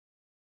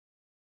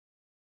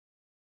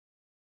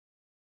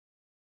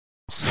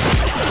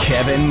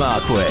Kevin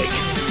Markwick.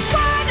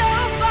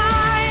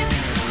 105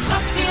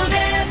 Ucklfield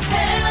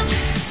FM.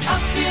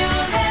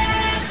 Ucklfield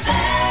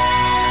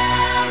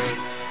FM.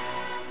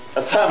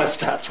 The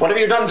thermostats, what have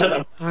you done to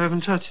them? I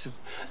haven't touched them.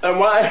 And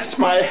why has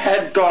my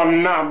head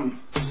gone numb?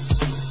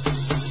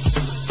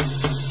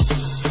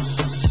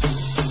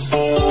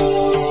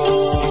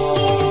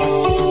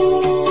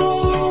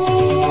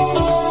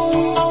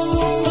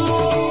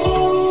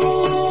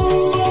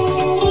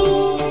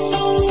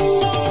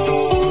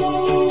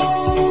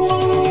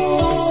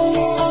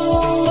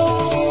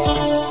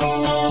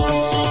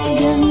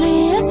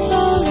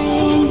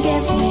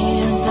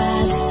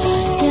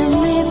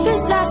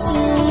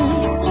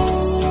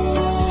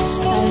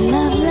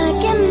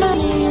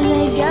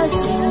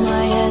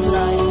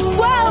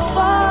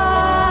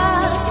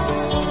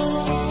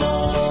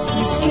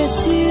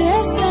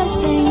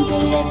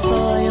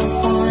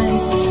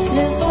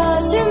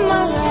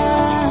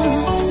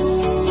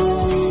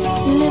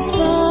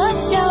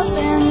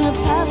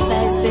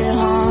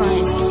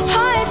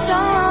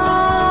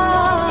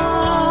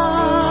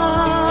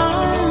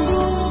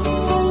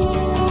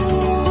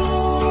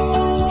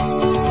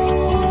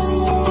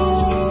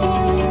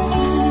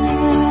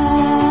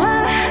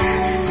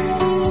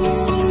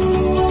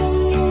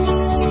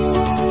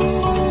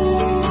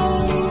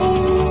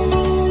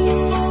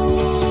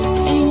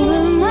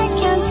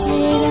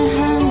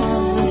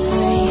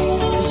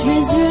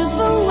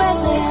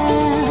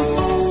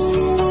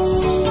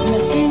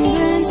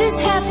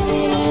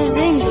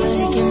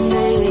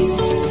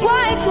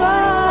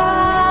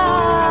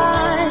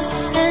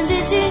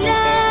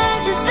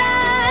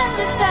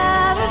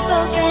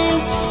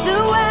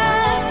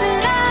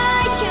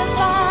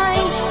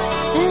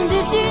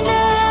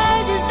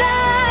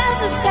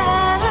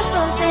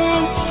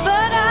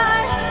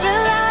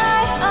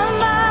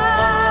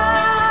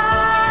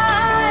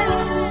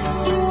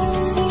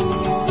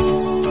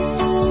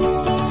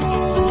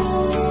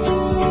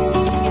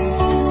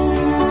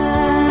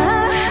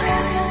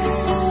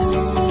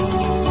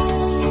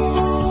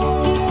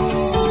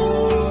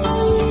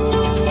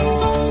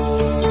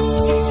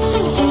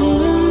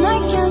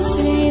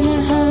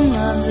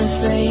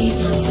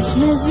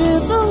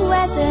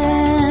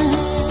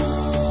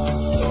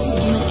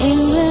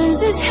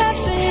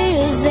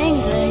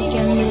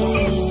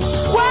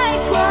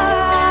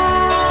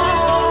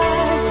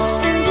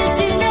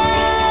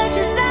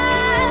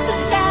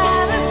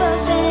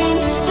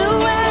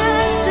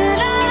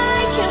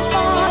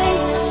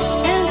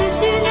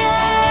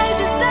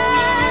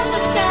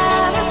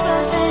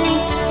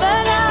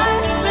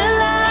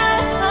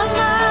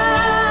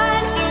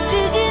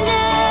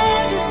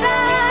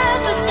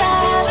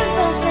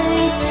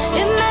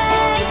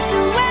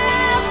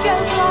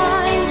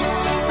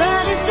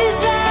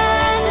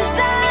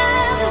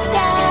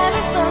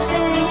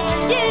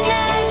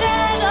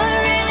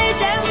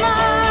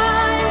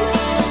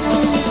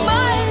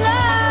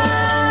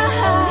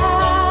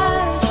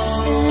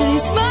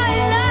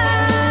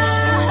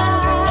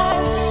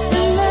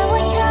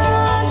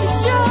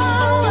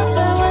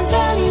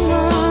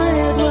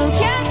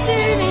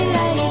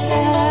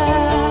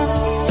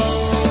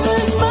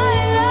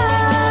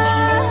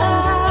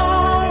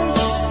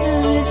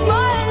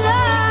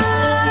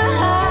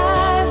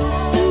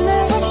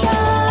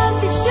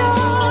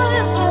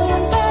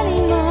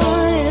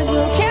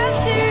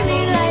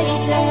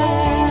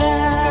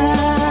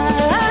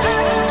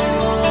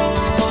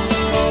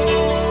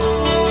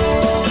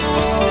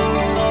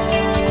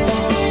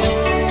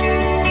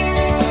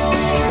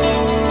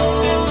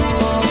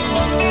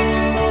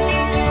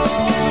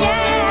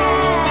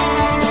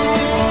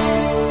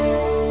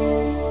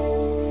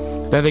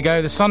 There they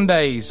go, the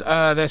Sundays,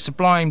 their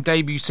sublime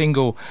debut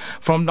single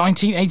from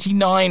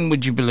 1989,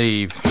 would you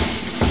believe?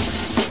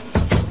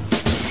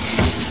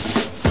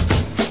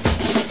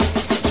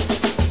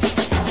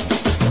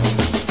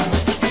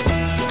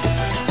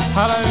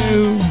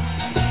 Hello.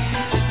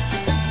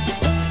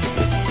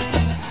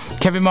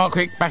 Kevin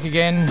Markwick back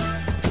again.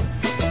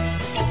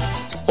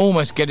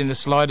 Almost getting the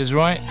sliders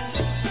right.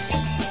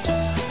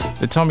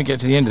 The time we get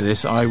to the end of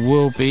this, I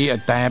will be a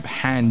dab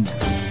hand.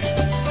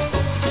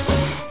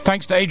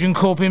 Thanks to Adrian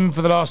Corpin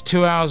for the last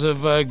 2 hours of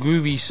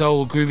groovy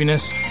soul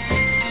grooviness.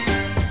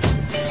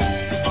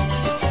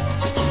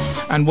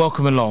 And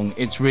welcome along.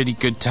 It's really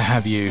good to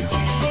have you.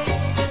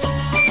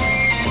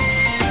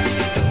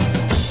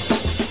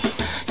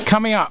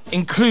 Coming up,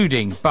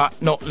 including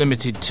but not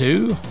limited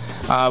to,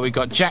 we've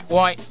got Jack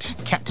White,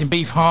 Captain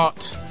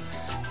Beefheart,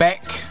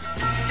 Beck,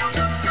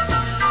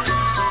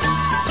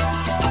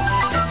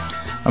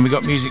 and we've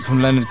got music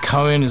from Leonard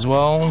Cohen as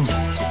well.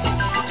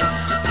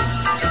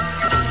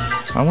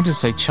 I wanted to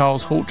say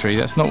Charles Hawtrey,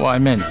 that's not what I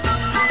meant.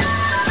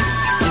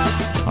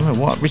 I don't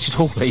know what, Richard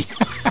Hawley.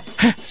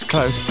 It's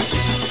close.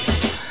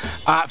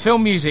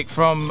 Film music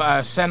from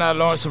Senna,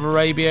 Lawrence of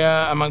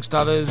Arabia, amongst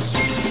others.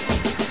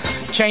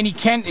 Cheney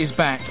Kent is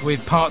back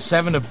with part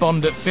 7 of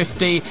Bond at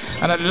 50,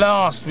 and at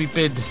last we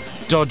bid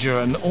Dodger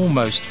an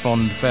almost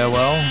fond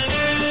farewell.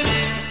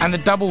 And the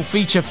double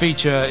feature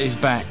is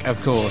back, of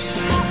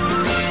course.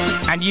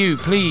 And you,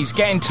 please,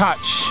 get in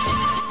touch.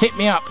 Hit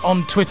me up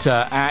on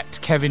Twitter at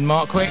Kevin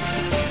Markwick.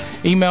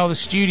 Email the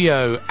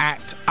studio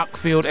at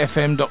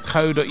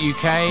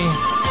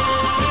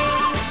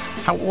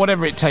uckfieldfm.co.uk.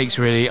 Whatever it takes,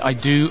 really. I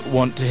do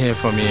want to hear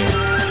from you.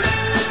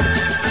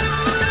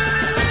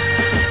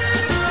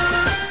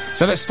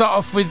 So let's start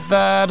off with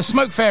the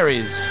Smoke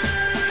Fairies.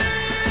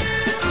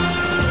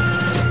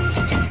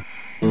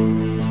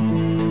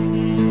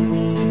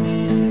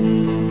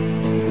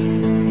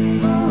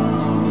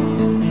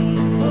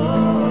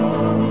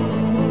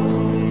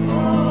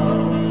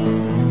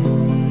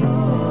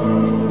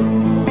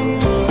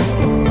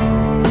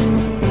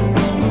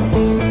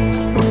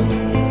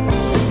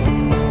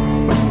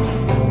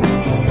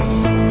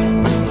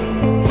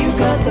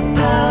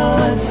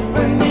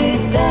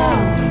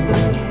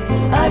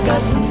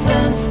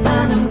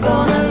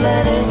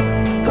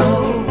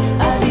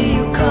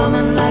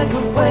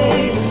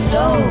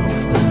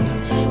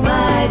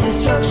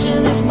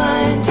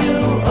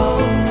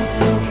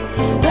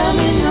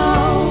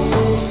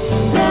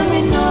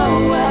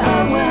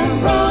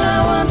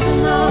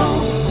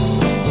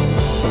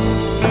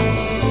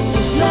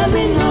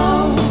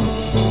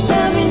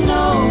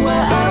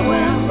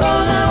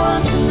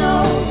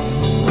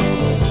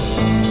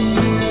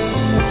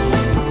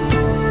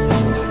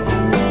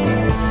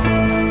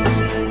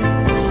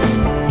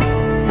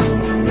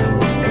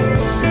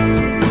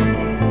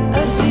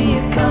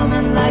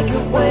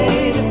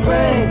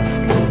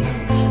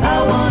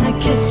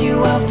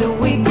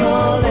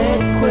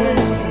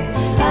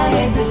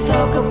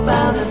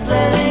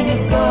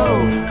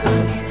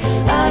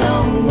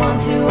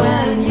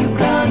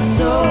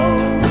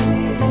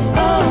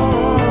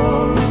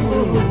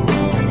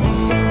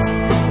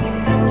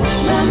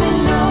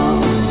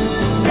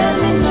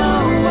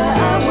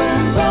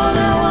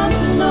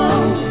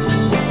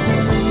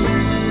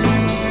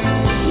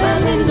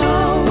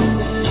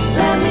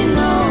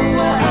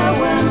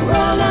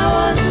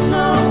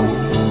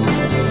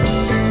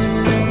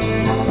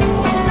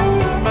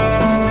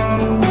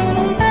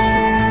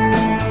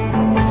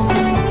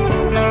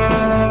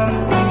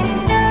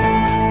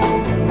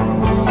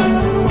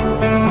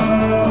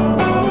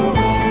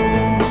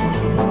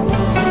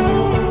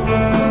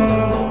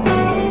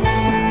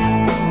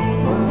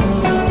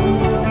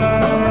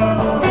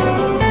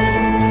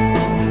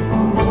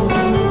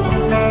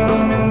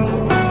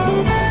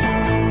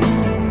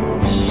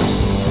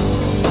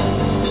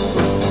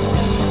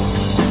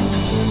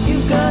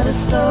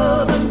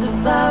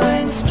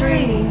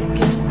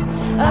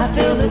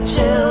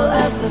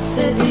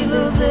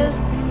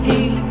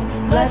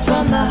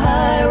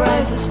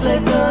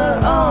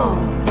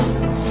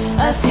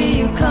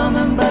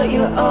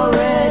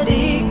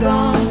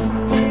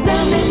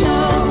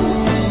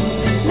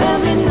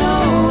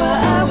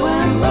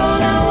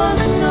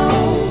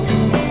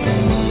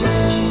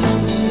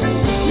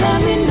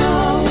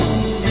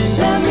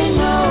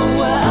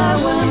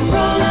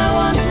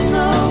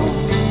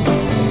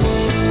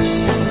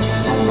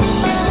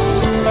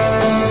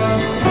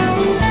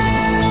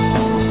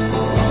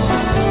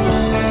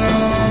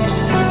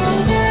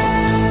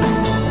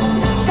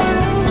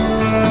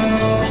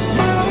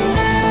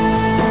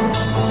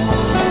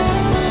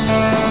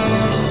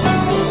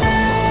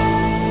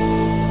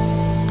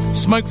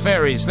 Smoke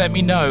Fairies, let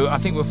me know. I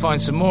think we'll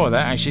find some more of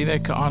that, actually.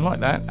 I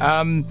like that.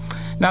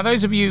 Now,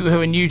 those of you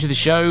who are new to the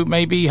show,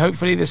 maybe,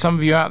 hopefully, there's some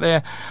of you out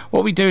there.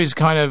 What we do is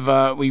kind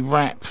of, we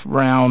wrap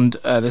round,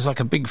 there's like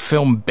a big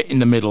film bit in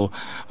the middle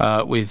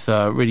with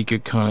really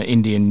good kind of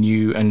Indian,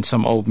 new, and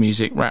some old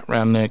music wrapped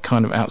round there,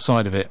 kind of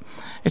outside of it.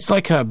 It's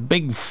like a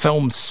big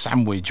film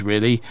sandwich,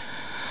 really,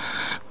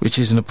 which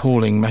is an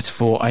appalling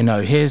metaphor, I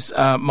know. Here's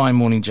My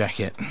Morning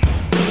Jacket.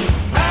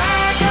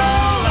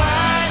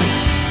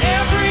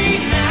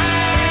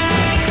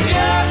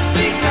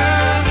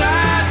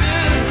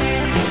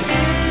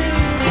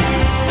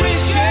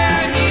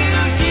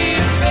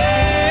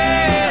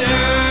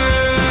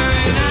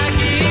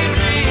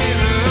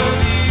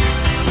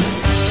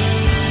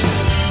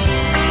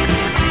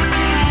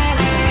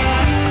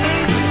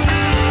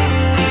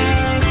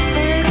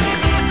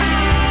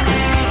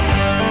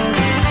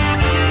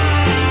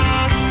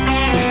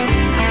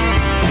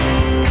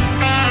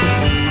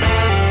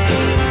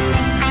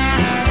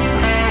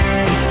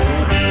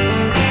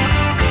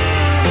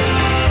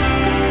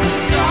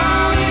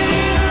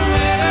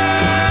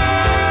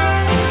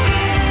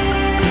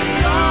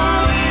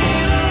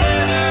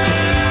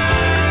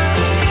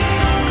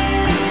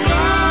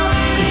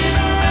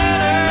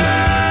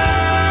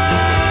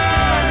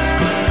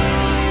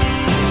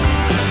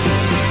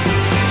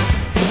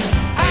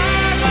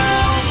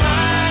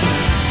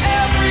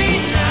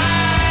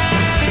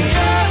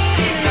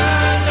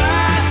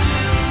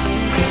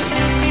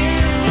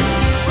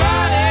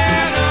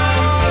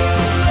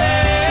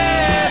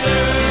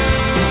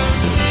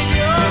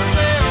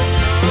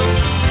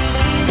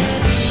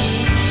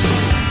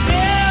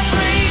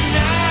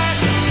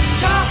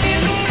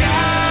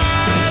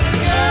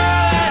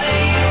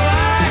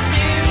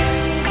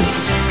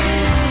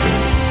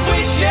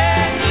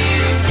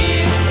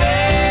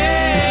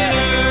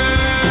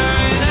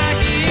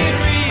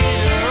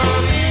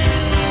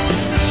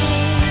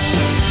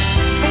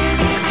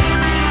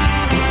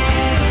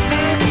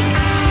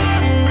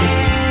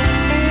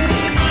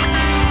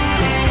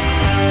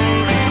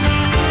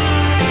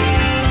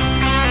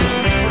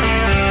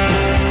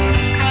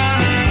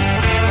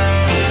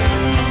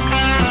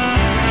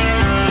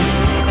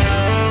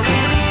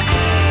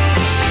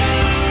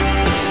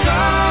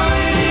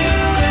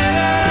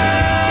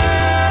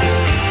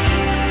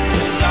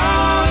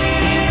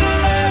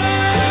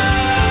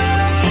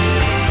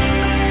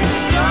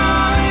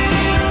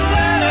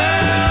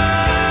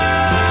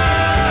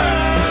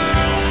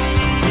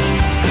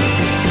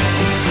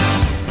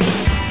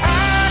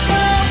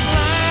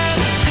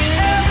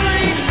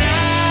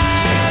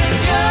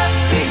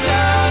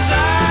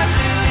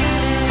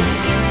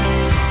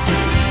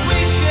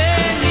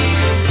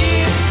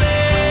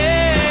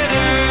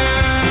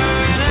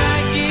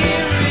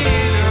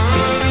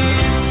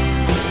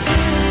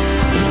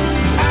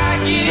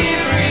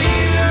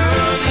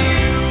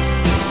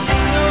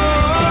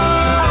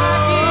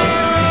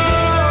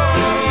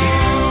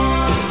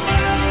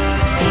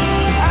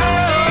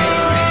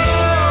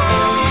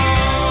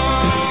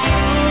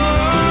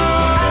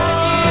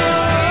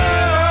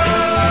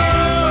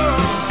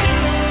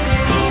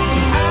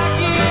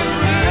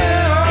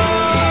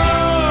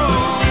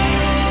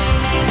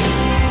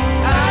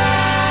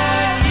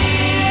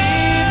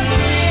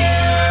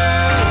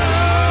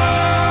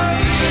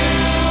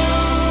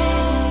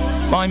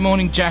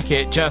 morning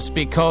jacket just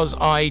because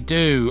I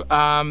do.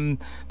 The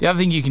other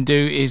thing you can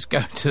do is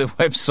go to the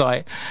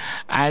website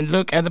and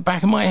look at the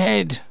back of my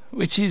head,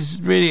 which is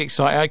really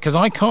exciting because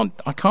I can't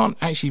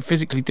actually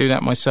physically do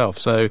that myself.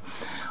 So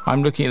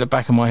I'm looking at the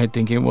back of my head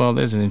thinking, well,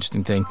 there's an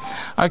interesting thing.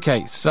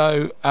 Okay,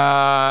 so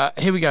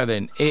here we go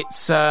then.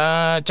 It's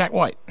Jack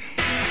White.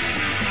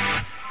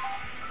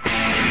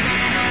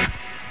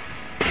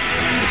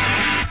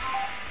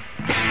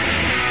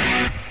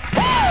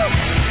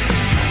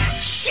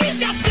 She's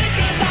got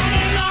stickers on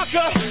her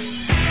locker,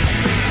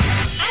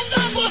 and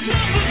numbers there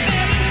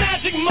in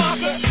magic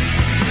marker.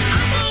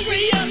 I'm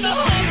hungry and the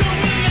hunger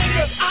will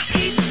linger. I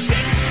eat 16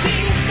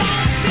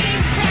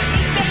 saltine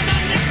crackers, then I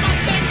lick my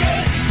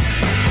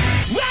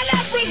fingers. Well,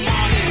 every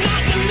morning I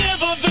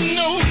deliver the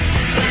news.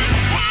 Black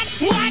hat,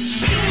 white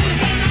shoes,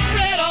 and I'm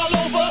red all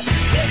over.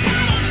 She's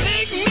got a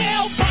big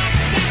mailbox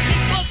that she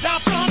puts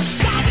out from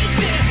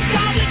garbage in,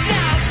 garbage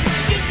out.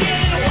 She's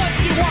getting what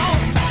she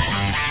wants.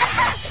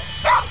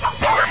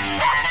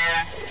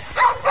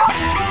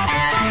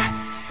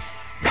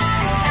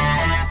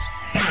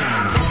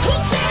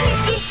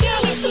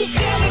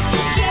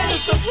 Who's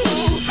jealous of who? If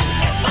I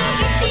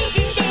get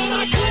busy, then I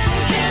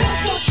couldn't care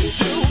less what you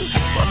do.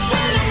 But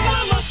when I'm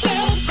by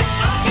myself, I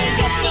think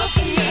of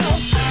nothing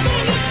else.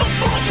 Then if a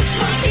boy just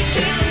might be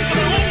getting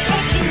through and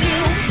touching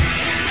you.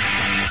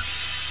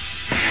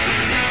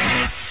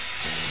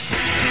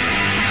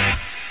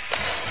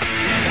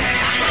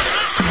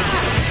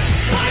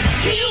 Spike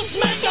heels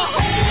make a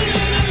hole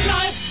in a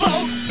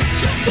lifeboat.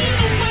 Jumping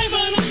away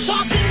when I'm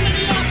talking and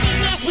laughing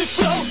as we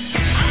float. I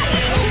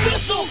hear a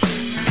whistle.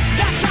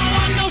 That's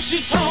how I know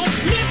she's home.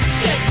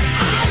 Lipstick,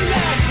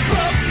 eyelash,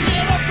 broke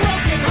mirror,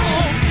 broken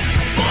home.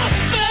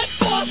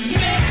 Force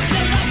fed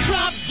till I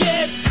drop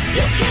dead.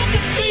 You can't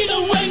defeat her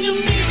when you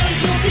meet her.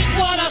 You'll be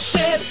what I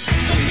said.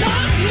 The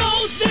Lord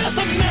knows there's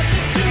a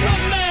method to her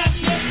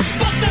madness,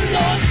 but the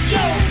Lord's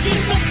joke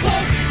is a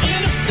boat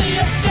in a sea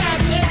of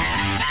sadness.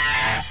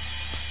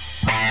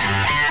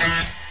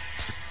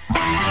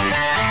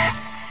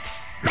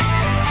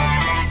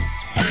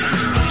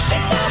 She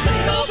doesn't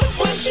know that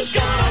when she's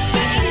gone, I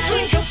sit and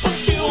drink up a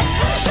few.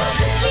 I'm sure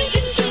she's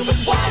drinking too, but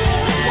water in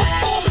what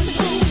foreign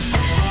room.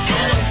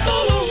 And I'm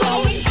solo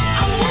rowing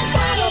on one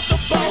side of the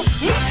boat,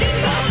 looking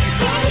up,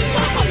 blowing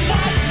up a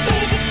light,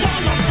 save it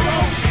down my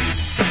throat.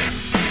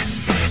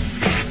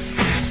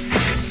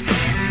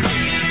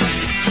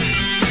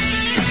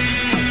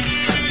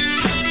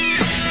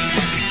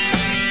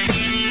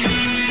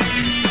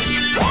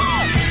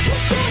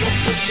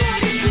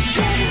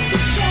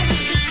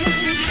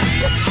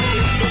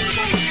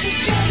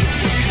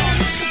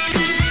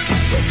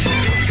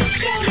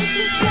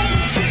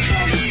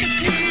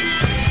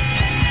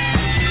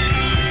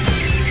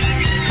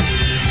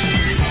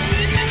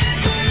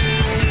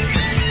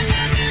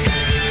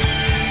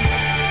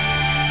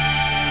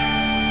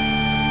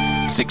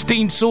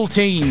 16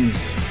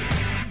 saltines.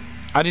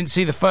 I didn't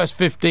see the first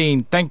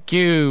 15. Thank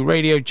you,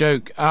 Radio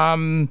Joke.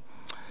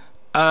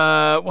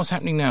 What's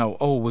happening now?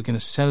 Oh, we're going to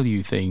sell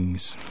you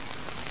things.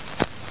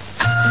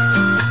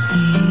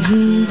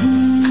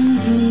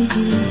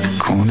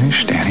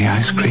 Cornish dairy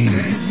ice cream,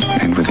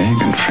 made with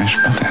egg and fresh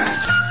butter.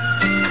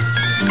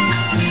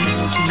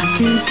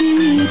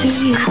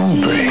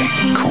 Strawberry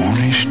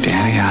Cornish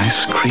dairy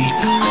ice cream.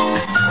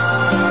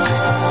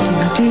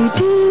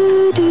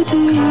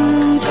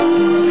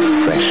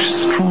 Fresh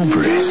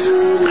strawberries,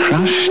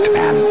 crushed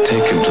and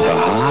taken to the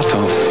heart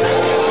of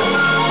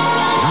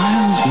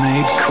Lion's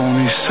Made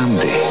Cornish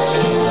Sundae.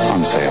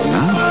 On sale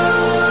now.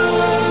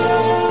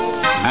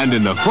 And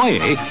in the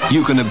foyer,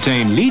 you can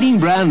obtain leading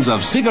brands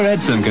of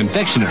cigarettes and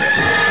confectionery.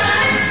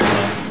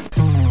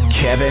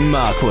 Kevin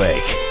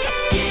Markwick.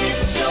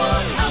 It's your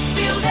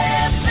Ucklfield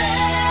FM.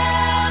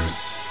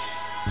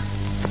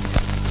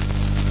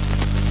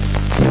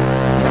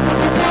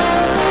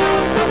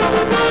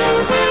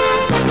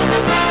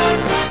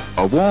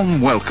 A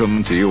warm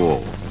welcome to you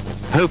all.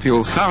 Hope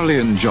you'll thoroughly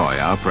enjoy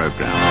our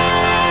programme.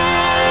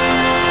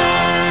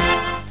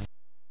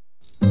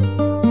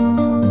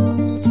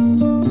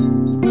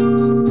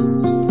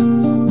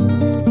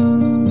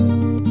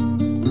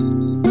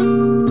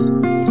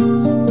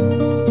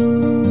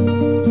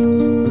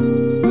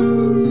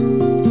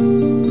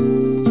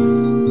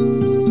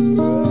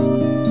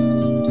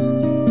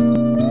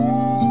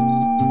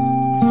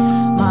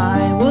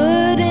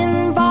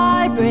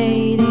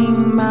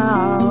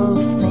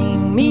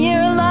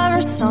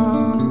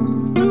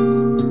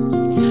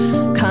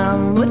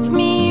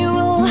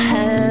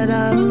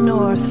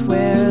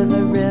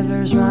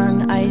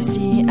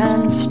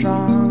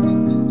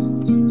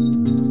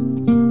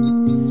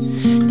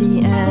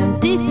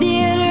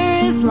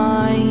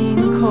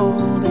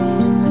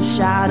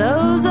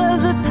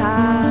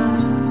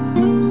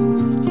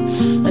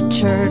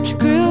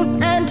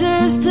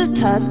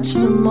 Touch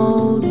the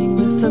molding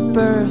with a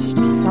burst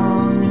of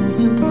song and it's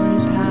simply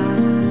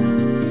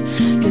past.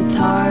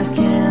 Guitars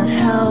can't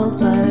help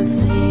but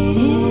sing.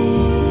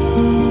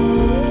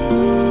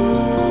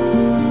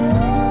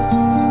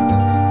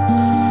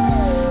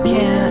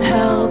 Can't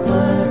help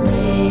but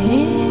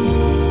ring.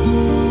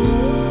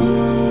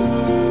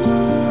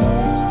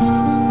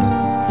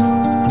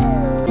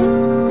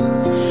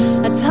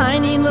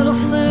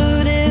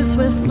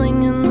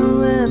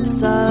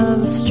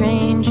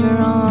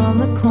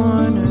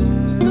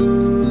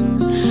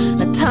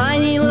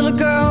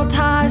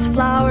 wears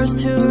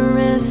flowers to her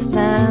wrists,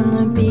 and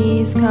the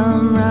bees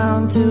come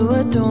round to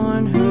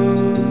adorn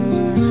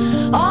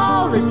her.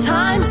 All the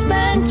time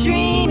spent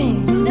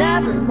dreaming is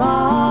never lost.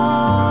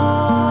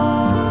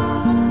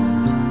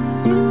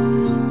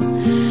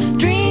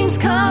 Dreams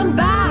come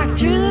back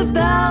through the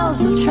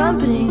bells of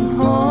trumpeting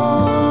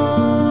horns.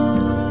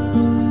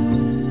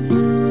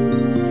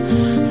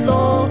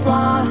 Souls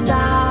lost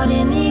out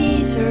in the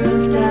ether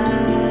of death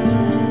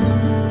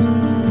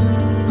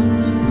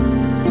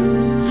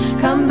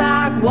come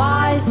back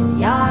wise in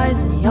the eyes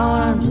and the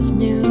arms of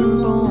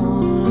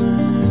newborns.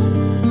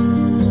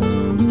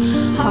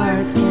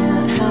 Hearts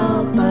can't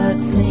help but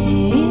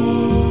sing.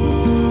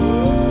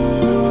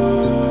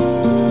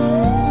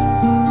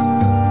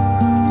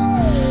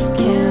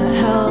 Can't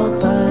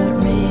help but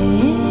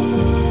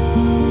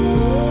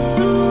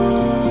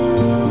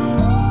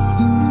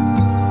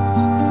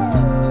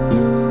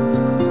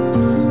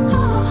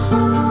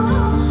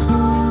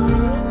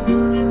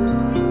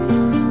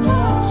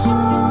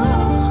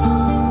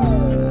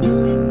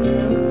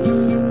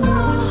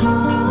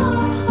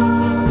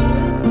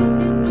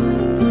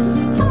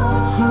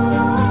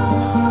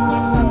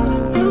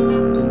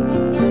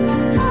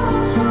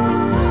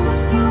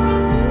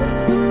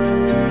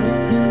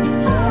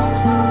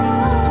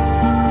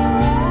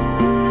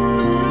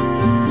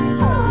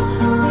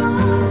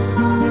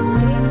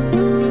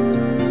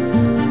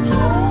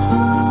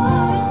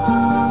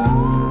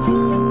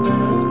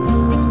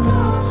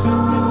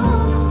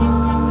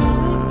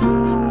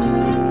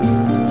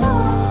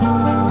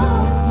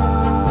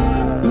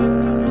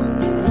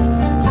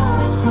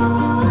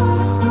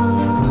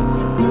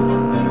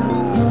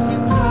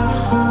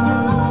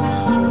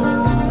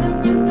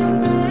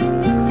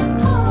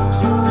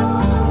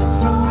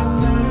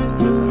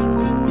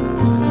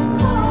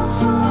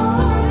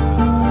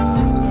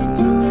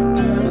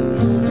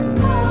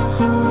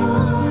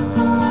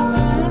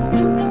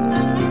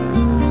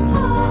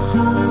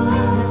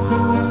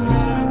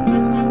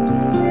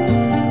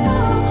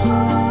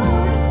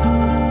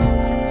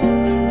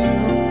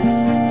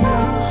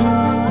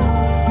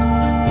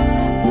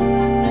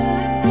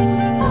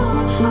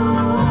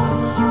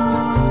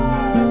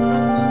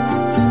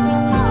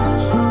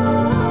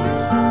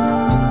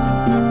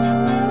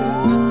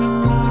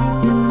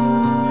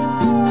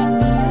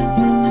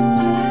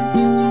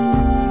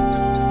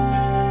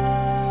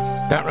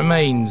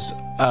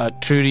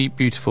truly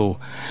beautiful.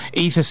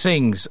 Ether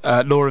Sings,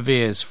 Laura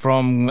Veers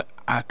from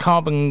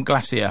Carbon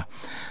Glacier.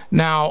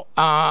 Now,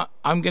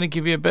 I'm going to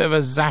give you a bit of a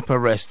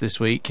Zappa rest this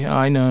week.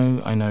 I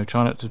know,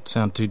 try not to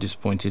sound too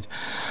disappointed.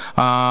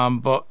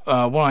 But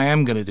what I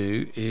am going to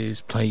do is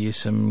play you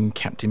some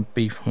Captain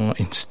Beefheart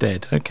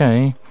instead,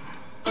 okay?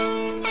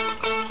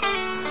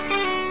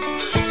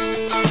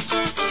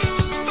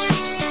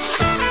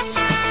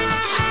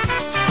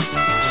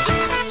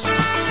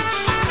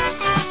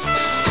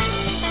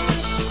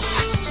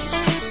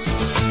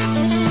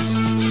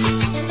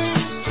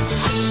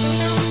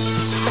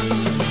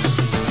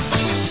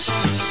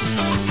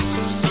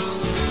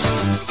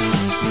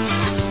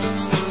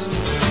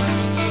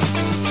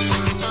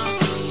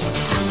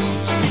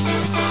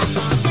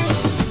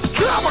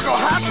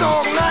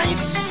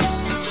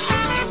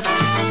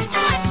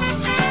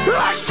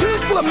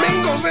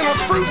 Flamingos in a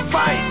fruit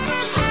fight.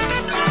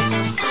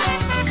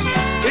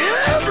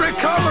 Every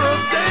color of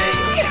day.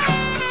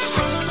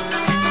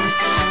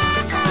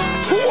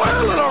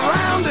 Whirling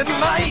around at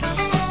night.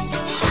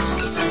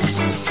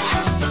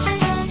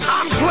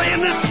 I'm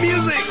playing this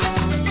music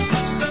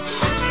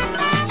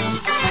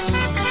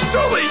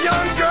so the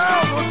young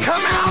girls will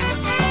come out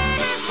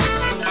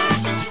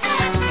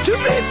to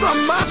meet the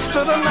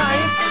monster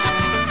tonight.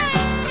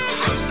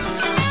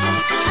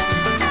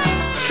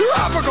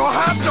 Tropical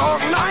hot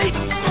dog night.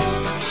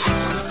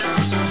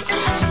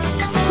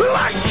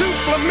 Like two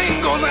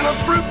flamingos in a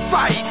fruit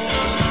fight.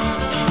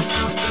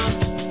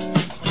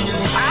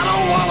 I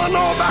don't want to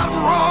know about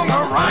wrong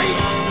or right.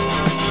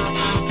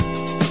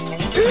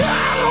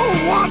 I don't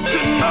want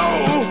to know.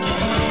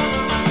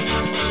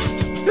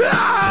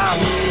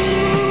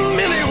 I'm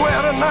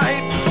anywhere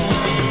tonight.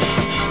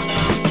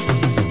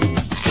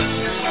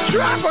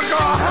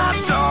 Tropical hot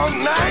dog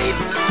night.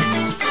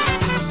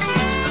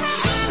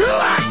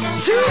 Like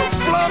two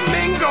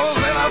flamingos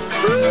in a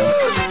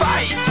fruit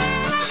fight.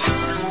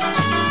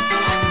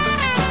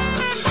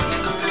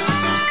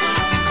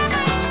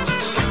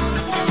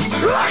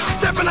 Like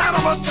stepping out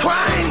of a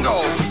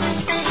triangle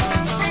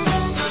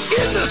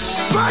in the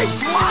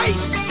striped light.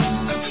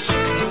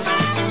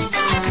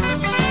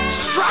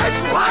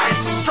 Striped light,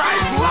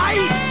 striped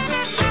light.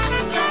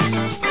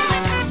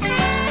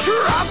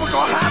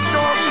 Tropical hot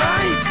dog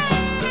night.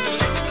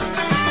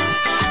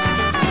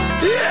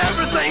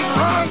 Everything's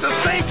wrong at the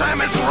same time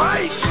it's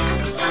right.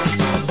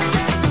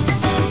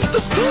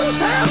 The truth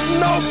has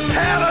no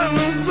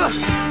patterns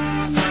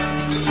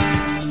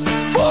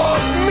for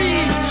me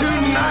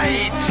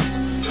tonight.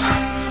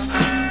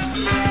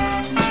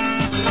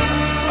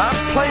 I'm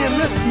playing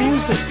this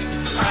music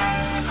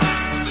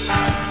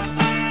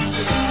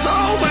so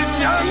the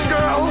young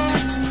girls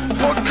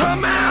will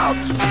come out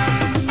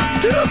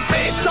to to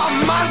face a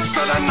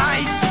monster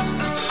tonight.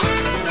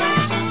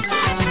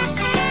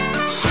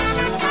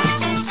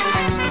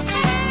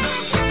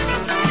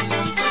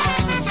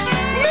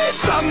 Meet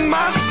the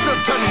monster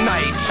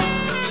tonight.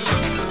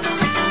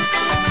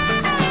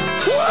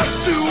 What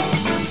do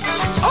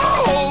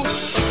all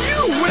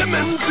you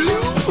women do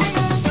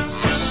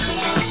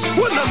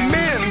when the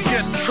men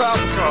get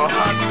tropical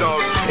hot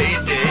dog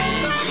payday?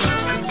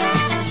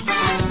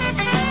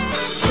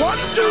 What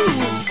do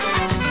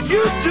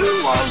you do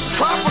on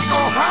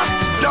tropical hot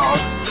dog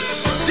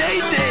day?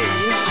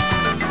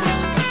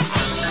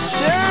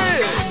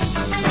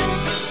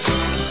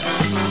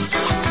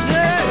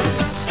 Yeah.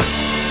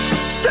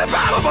 Step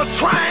out of a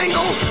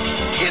triangle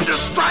into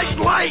striped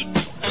light.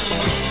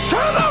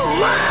 Turn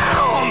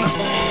around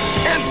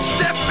and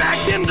step back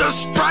into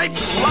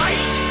striped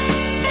light.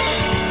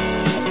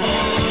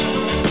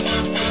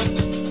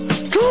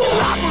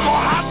 Tropical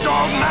hot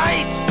dog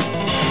night.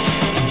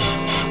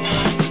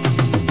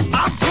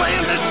 I'm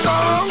playing this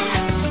song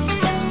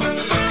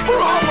for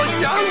all the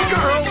young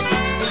girls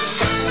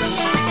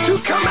to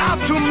come out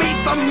to meet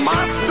the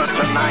monster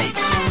tonight.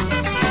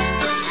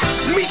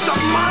 Meet the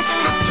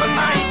monster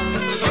tonight.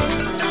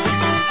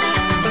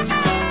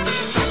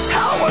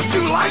 How would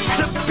you like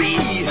to be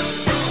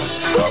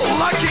the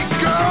lucky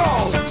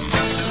girl,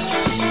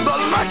 the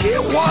lucky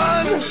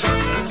one,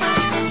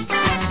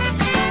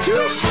 to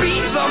be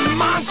the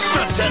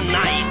monster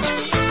tonight?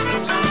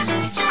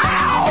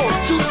 Ow!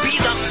 To be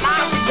the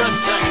monster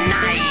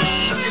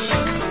tonight.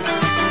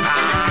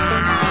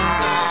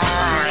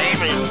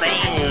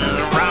 Everything's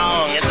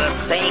wrong at the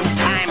same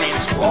time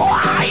it's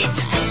right.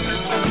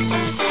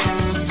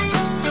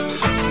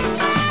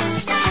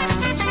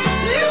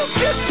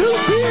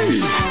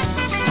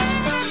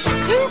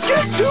 You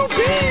get to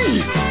be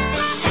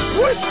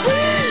with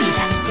me,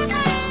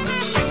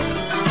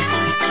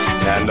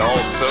 and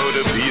also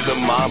to be the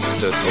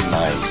monster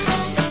tonight.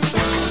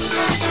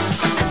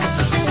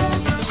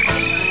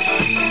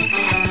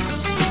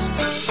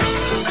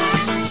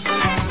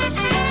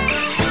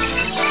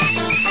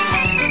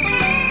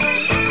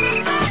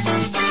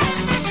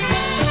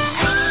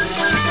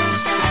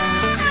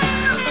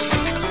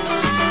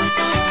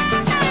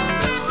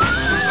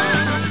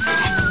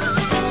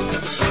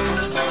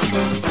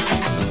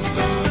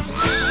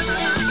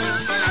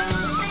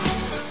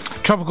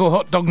 Tropical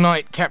Hot Dog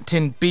Night,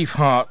 Captain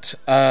Beefheart,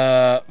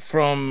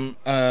 from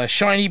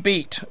Shiny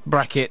Beat,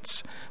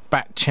 brackets,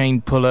 back chain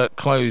puller,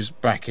 close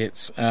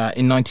brackets,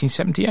 in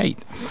 1978.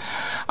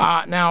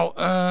 Now,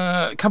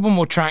 a couple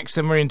more tracks,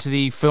 then we're into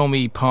the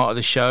filmy part of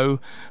the show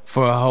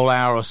for a whole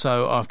hour or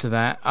so after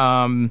that.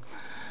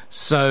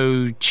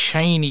 So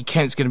Cheney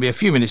Kent's going to be a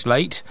few minutes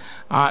late.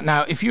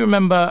 Now, if you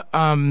remember...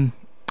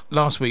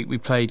 last week we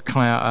played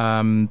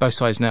Both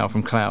Sides Now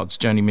from Clouds,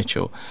 Joni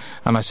Mitchell,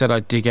 and I said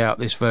I'd dig out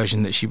this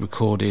version that she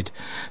recorded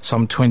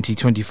some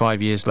 20-25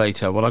 years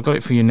later. Well, I got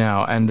it for you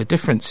now, and the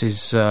difference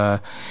is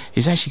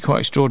actually quite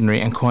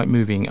extraordinary and quite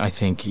moving, I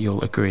think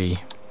you'll agree.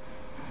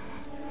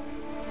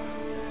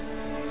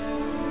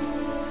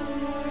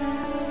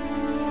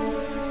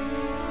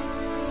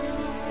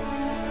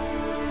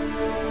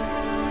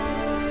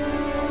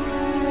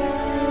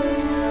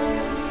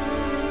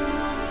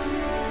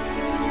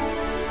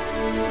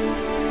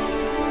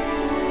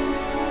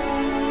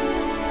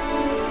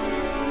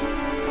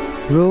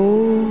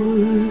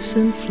 Rows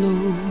and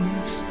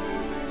flows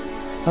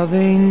of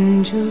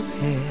angel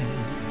hair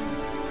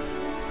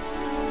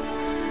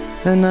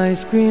and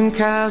ice cream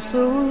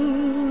castles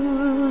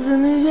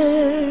in the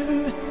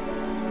air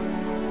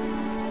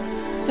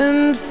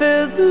and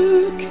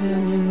feather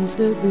canyons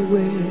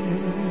everywhere.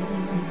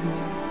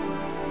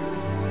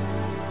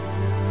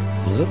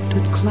 Looked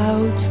at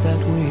clouds that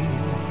way,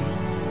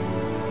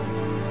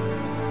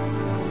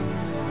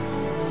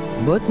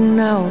 but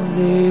now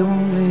they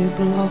only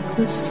block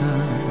the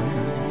sun.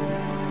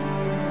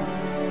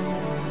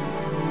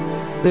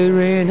 They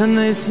rain and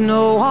they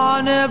snow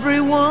on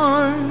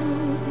everyone.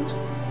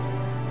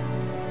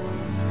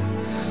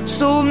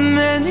 So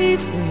many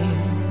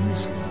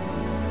things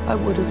I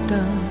would have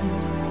done,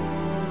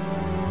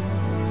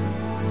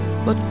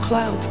 but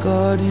clouds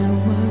got in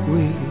my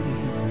way.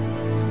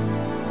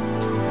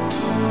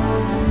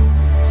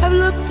 I've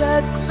looked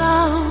at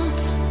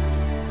clouds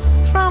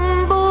from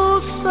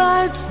both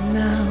sides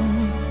now,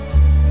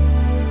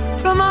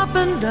 from up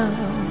and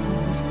down,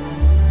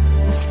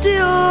 and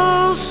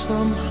still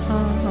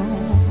somehow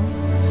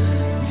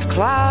it's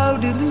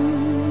cloud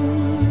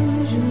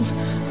illusions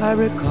I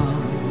recall.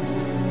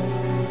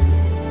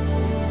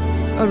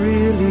 I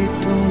really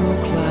don't know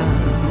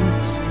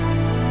clouds.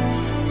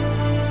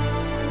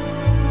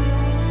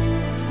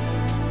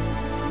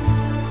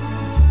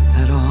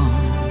 At all.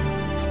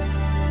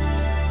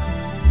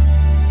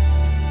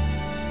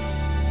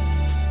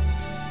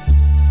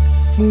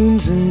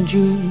 Moons and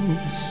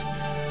Junes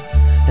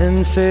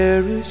and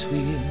Ferris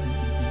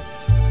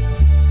wheels,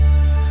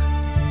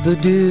 the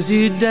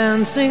dizzy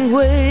dancing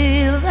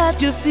way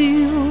that you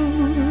feel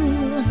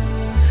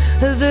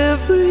as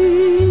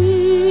every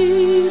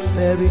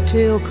fairy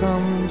tale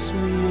comes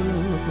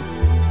real.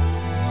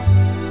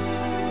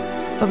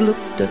 I've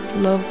looked at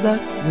love that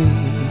way.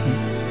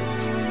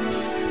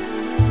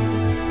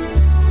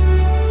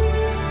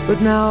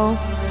 But now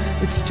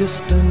it's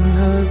just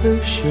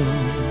another show,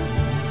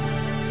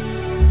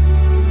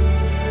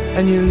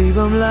 and you leave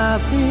them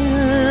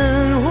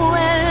laughing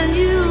when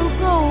you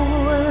go.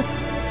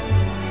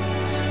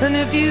 And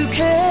if you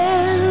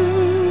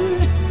can,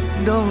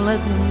 don't let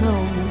them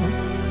know.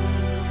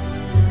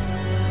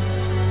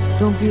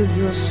 Don't give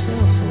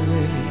yourself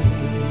away.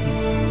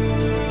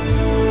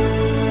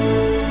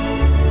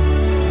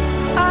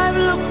 I've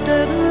looked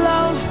at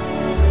love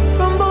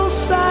from both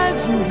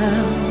sides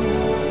now,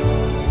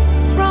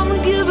 from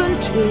give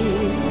and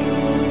take,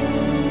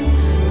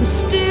 and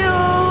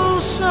still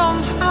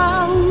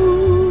somehow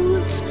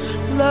it's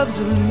love's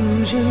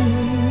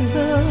illusions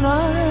that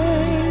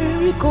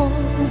I recall.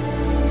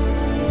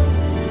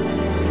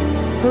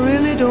 I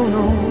really don't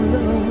know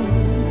love.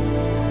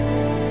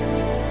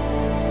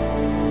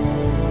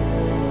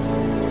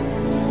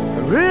 I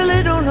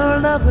really don't know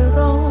love at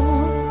all.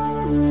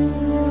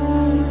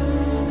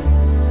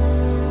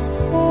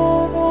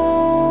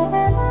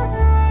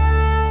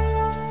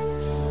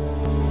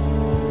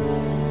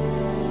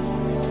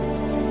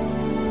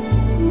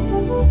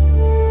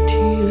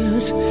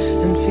 Tears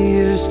and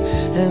fears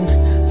and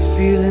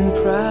feeling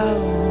proud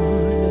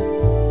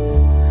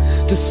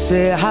to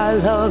say I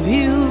love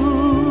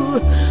you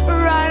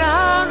right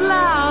out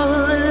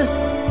loud.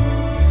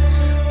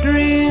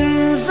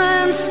 Dreams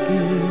and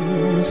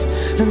schemes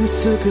and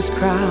circus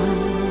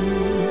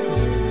crowds,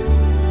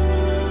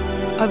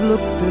 I've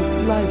looked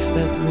at life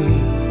that way.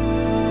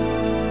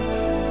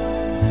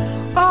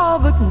 Oh,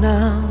 but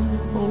now,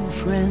 old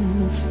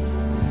friends,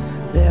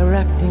 they're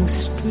acting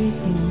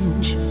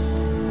strange,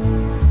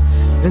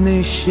 and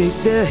they shake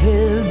their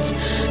heads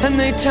and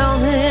they tell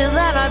me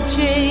that I've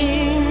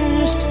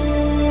changed.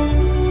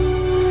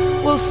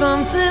 Well,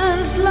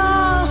 something's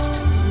lost,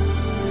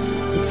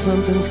 but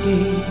something's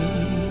gained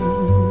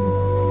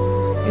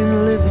in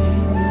living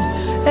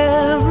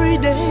every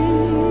day.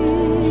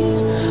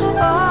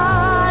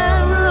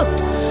 I've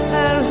looked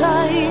at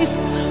life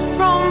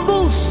from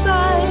both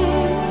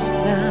sides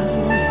now,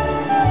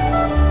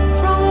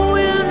 from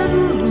win and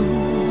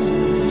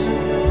lose,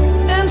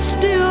 and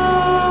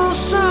still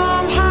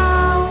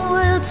somehow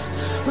it's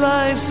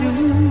life's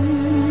illusions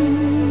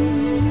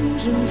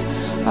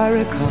I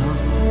recall.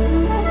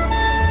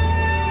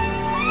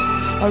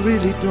 I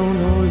really don't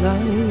know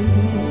life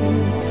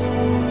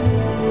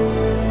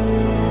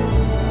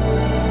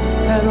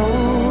at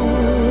all.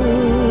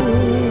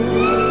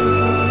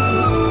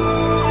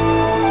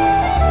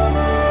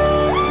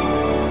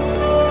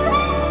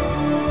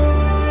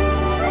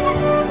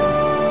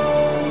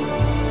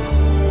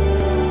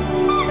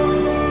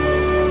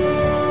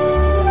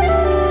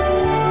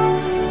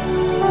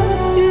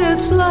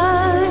 It's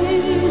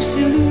life's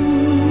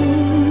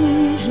illusions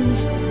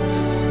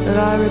that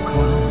I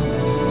recall.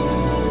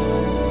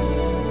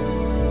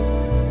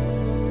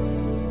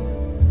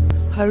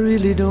 I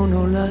really don't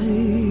know life.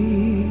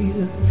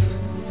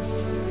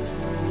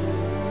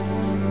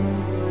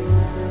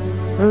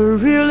 I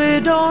really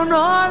don't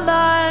know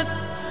life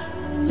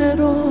at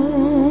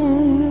all.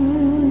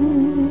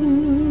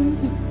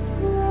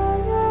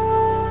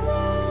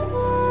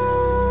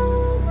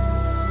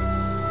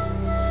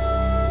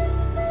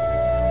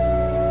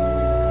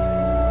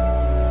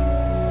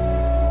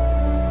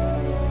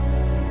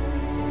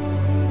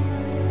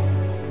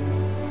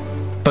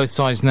 Both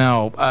sides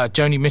now.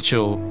 Joni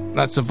Mitchell,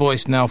 that's a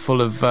voice now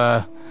full of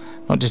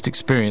not just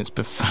experience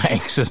but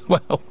facts as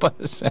well, by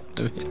the sound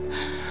of it.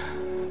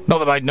 Not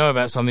that I'd know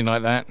about something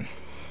like that.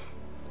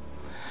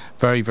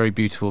 Very, very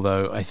beautiful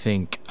though, I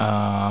think.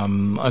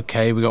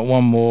 Okay, we got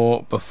one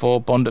more before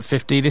Bond at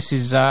 50. This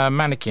is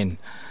Mannequin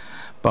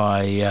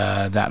by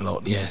That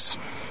Lot, yes.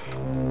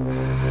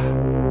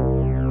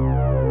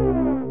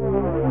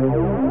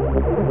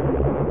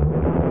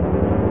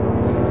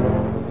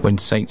 When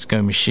Saints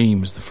Go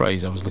Machine was the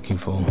phrase I was looking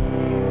for.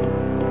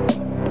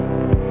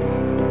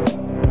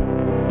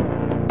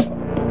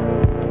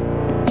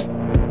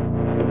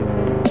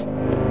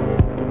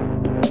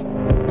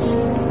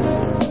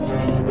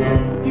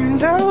 You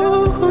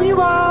know who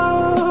you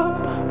are,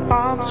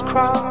 arms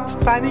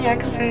crossed by the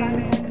exit.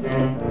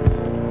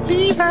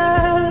 Leave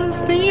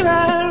us, the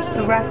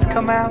rats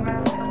come out.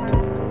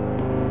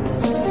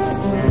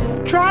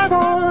 Drive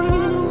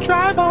on,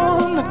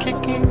 the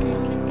kicking.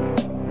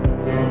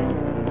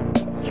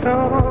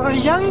 You're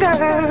younger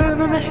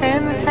than the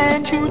hand that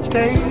hands you a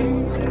day.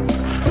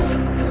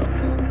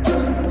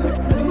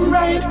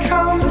 Right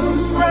come,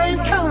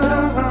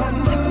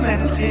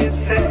 and it's here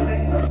said.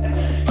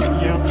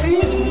 You're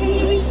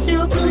pleased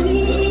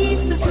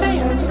to say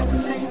I'm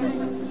missing.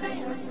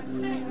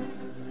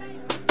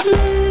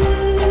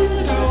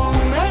 Little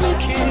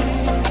mannequin,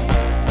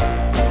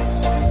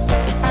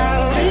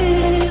 I'll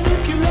live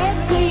if you let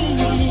me.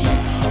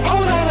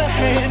 Hold out a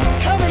hand,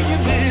 cover your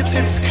lips,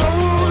 it's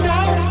cold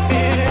out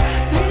here.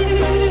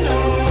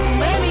 Little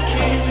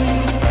mannequin,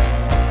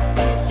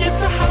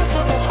 it's a house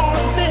full of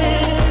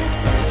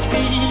haunted.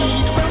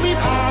 Speed when we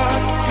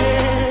park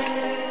here.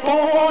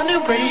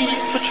 a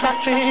race for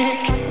traffic.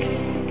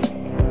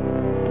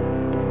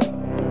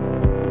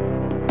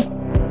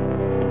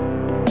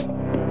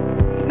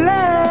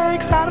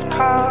 Legs out of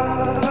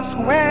cars,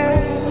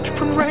 wet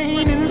from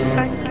rain in a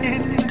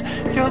second.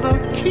 You're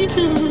the key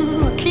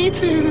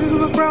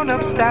to a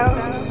grown-up's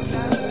doubt.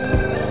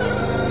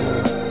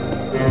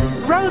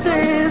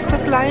 Roses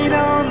put light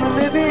on the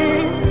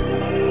living.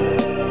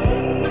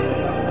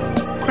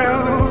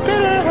 Grow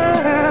bitter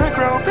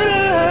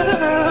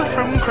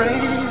from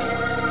grace.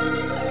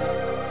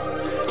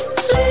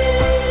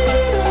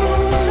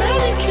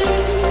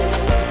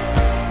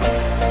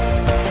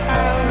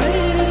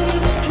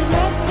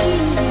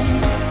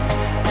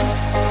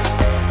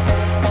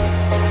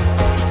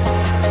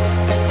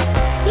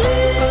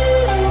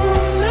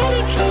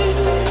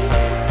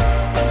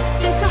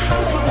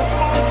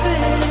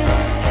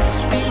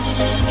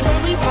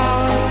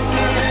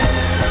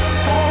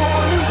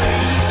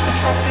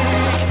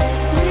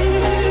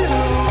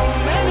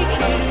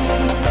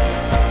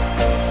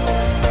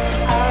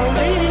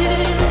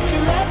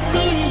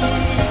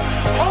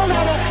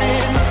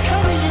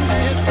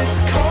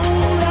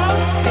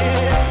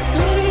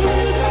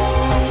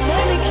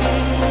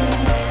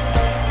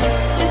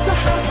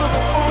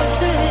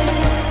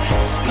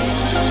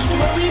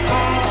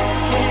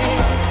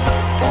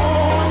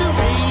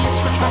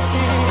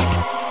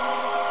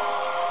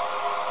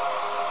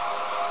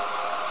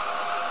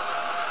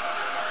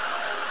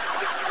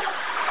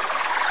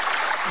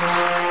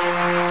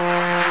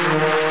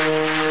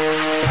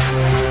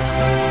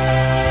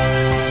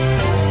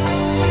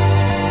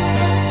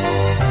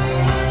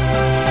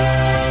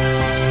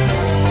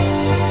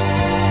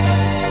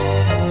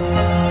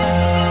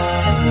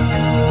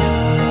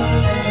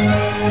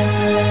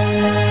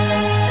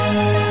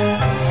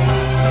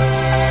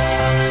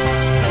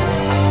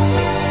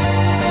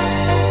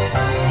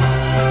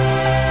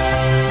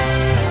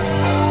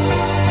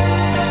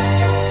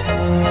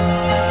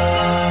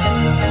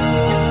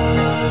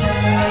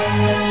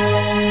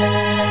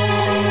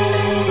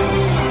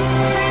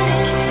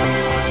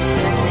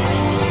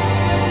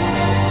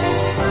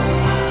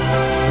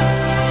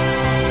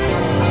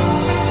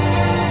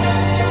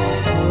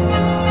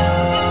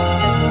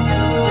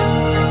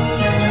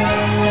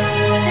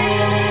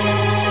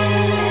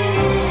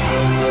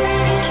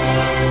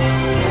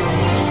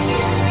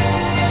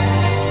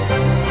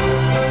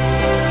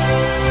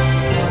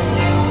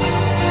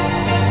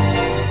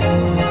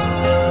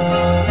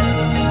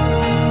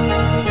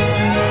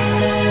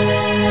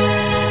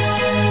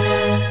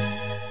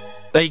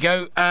 There you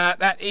go.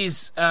 That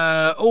is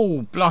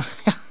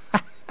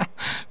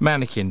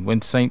Mannequin,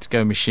 When Saints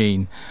Go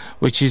Machine,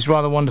 which is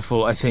rather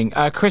wonderful, I think.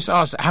 Chris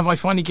asked, have I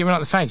finally given up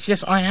the fags?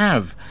 Yes, I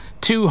have.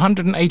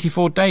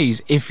 284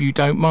 days, if you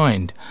don't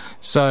mind.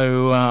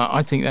 So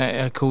I think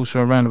that calls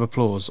for a round of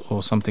applause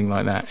or something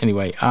like that.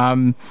 Anyway,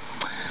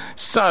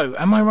 so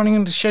am I running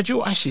under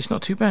schedule? Actually, it's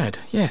not too bad.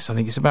 Yes, I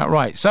think it's about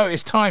right. So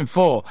it's time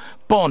for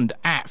Bond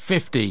at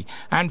 50.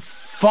 And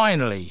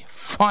finally,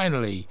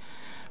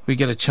 we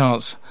get a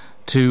chance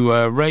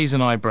to raise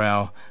an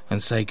eyebrow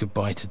and say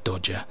goodbye to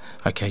Dodger.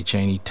 Okay,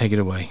 Janie, take it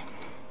away.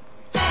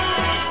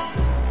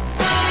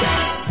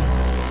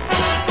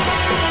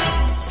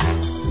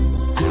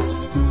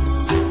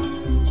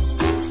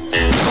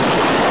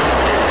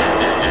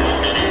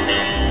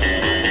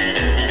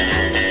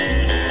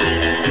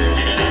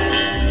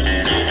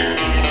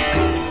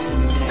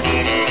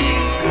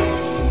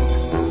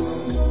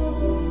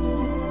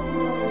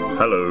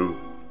 Hello.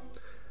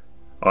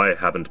 I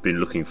haven't been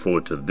looking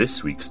forward to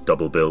this week's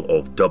double bill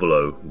of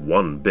 00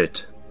 one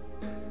bit.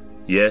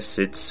 Yes,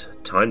 it's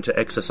time to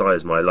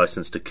exercise my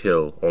license to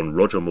kill on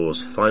Roger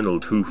Moore's final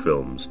 2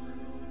 films.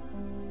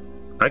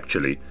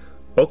 Actually,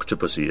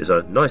 Octopussy is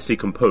a nicely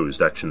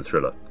composed action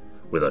thriller,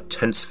 with a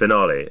tense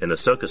finale in a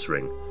circus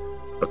ring,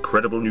 a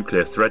credible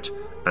nuclear threat,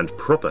 and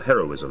proper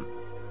heroism.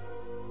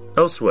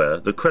 Elsewhere,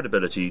 the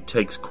credibility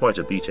takes quite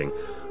a beating,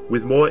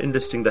 with Moore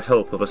enlisting the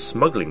help of a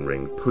smuggling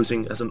ring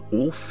posing as an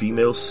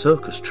all-female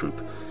circus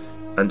troupe,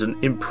 and an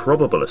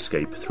improbable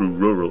escape through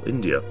rural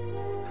India.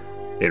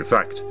 In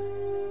fact,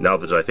 now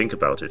that I think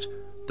about it,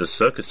 the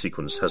circus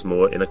sequence has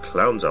Moore in a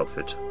clown's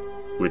outfit,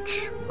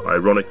 which,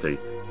 ironically,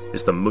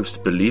 is the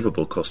most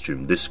believable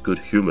costume this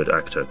good-humoured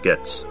actor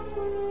gets.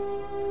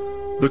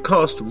 The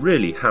cast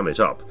really ham it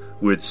up,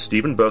 with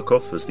Steven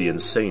Berkoff as the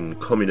insane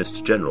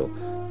communist general,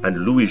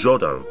 and Louis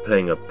Jourdan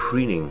playing a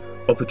preening,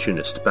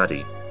 opportunist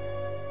baddie.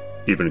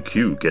 Even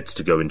Q gets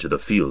to go into the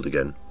field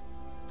again.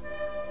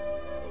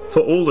 For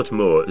all that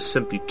Moore is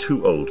simply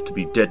too old to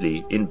be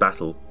deadly in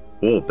battle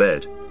or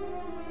bed,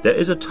 there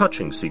is a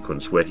touching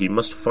sequence where he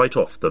must fight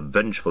off the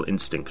vengeful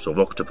instinct of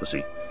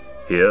Octopussy,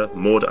 here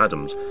Maud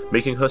Adams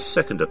making her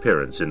second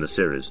appearance in the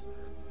series,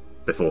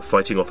 before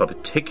fighting off a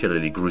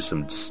particularly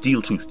gruesome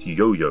steel-toothed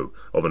yo-yo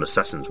of an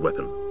assassin's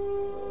weapon.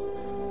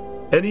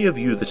 Any of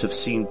you that have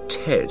seen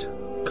Ted,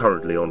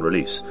 currently on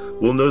release,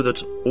 will know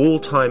that All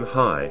Time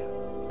High,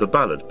 the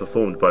ballad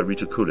performed by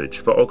Rita Coolidge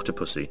for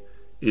Octopussy,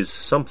 is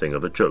something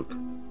of a joke.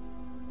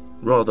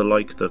 Rather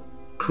like the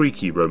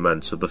creaky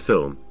romance of the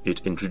film it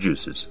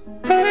introduces.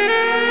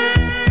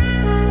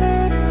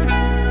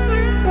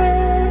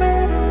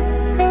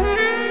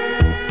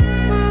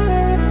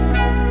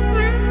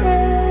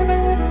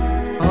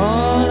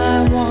 All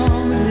I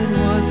wanted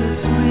was a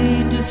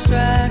sweet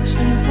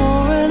distraction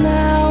for an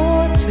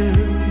hour or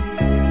two.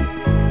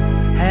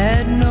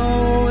 Had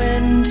no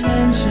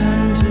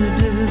intention to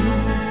do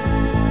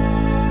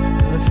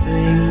the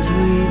things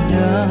we've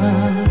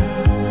done.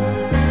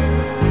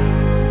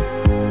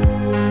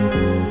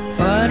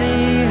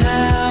 Funny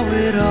how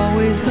it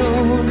always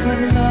goes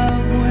with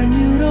love. When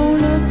you don't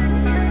look,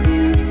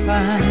 you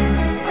find.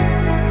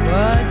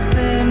 But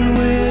then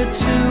we're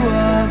two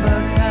of a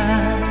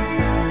kind.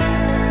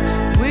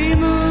 We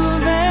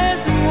move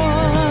as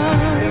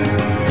one.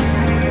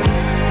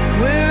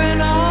 We're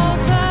an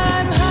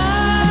all-time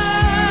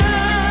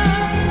high.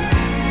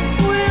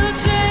 We'll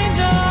change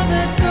all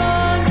that's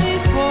gone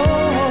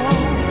before,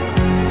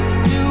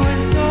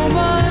 doing so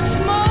much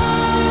more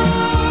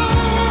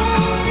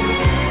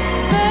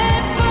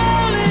than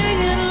falling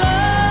in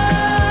love.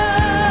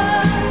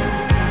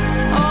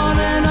 On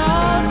an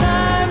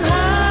all-time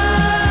high,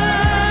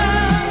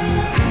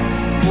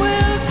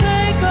 we'll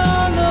take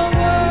on the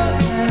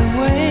world and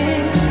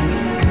win.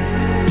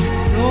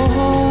 So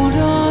hold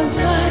on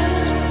tight,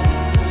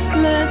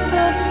 let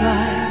the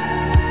flight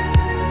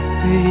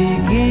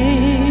begin.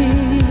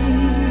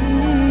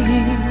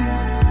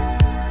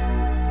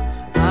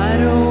 I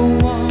don't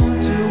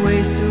want to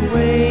waste a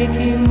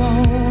waking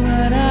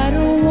moment. I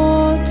don't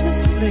want to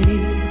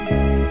sleep.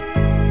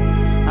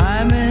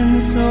 I'm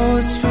in so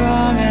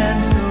strong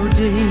and so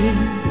deep,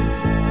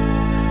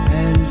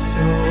 and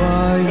so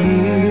are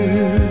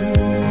you.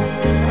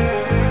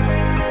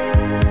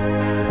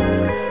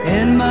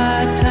 In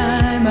my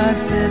time I've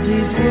said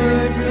these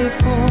words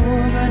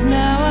before, but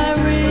now I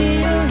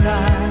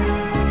realize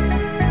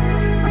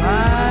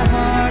my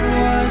heart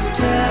was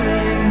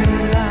telling me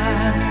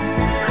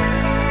lies.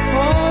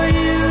 For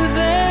you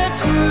they're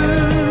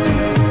true.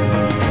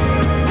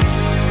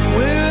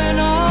 We're an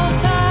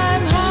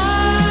all-time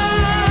high.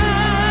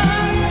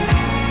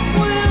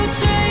 We'll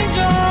change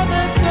all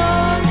that's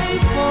gone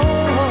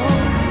before,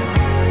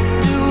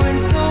 doing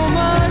so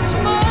much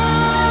more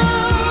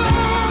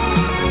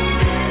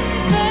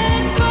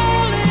than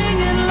falling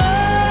in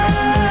love.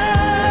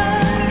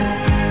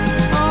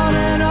 On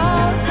an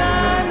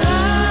all-time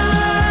high,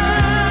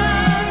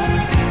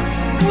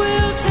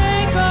 we'll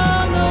take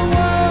on the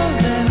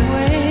world and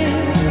win.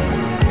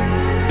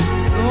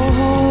 So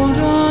hold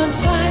on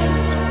tight,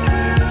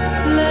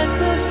 let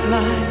the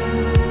flight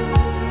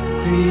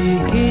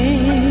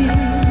begin.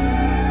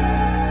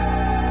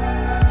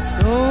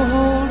 So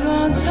hold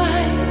on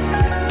tight,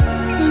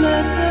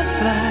 let the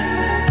flight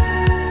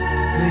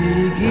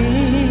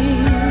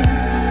begin.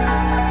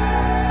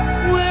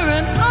 We're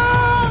an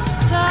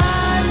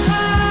all-time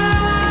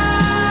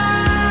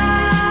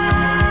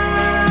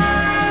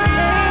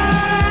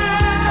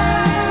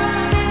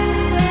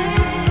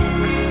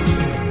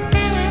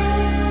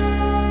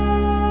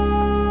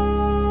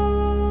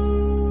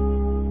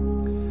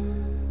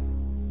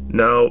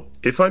Now,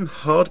 if I'm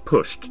hard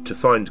pushed to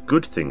find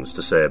good things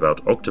to say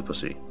about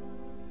Octopussy,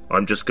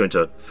 I'm just going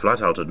to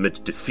flat out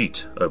admit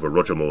defeat over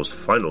Roger Moore's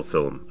final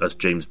film as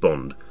James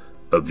Bond,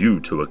 A View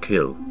to a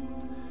Kill.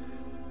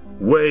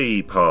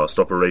 Way past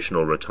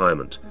operational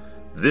retirement,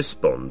 this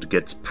Bond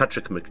gets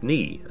Patrick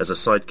Macnee as a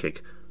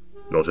sidekick,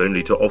 not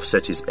only to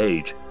offset his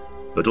age,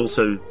 but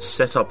also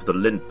set up the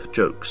limp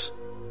jokes.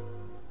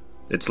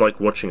 It's like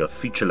watching a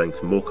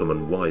feature-length Morecambe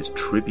and Wise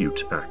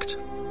tribute act.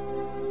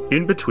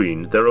 In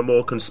between, there are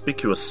more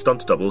conspicuous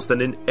stunt doubles than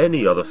in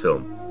any other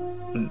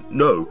film.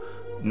 No,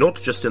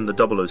 not just in the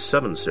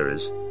 007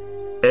 series.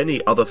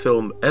 Any other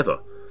film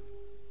ever.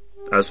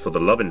 As for the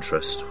love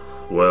interest,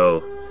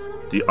 well,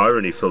 the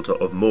irony filter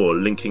of Moore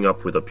linking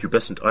up with a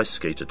pubescent ice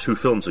skater 2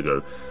 films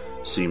ago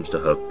seems to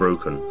have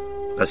broken,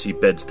 as he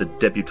beds the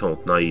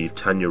debutante naive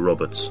Tanya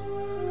Roberts.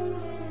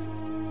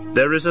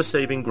 There is a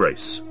saving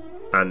grace,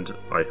 and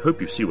I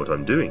hope you see what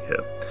I'm doing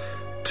here,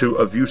 to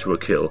A View to a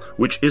Kill,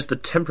 which is the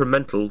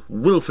temperamental,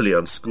 willfully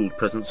unschooled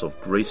presence of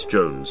Grace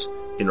Jones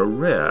in a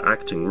rare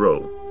acting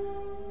role.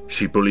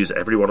 She bullies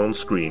everyone on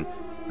screen,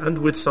 and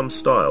with some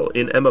style,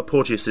 in Emma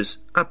Porteous's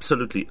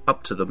absolutely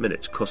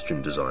up-to-the-minute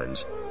costume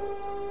designs.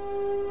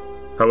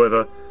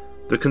 However,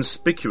 the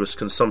conspicuous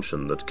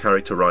consumption that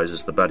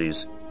characterises the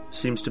baddies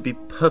seems to be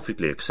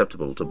perfectly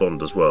acceptable to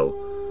Bond as well.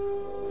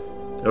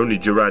 Only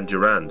Duran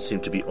Duran seem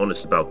to be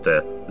honest about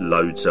their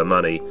loads of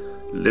money,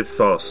 live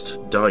fast,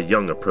 die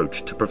young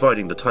approach to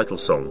providing the title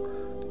song,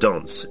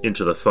 Dance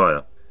into the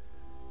Fire.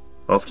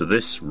 After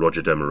this,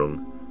 Roger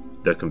Demerung,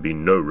 there can be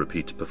no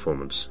repeat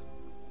performance.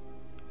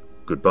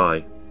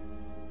 Goodbye.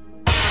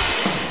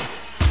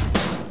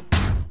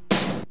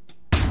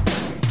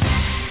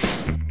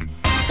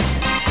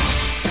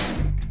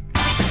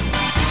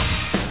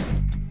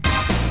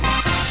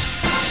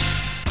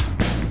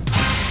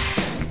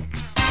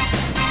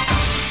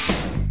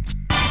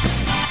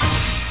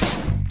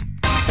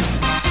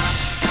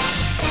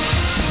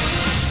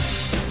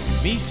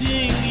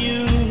 Meeting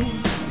you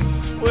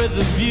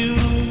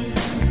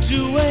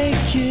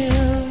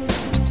kill.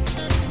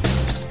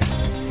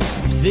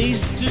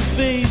 Face to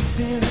face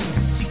in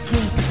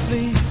secret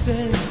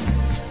places,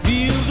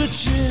 feel the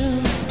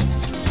chill.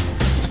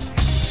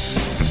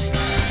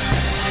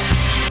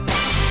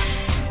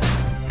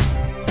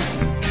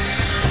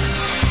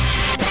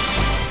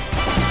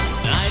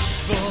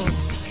 Nightfall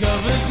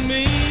covers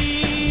me,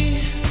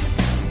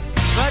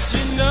 but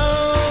you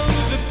know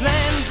the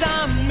plans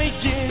I'm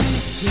making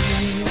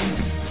still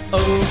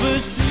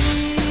oversee.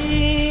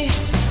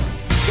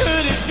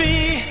 Could it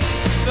be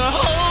the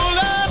whole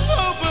of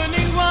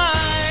opening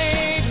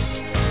wide?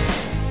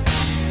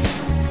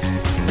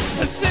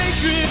 A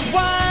sacred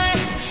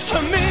wine,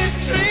 a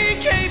mystery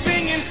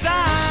gaping inside.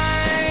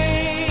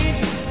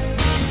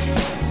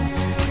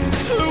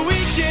 The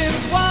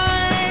weekend's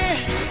why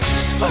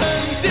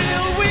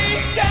until we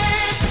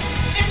dance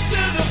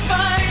into the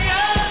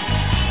fire.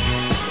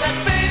 That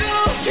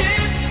fatal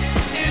kiss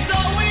is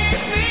all we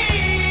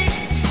need.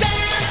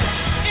 Dance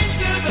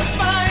into the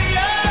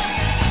fire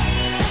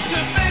to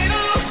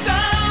fatal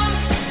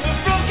sounds of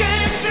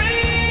broken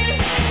dreams.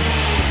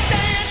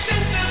 Dance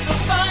into the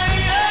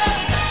fire.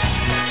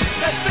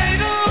 That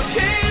fatal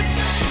kiss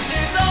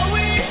is all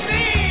we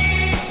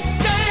need.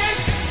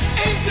 Dance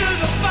into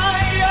the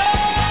fire.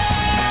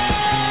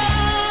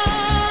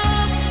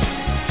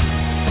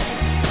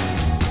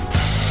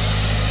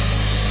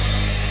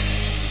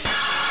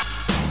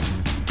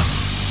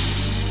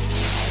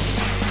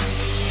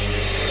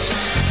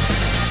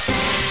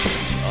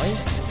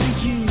 Choice for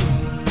you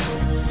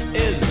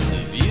is the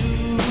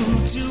view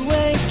to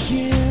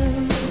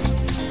awaken.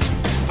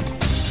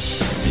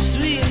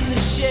 Between the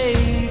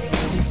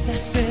shades,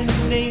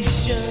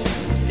 assassination,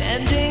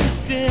 standing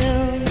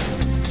still.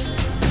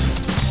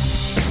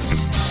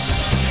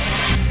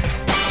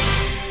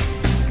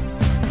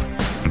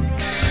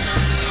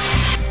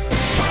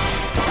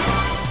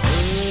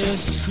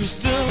 First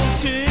crystal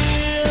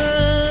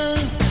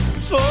tears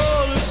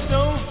fall as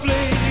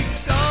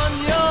snowflakes on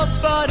your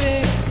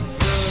body.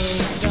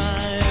 First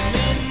time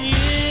in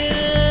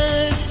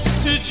years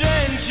to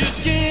drench your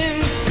skin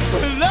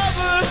with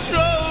lover's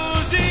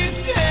rosy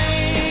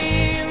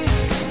stain.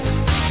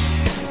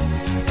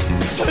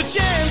 A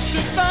chance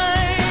to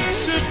find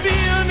the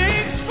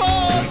phoenix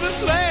for the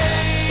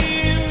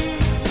flame.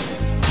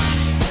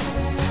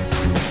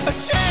 A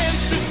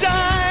chance to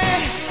die,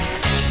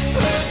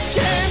 but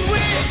can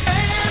we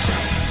dance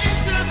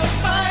into the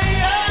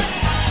fire?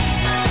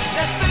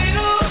 That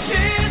fatal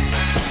kiss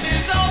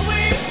is all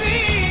we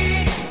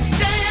need.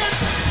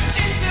 Dance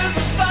into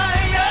the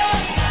fire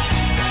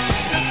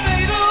to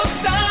fatal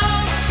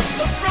sounds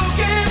of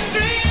broken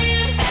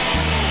dreams.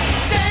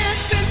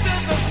 Dance into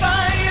the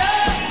fire.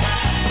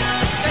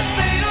 That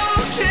fatal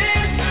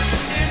kiss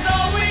is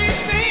all we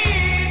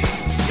need.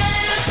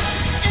 Dance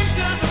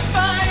into the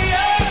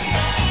fire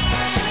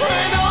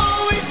when all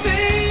we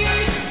see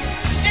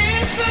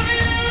is the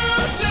view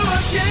to a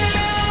kill.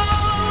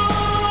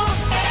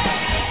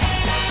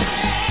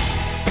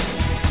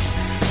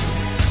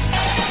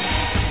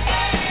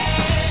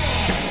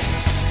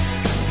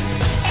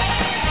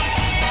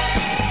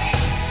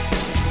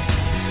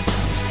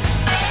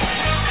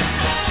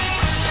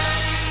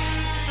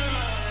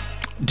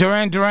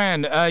 Duran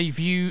Duran, a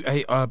view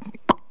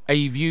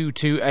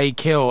to a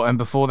kill, and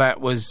before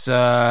that was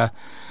oh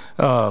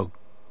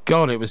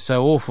god, it was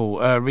so awful.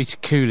 Rita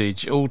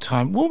Coolidge, all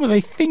time. What were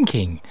they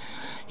thinking?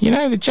 You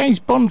know, the James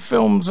Bond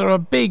films are a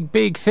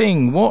big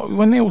thing. What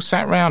when they all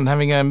sat round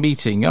having a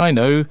meeting? I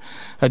know,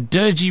 a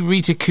dirty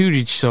Rita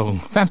Coolidge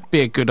song. That'd be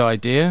a good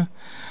idea.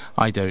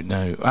 I don't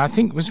know. I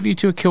think was View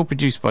to a Kill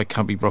produced by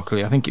Cubby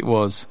Broccoli. I think it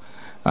was.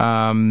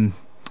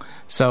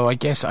 So I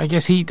guess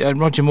he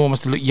Roger Moore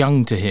must have looked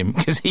young to him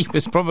because he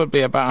was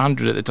probably about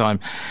 100 at the time.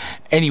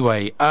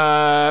 Anyway,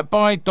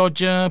 bye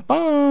Dodger,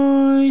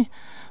 bye.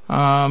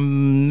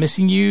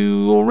 Missing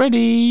you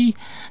already.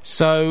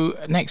 So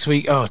next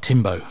week,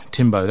 Timbo,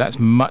 that's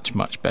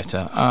much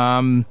better.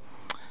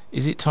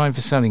 Is it time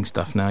for selling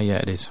stuff now? Yeah,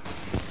 it is.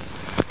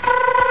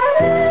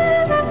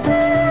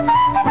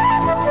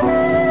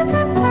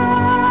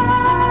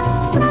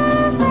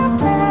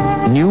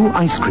 New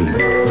ice cream,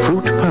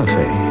 fruit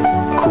parfait.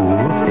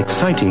 Cool,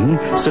 exciting,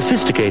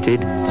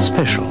 sophisticated,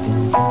 special.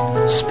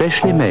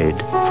 Specially made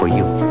for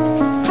you.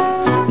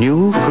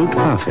 New fruit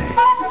parfait.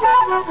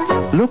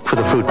 Look for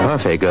the fruit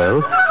parfait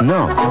girl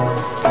now.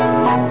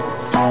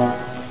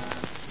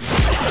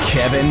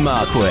 Kevin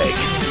Markwick.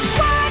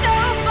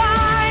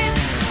 105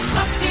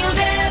 Ucklfield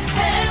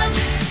FM.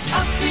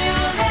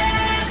 Ucklfield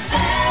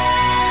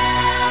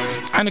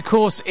FM. And of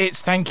course,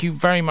 it's thank you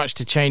very much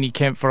to Cheney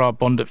Kemp for our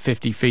Bond at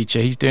 50 feature.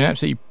 He's doing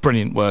absolutely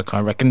brilliant work,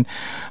 I reckon.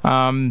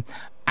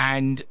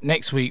 And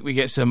next week we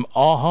get some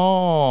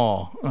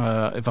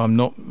Aha, if I'm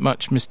not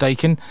much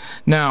mistaken.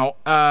 Now,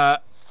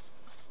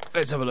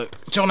 let's have a look.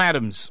 John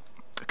Adams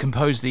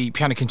composed the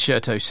piano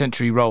concerto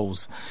Century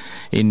Rolls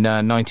in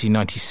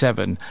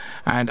 1997,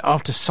 and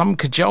after some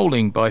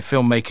cajoling by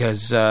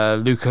filmmakers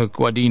Luca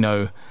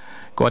Guadagnino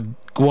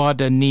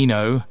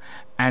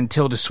and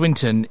Tilda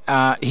Swinton,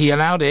 he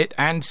allowed it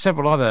and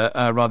several other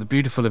rather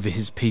beautiful of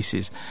his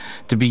pieces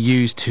to be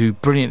used to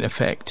brilliant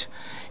effect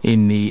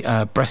in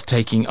the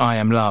breathtaking I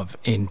Am Love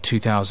in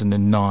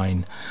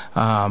 2009.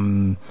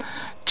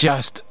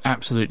 Just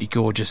absolutely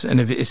gorgeous.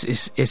 And if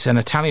it's an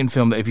Italian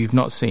film that if you've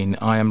not seen,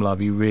 I Am Love,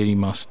 you really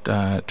must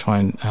try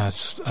and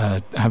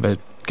have a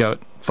go at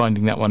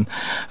finding that one.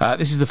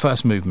 This is the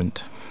first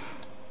movement.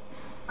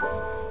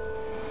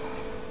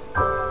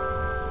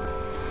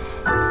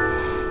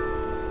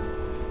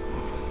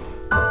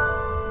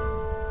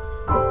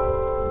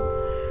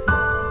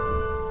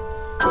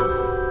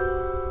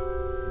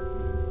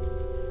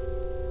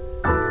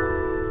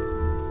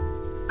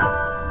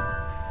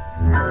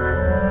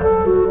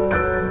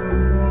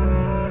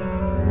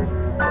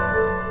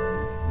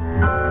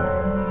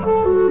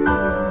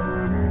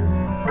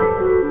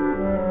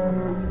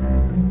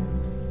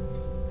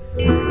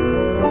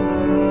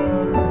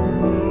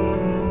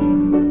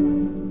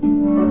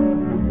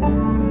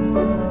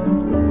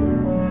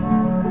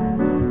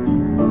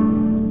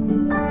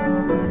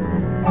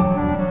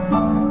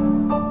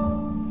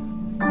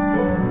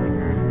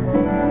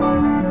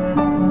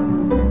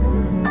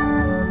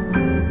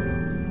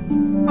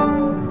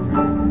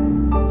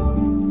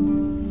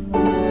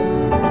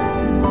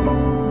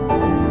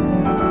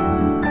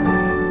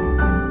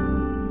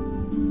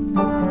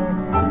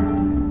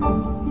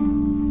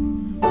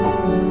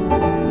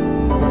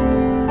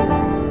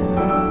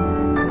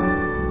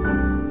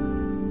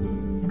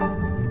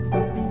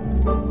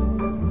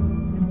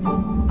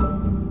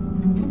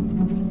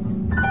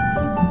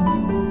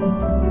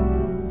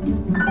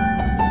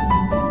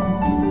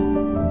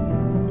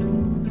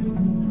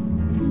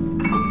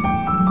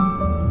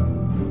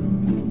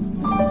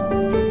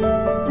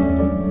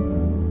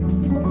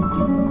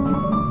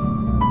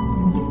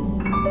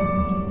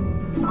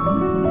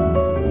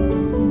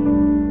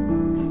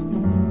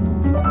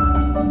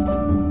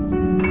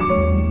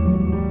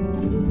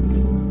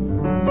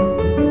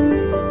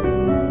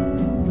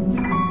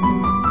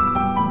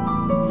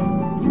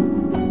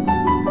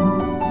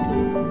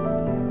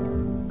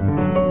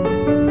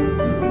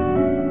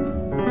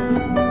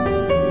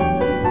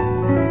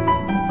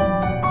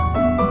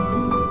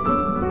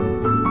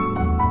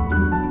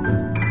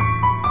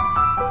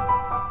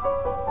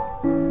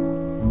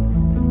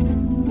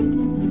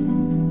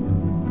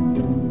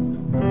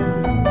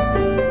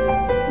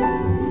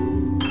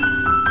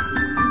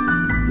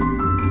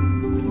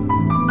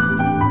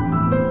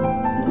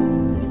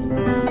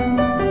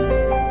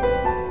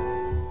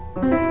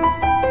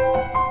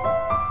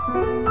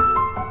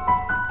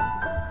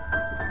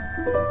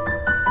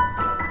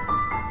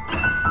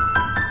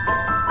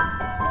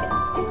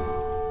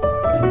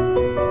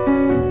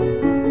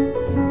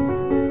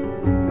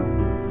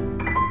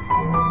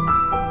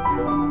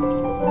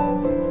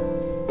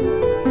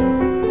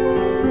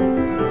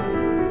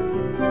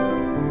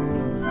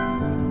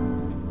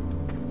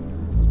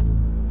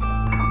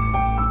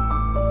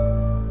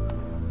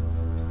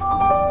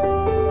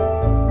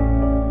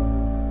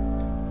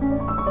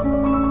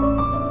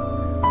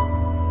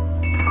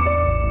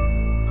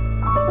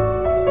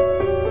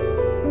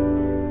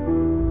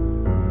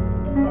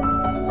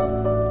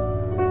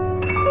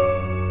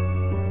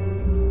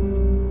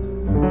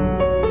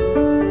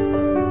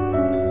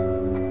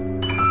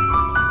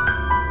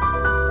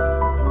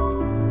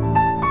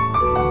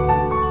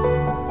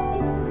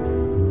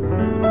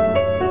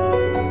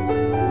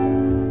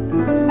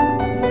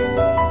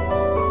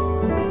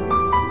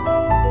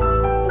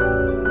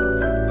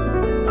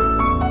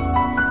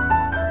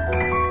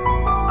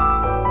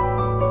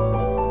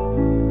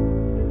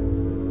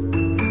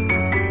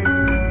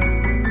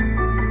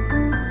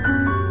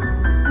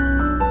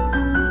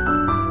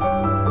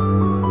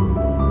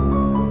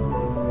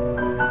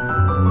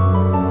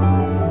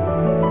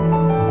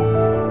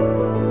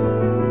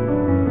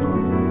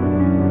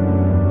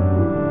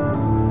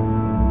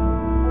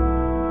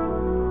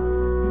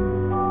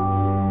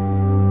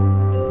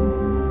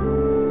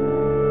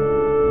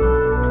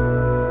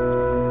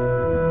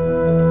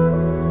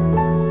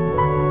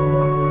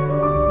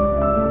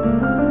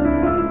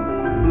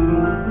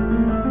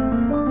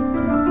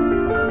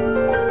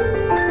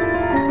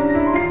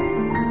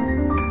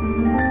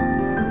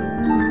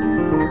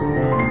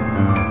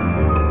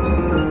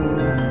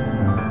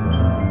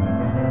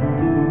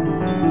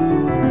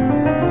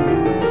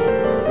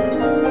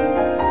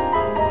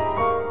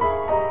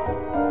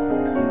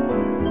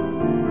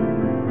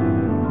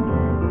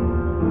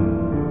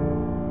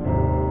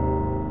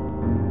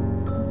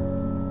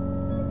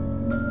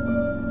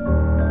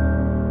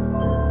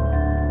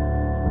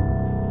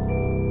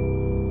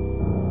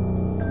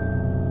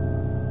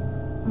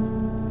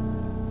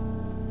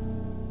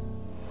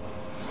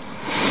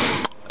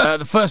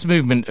 The first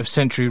movement of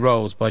Century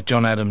Rolls by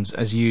John Adams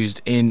as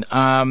used in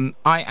I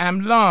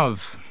Am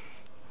Love.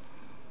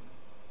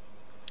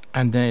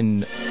 And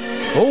then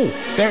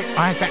there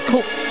I had that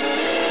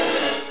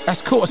caught.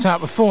 That's caught us out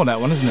before, that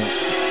one, isn't it?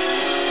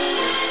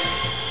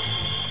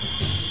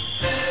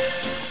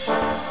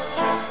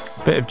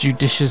 Bit of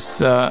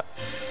judicious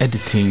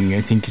editing,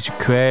 I think, is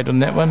required on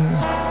that one.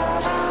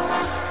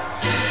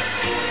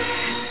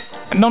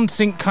 A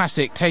non-sync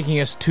classic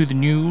taking us to the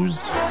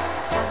news.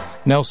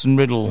 Nelson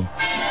Riddle.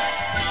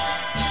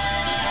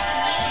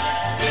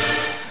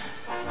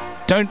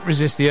 Don't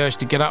resist the urge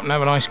to get up and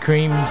have an ice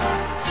cream.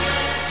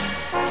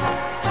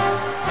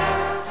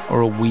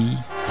 Or a wee.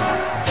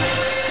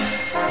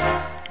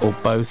 Or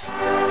both.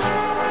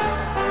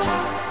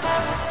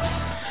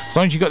 As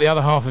long as you've got the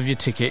other half of your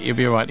ticket, you'll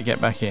be alright to get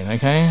back in,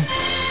 okay?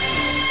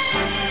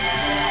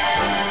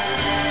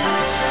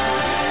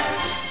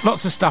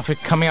 Lots of stuff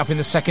coming up in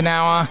the second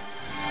hour.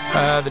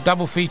 The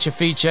double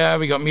feature.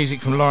 We got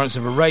music from Lawrence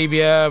of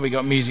Arabia. We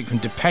got music from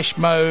Depeche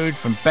Mode,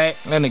 from Beck,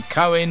 Leonard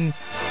Cohen,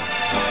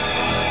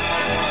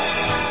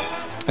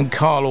 and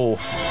Carl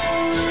Orff.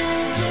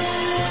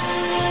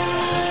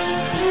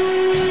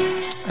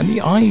 And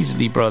the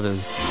Isley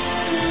Brothers.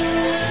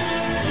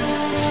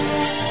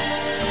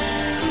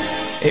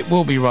 It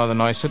will be rather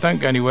nice, so don't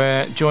go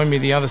anywhere. Join me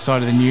the other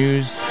side of the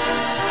news.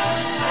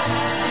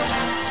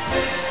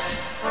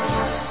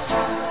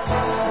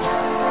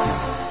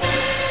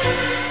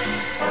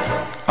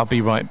 I'll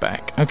be right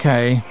back.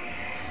 Okay.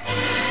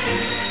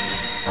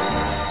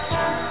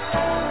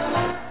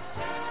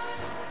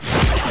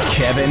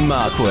 Kevin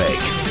Markwick.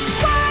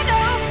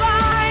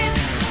 105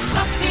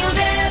 Ucklfield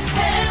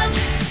FM.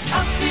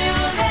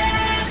 Ucklfield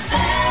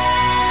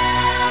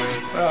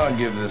FM. Well, I'll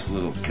give this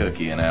little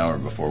cookie an hour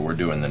before we're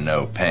doing the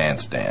no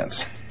pants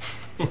dance.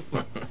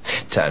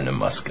 Time to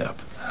musk up.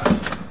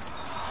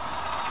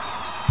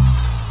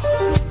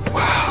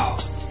 Wow.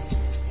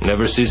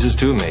 Never ceases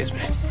to amaze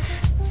me.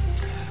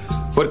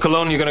 What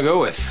cologne are you gonna go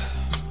with?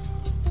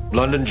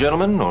 London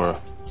Gentleman or...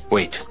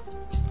 Wait.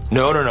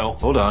 No.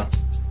 Hold on.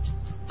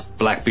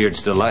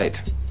 Blackbeard's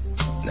Delight.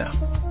 No.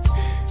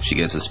 She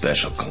gets a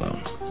special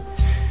cologne.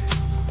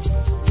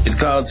 It's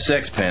called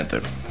Sex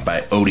Panther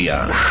by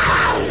Odeon.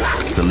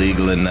 It's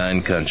illegal in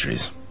 9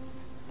 countries.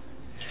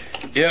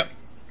 Yep.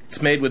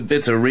 It's made with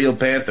bits of real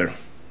panther.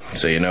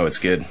 So you know it's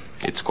good.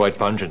 It's quite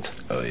pungent.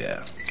 Oh,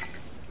 yeah.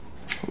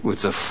 Ooh,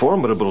 it's a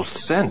formidable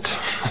scent.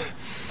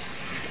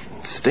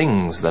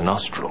 Stings the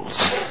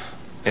nostrils.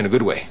 In a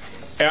good way.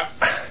 Yeah.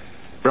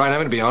 Brian, I'm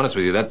going to be honest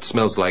with you. That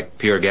smells like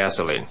pure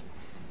gasoline.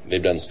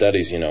 They've done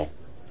studies, you know.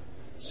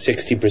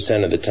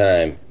 60% of the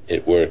time,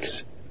 it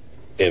works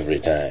every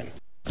time.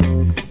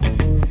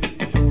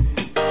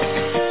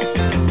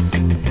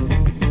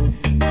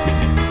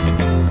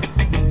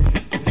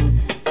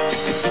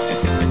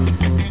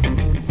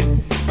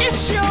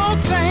 It's your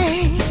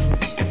thing.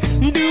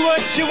 Do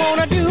what you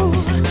wanna do.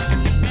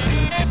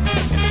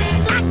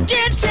 I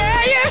can't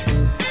tell you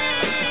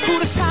who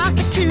to sock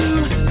it to.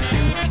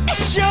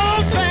 It's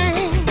your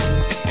thing.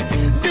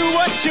 Do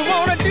what you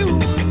wanna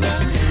do.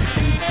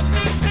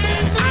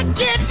 I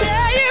can't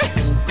tell you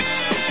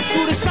who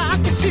to sock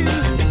it to.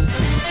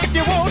 If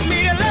you want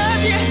me to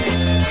love you,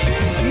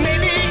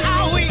 maybe I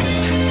will.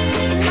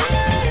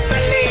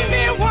 Believe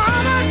me,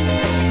 woman,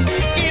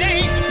 it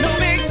ain't no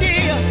big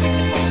deal.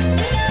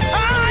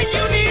 Oh,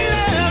 you need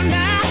love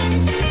now,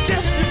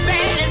 just as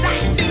bad as I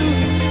do.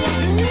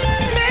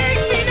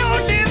 Makes me no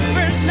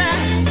difference now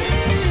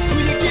who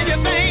you give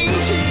your thing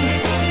to.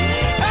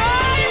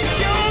 Oh, it's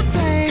your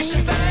thing.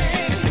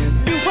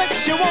 Do what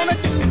you wanna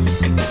do.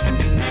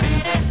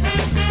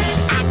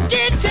 I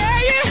can't tell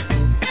you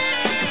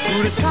who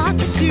to talk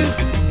to.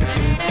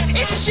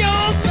 It's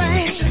your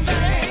thing.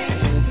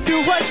 Do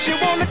what you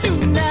wanna do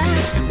now.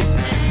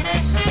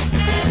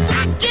 I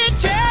can't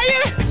tell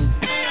you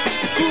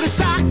who to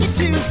sock it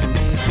to.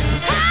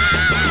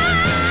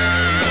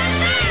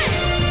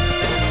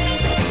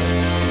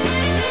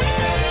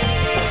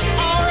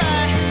 All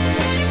right.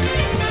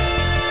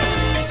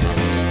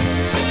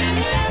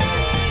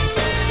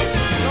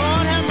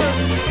 Lord have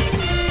mercy.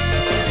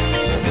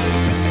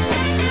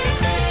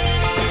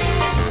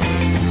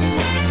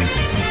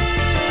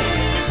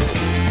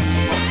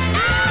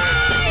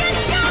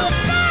 It's your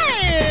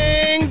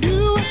thing. Do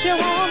what you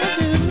wanna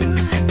do.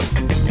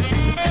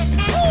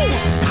 Ooh,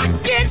 I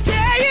can't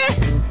tell you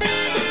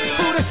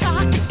who to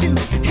sock it to.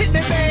 Hit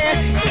me, man.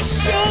 It's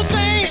your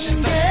thing.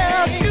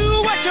 Yeah, do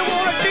what you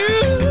wanna do.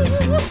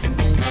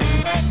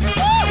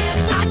 Ooh,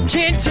 I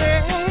can't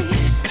tell you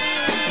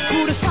who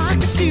to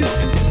sock it to.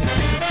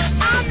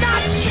 I'm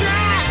not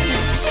trying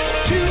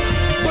to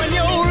run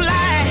your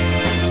life.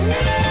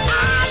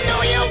 I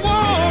know you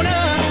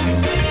wanna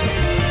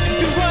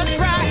do what's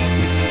right.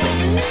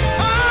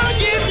 Oh,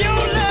 give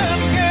your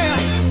love, girl,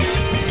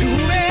 to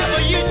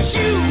whoever you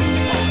choose.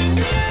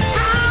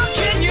 How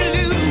can you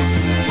lose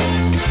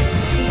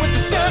with the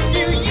stuff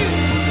you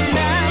use?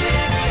 Now,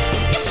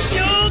 it's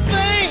your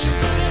thing.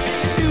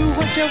 Do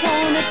what you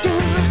wanna do.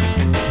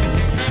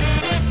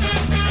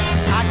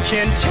 I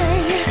can't tell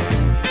you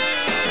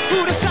who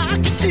to sock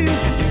it to.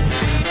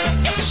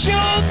 It's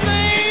your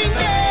thing,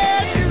 yeah.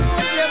 Do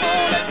what you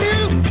wanna do.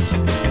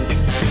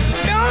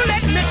 Don't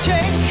let me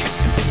tell you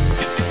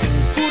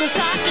who to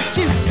sock it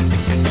to.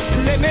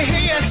 Let me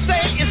hear you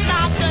say it's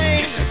my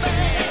thing.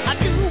 I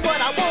do what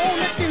I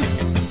wanna do.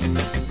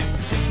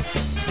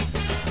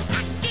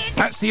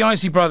 That's the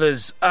Isley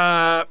Brothers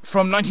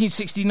from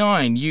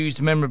 1969,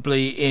 used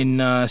memorably in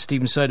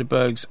Steven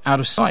Soderbergh's Out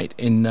of Sight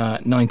in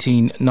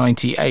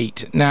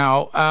 1998.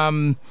 Now,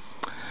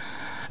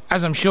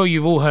 as I'm sure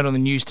you've all heard on the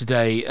news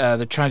today,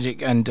 the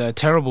tragic and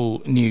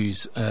terrible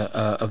news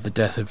of the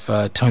death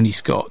of Tony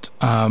Scott.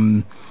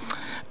 And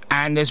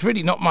there's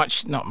really not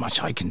much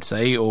I can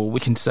say or we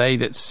can say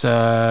that's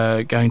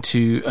going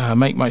to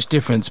make much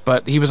difference.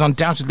 But he was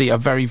undoubtedly a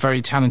very,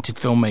 very talented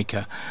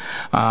filmmaker.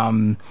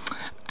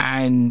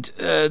 And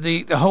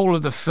the whole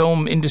of the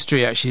film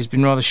industry actually has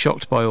been rather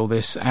shocked by all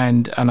this,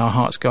 and our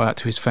hearts go out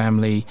to his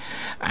family.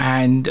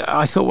 And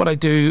I thought what I'd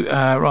do,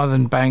 rather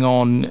than bang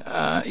on,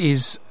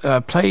 is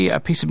play a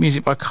piece of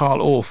music by Carl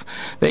Orff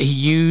that he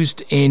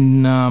used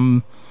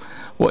in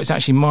what is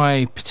actually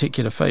my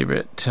particular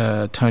favourite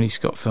Tony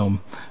Scott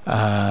film,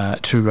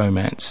 True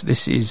Romance.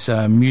 This is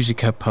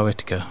Musica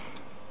Poetica.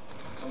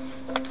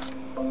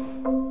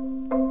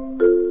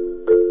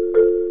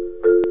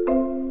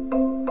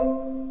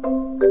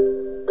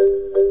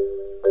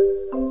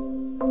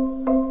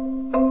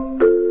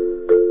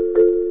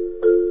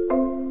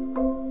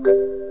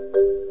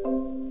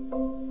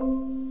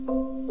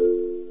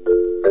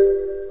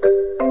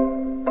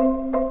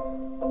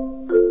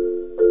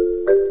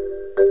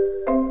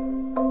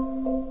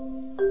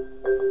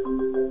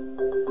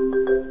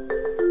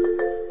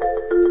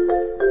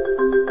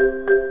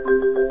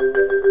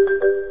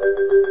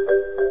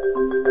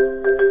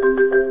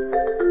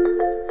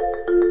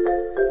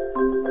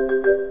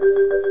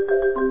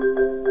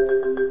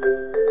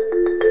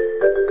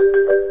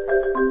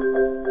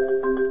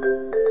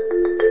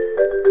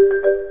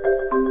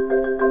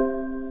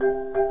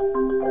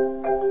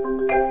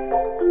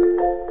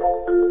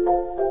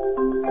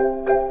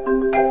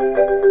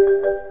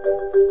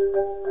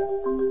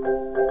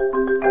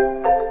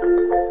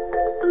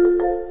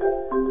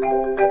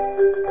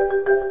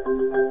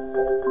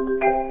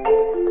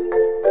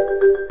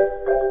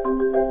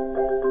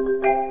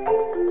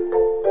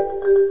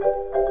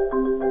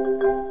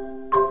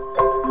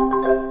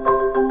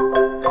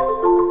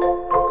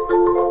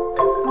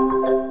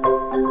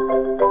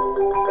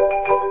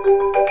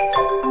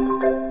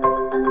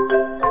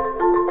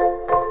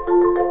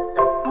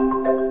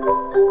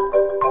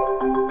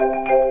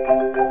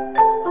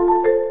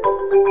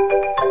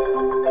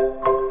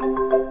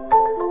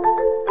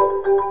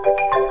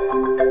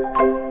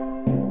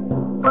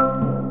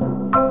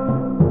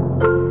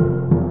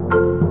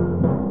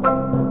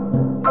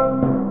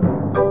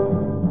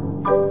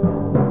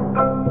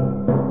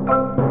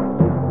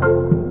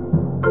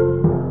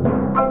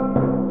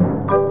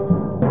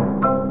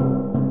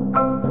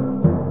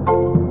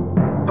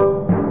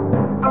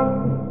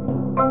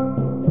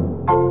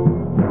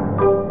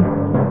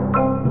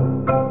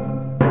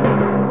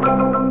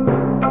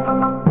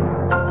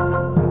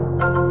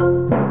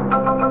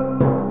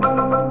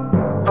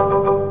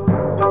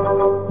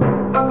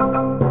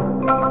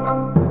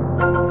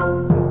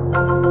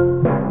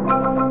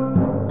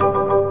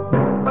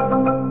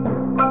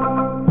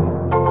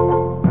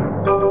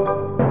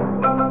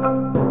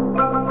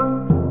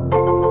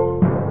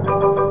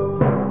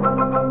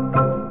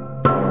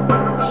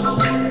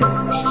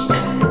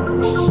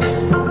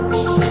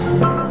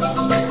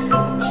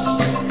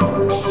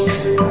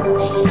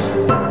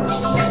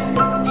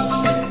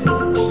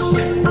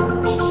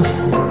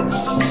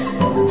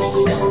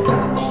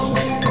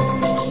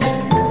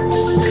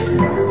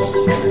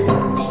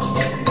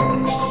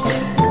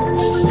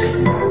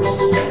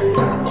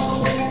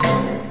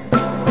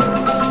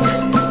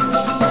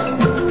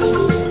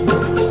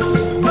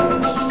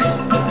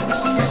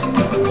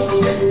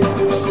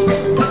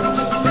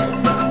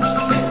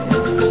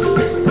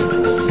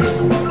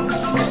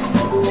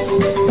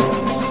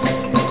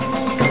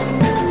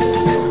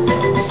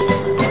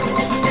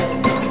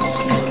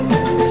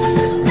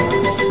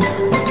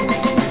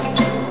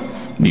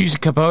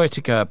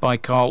 Poetica by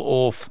Carl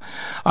Orff,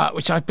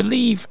 which I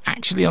believe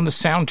actually on the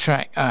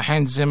soundtrack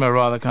Hans Zimmer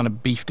rather kind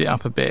of beefed it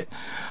up a bit,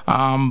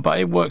 but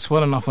it works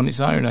well enough on its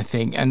own, I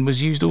think, and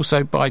was used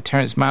also by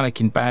Terrence Malick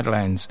in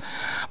Badlands.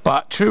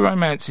 But True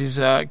Romance is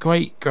a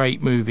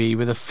great movie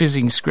with a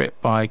fizzing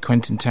script by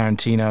Quentin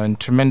Tarantino and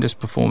tremendous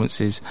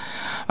performances,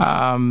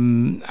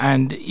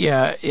 and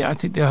yeah, I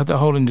think the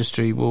whole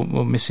industry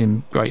will miss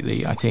him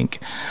greatly, I think.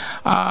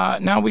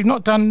 Now, we've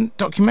not done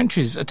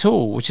documentaries at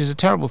all, which is a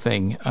terrible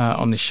thing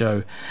on this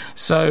show.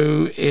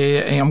 So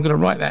I'm going to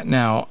write that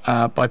now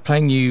by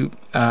playing you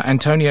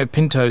Antonio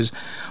Pinto's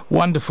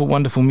wonderful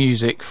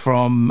music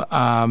from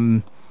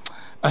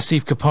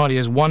Asif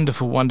Kapadia's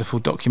wonderful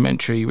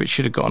documentary, which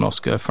should have got an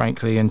Oscar,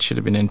 frankly, and should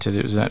have been entered.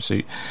 It was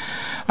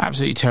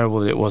absolutely terrible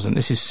that it wasn't.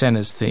 This is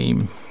Senna's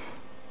theme.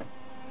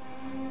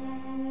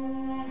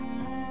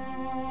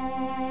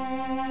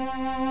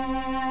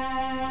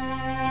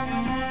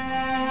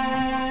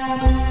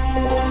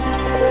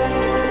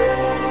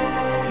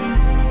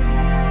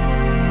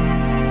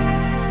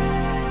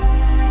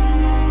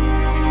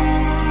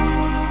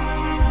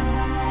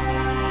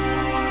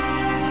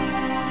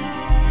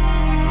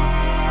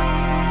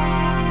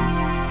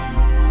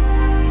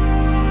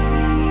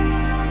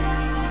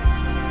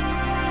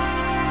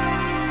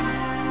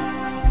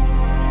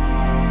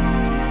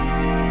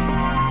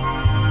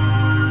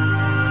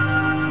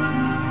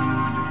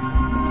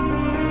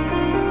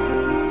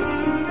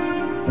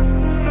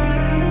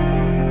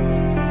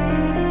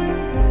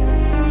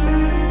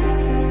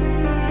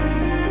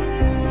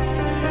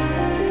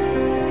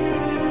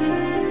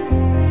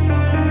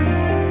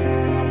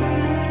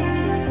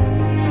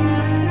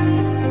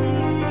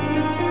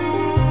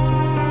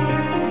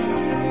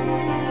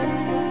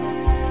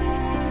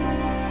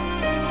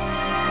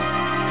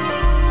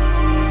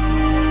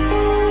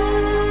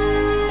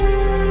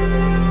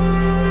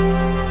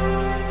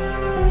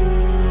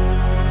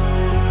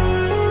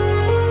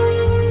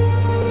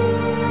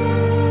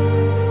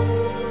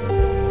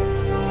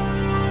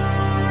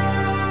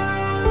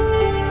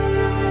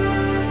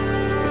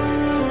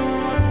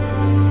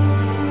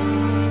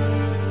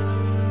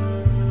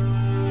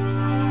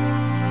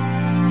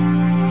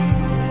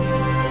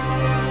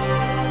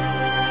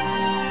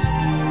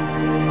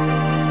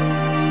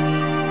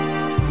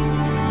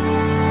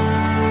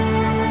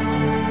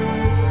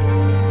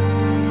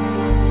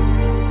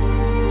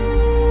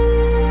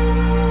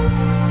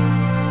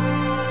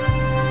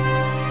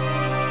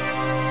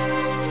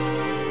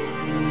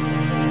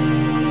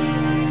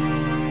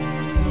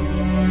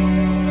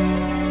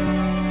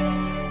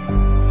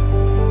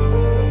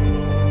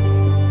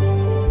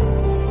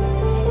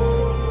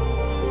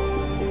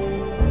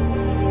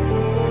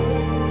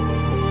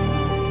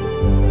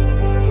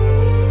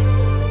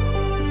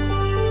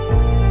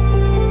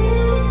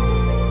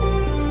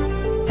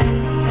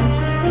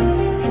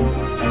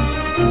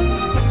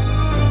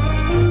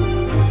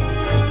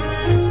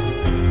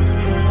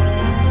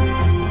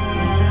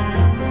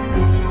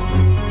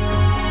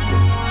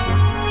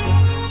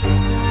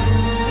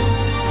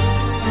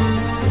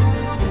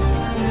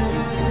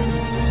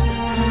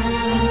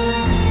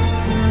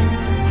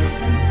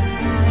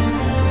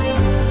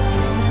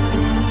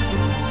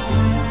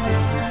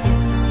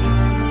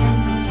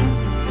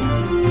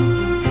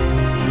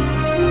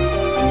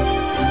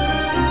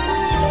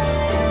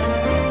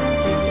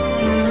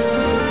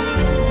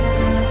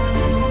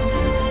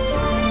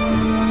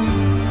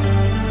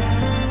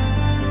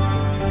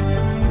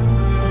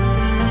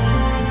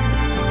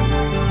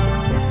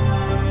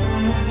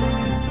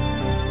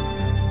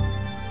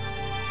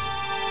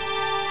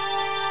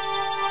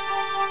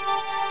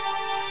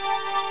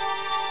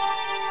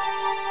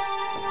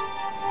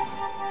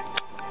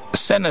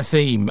 Senna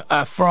theme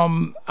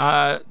from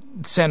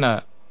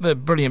Senna, the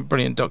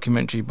brilliant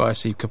documentary by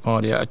Steve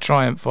Kapadia, a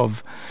triumph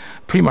of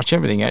pretty much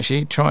everything,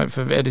 actually. Triumph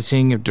of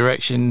editing, of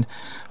direction,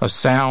 of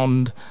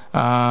sound,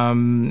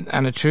 and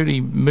a truly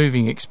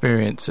moving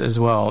experience as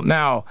well.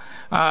 Now,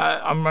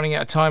 I'm running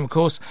out of time, of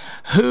course.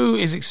 Who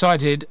is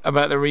excited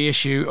about the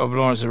reissue of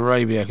Lawrence of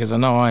Arabia? Because I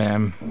know I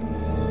am.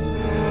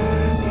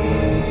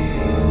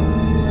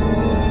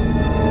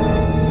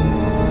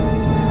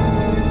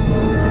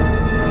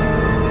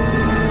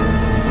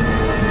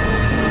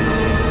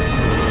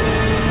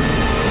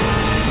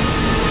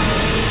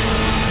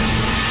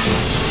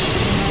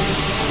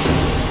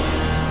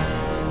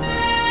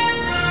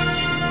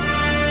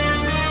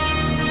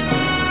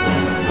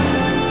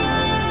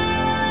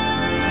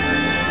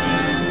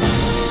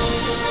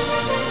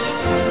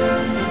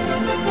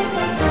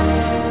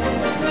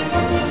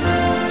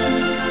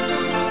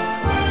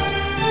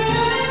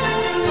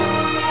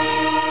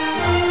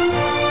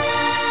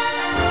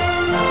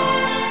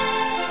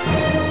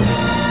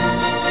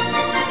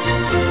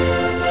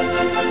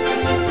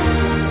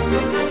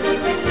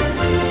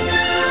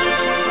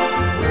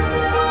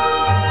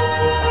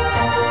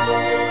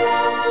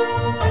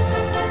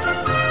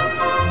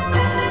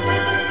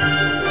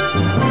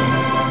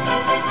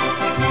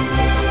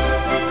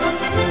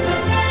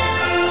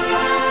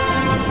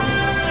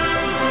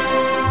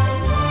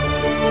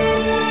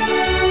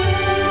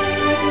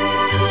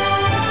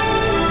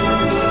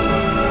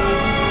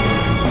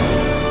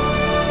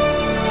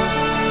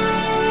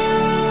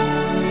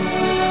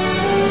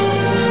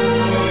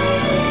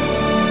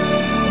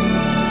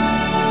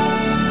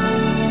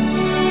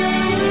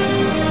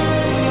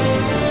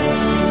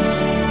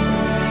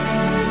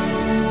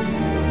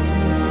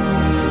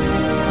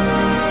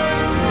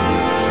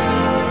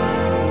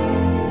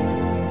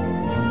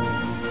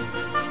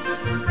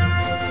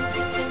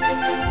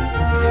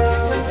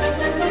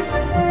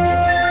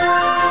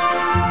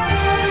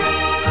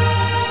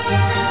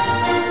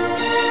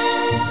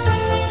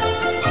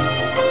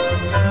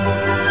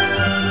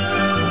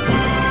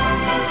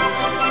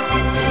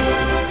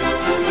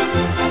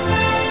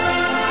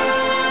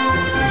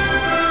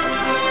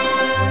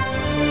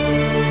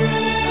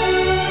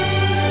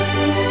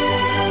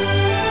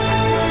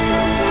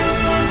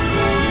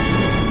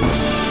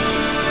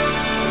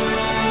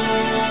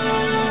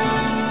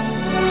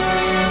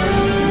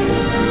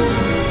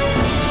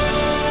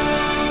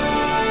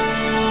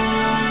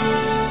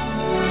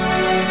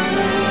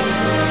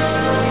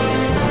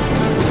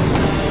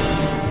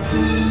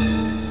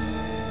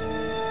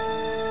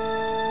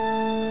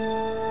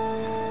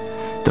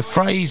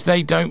 The phrase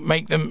 "they don't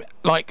make them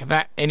like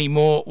that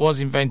anymore" was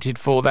invented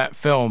for that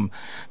film.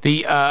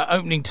 The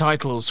opening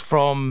titles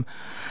from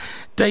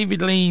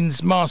David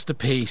Lean's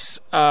masterpiece,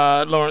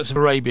 Lawrence of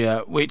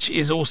Arabia, which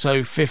is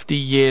also 50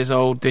 years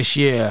old this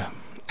year,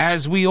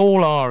 as we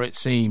all are, it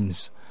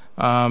seems.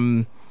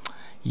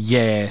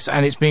 Yes,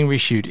 and it's being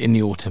reissued in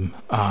the autumn,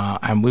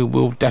 and we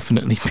will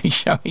definitely be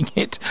showing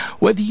it,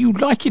 whether you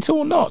like it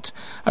or not.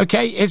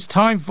 Okay, it's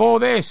time for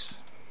this.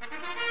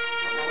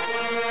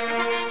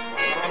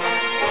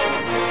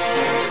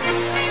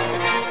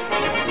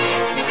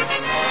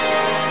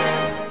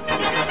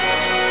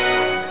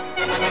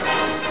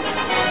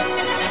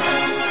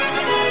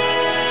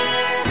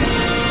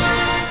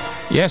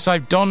 Yes,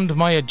 I've donned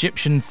my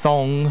Egyptian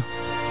thong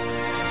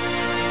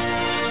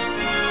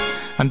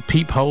and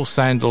peephole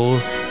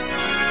sandals.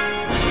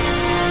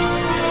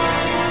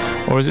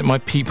 Or is it my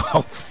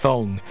peephole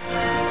thong?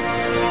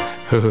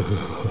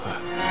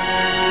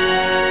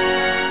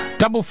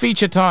 Double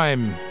feature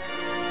time.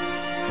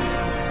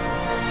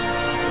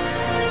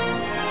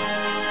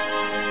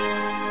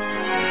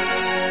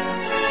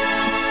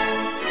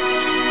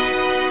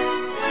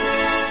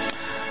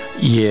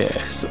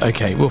 Yes,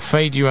 okay, we'll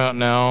fade you out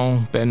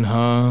now,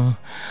 Ben-Hur.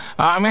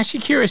 I'm actually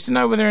curious to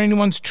know whether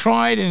anyone's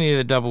tried any of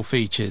the double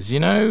features,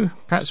 you know?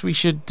 Perhaps we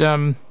should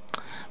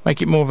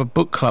make it more of a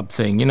book club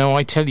thing. You know,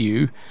 I tell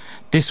you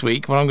this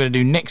week what I'm going to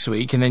do next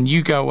week, and then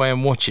you go away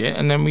and watch it,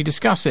 and then we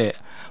discuss it.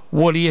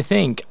 What do you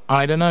think?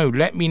 I don't know.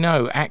 Let me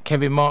know at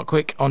Kevin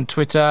Markwick on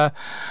Twitter,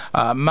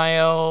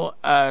 mail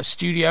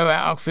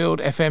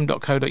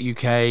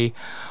studio@ucklfieldfm.co.uk,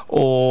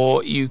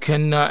 or you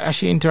can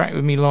actually interact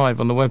with me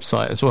live on the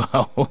website as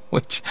well,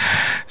 which,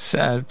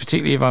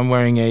 particularly if I'm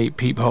wearing a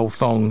peephole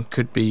thong,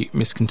 could be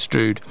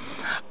misconstrued.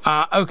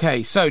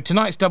 Okay, so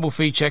tonight's double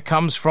feature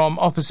comes from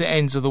opposite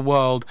ends of the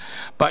world,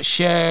 but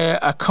share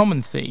a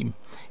common theme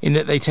in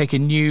that they take a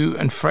new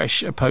and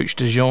fresh approach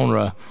to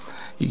genre.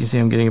 You can see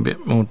I'm getting a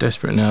bit more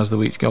desperate now as the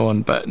weeks go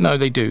on, but no,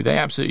 they do. They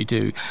absolutely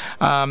do.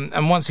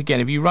 And once again,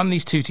 if you run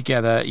these two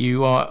together,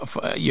 you're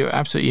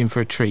absolutely in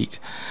for a treat.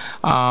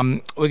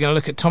 We're going to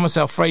look at Thomas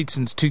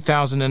Alfredsson's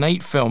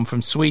 2008 film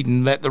from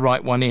Sweden, Let the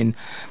Right One In,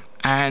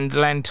 and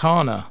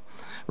Lantana,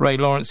 Ray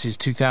Lawrence's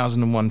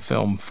 2001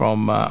 film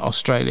from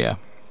Australia.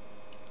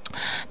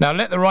 Now,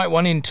 Let the Right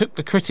One In took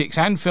the critics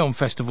and film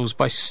festivals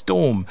by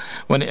storm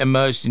when it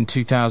emerged in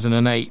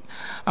 2008.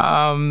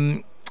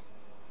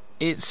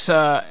 it's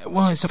a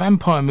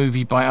vampire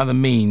movie by other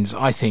means,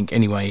 I think,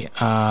 anyway.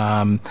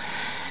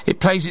 It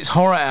plays its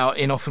horror out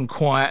in often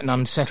quiet and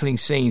unsettling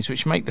scenes,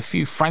 which make the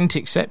few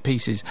frantic set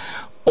pieces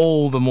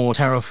all the more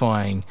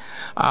terrifying.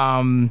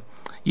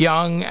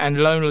 Young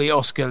and lonely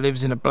Oscar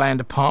lives in a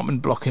bland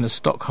apartment block in a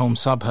Stockholm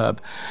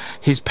suburb.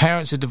 His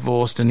parents are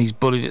divorced and he's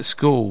bullied at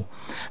school.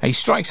 And he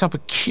strikes up a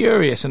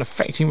curious and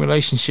affecting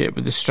relationship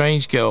with a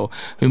strange girl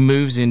who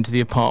moves into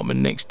the apartment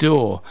next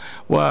door.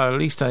 Well, at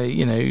least they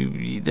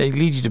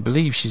lead you to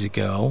believe she's a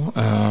girl.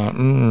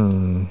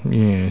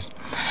 Yes.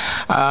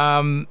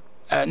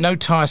 No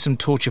tiresome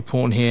torture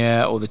porn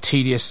here, or the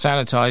tedious,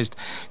 sanitised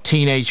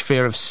teenage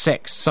fear of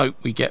sex soap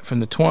we get from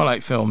the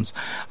Twilight films.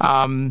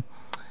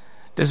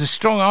 There's a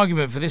strong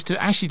argument for this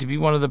to be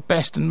one of the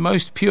best and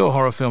most pure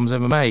horror films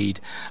ever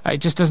made. It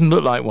just doesn't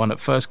look like one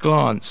at first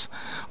glance,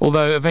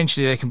 although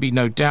eventually there can be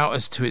no doubt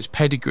as to its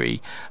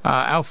pedigree.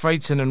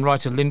 Alfredson and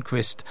writer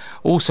Lindqvist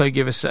also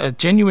give us a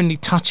genuinely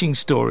touching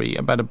story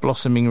about a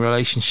blossoming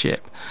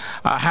relationship.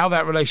 How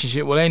that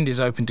relationship will end is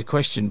open to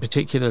question,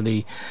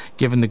 particularly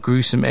given the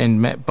gruesome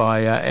end met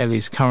by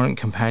Ellie's current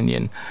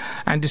companion.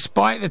 And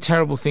despite the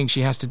terrible things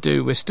she has to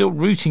do, we're still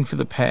rooting for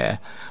the pair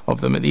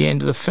of them at the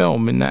end of the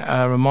film in that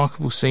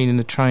remarkable scene in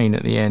the train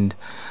at the end,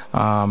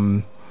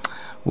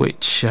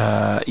 which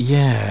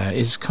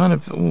is kind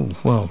of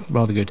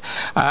rather good,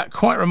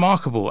 quite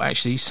remarkable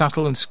actually.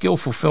 Subtle and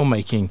skillful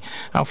filmmaking.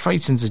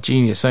 Alfredson's a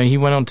genius. So he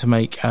went on to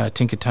make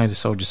Tinker Tailor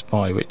Soldier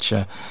Spy, which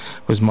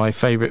was my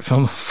favourite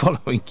film the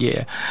following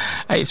year.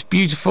 It's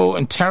beautiful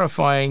and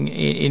terrifying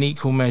in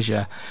equal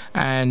measure,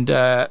 and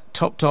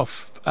topped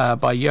off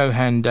by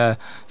Johan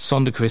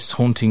Sonderquist's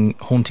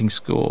haunting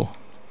score.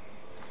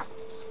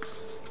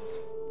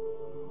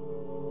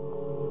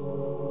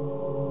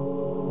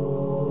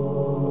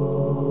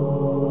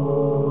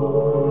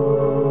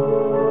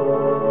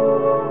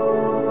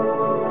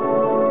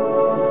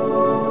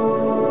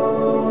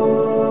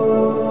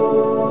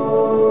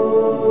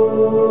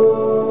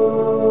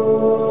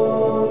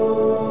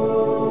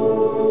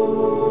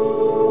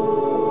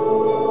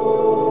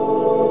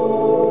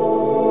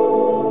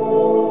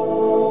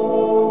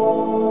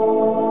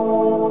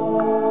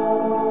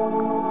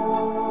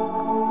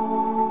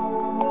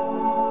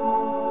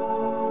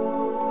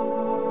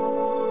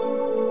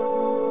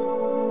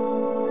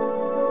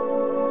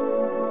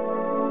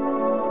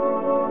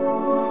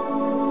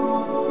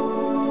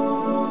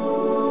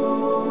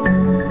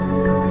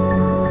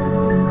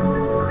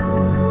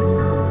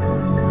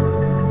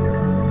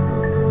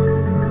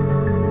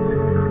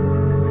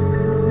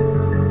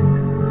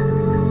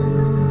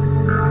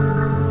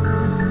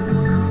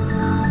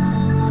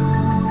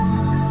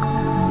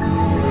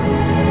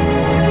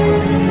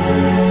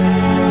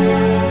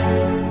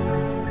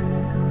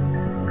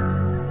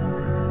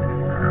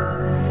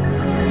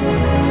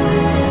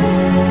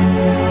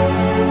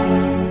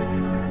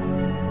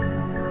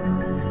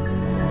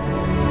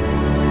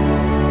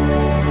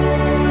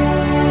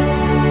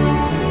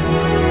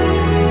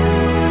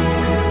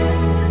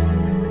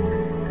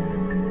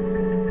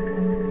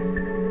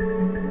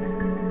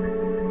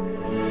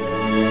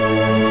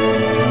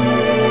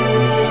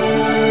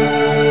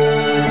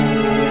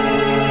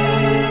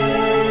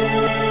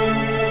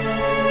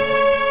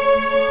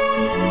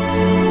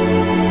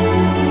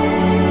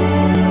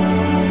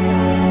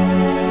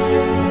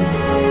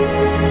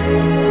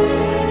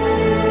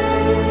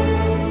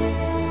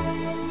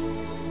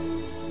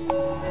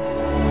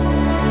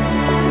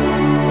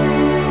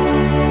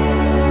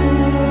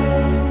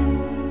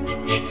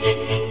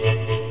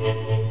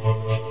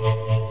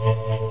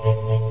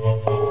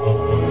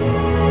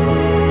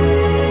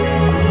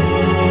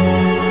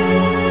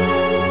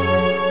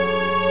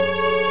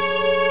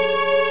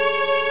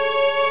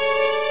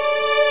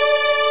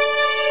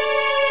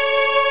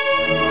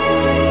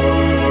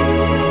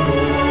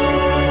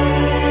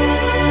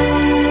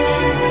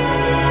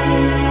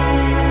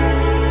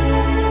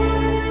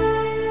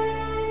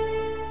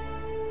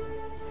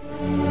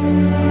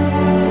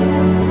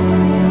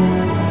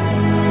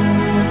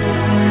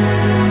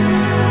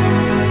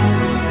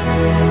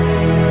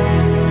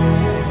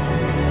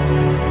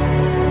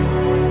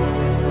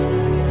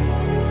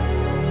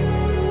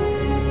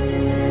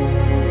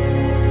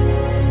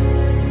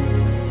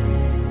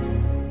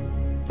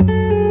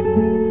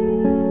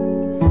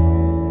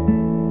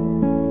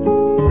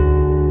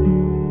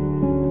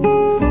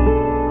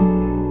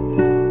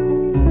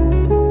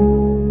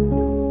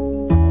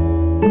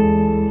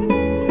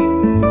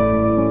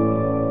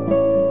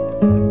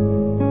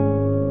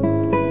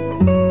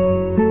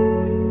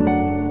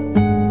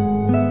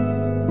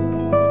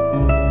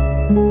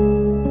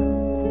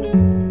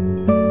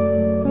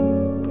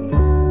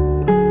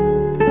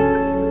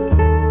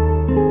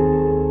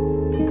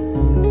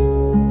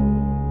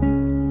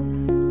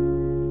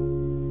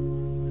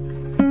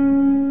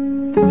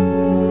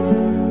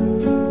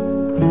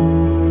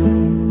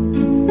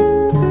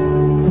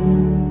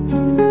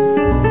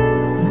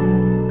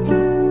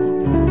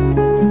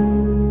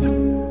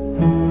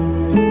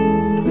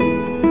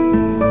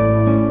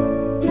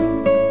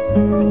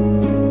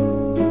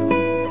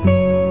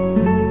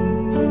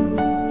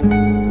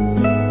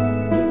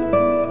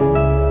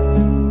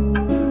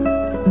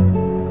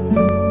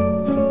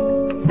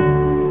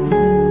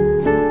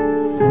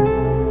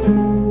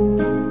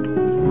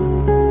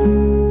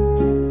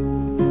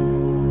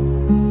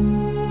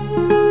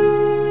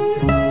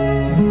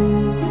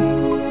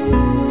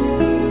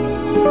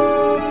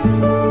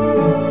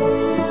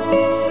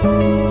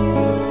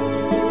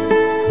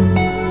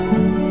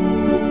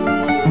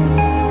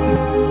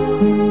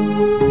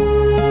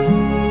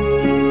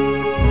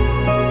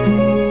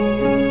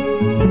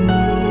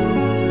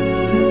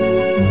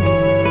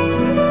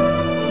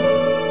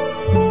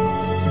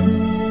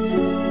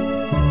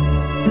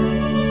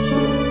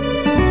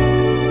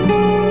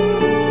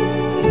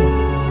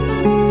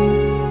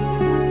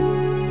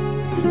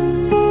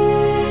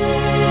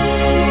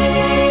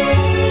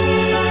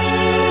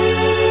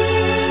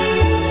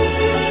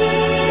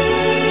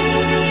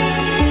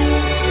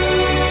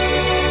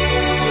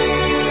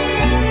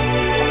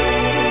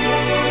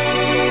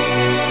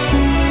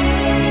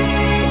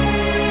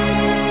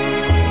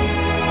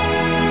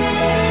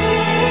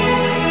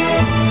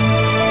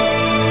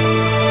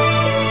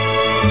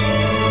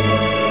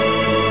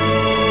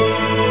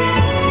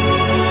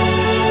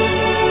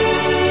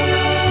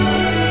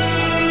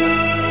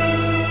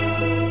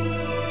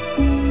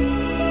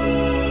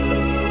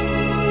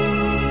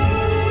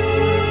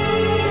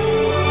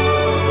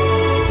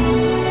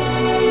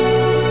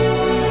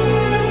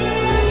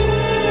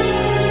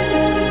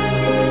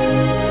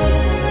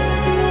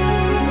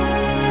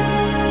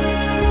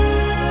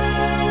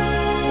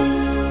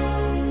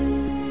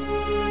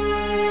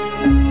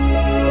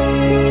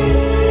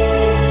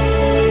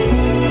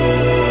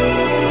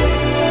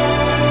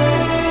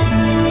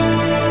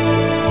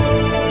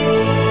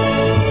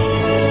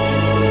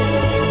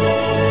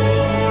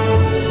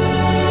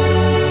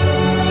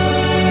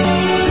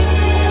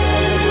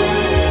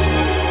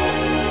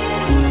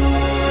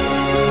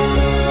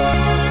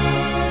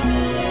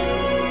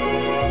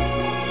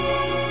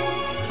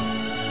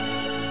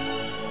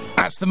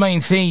 the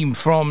main theme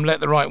from Let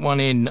the Right One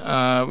In,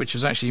 which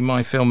was actually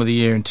my film of the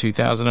year in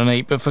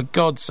 2008. But for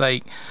God's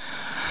sake,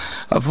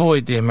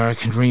 avoid the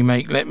American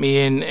remake, Let Me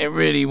In. It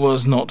really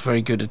was not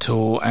very good at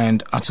all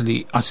and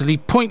utterly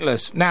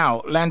pointless.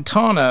 Now,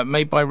 Lantana,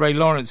 made by Ray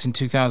Lawrence in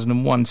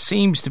 2001,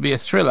 seems to be a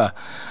thriller,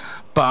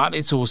 but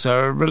it's also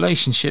a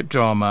relationship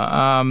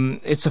drama.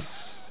 It's a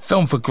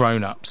film for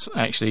grown-ups,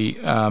 actually,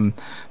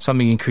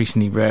 something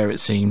increasingly rare, it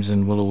seems,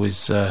 and will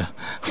always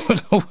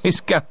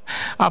go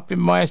up in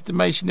my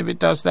estimation if it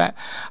does that.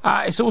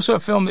 It's also a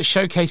film that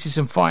showcases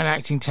some fine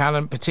acting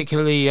talent,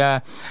 particularly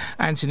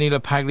Anthony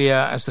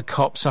LaPaglia as the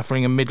cop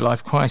suffering a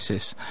midlife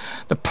crisis.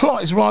 The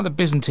plot is rather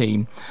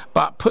Byzantine,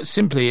 but put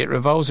simply, it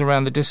revolves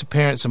around the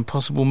disappearance and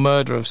possible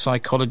murder of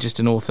psychologist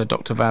and author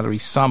Dr. Valerie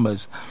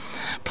Summers,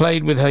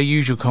 played with her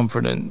usual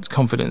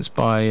confidence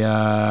by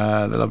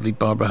the lovely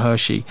Barbara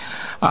Hershey.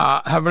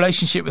 Her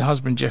relationship with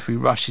husband Jeffrey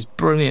Rush is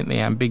brilliantly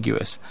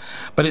ambiguous,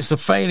 but it's the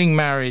failing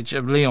marriage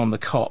of Leon the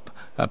cop,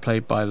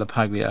 played by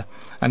LaPaglia,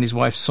 and his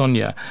wife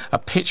Sonia, a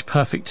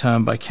pitch-perfect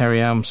turn by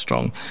Kerry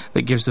Armstrong,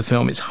 that gives the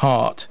film its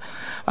heart.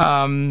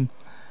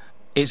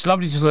 It's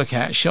lovely to look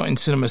at, shot in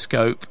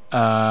CinemaScope,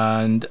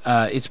 and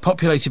it's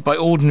populated by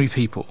ordinary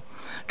people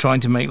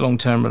trying to make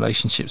long-term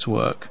relationships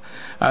work.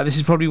 This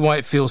is probably why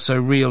it feels so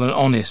real and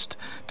honest,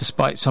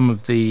 despite some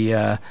of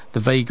the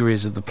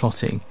vagaries of the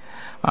plotting.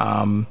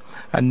 And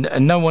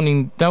no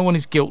one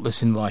is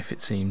guiltless in life,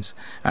 it seems,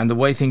 and the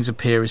way things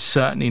appear is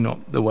certainly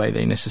not the way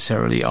they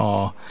necessarily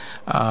are.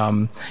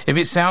 If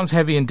it sounds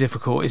heavy and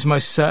difficult, it's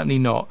most certainly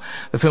not.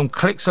 The film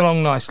clicks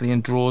along nicely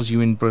and draws you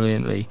in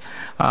brilliantly.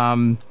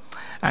 In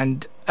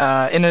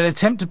an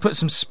attempt to put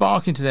some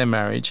spark into their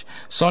marriage,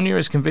 Sonia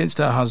has convinced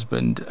her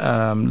husband,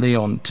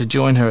 Leon, to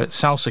join her at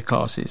salsa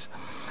classes.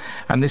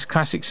 And this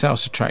classic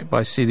salsa track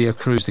by Celia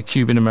Cruz, the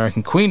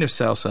Cuban-American queen of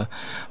salsa,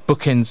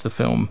 bookends the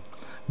film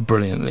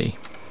brilliantly.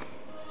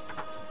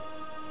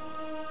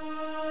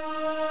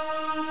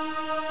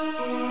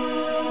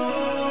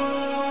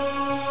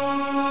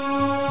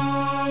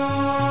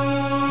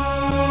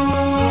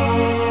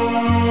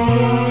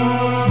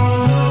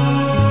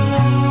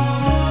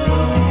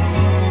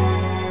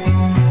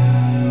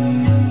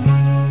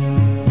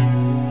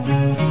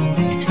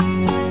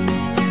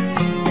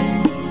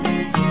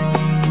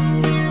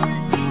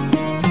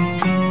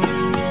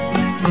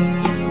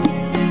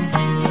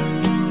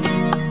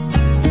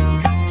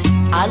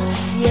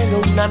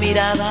 Una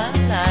mirada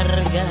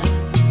larga,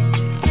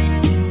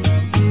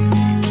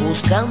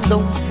 buscando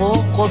un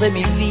poco de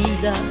mi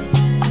vida.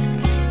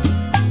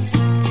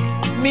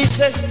 Mis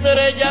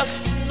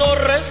estrellas no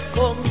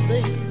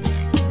responden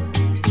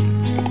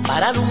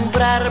para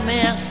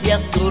alumbrarme hacia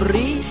tu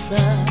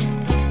risa,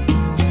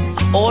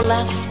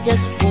 olas que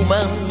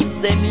esfuman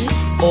de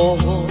mis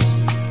ojos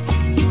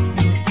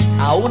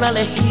a una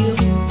legión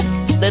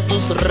de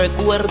tus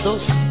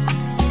recuerdos.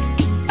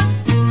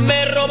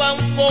 Me roban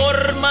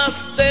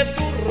formas de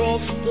tu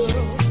rostro,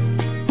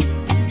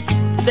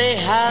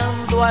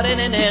 dejando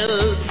arena en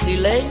el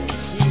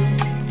silencio.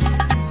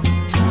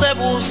 Te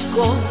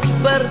busco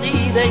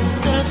perdida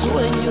entre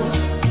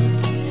sueños,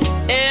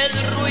 el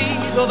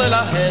ruido de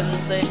la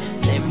gente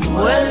te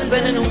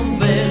envuelven en un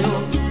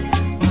velo.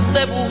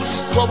 Te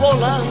busco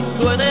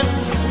volando en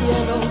el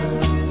cielo,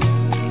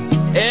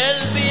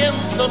 el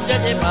viento te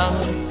ha llevado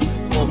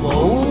como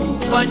un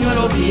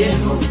pañuelo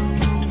viejo.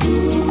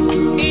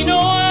 Y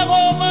no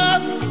hago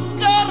más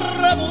que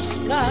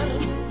rebuscar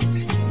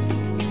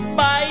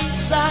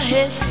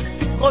paisajes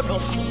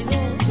conocidos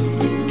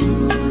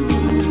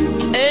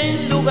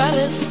en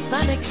lugares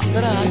tan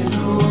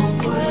extraños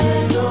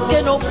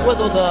que no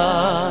puedo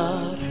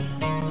dar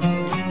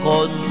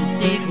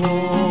contigo.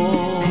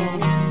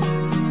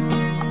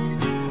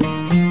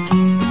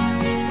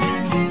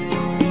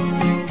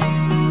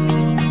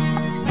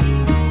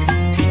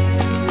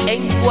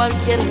 En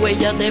cualquier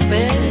huella te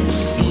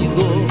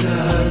persigo,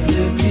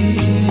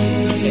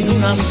 en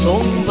una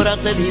sombra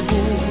te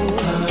dibujo,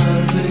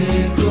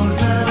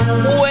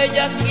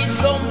 huellas y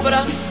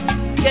sombras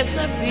que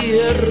se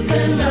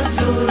pierden. La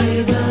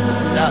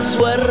soledad, la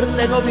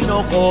suerte no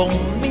vino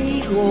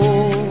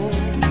conmigo.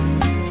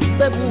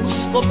 Te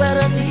busco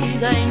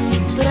perdida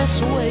entre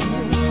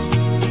sueños,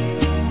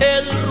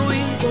 el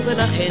ruido de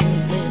la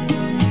gente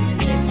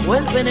te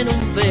envuelven en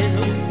un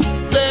velo.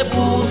 Te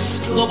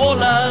busco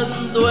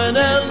volando en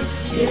el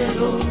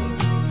cielo,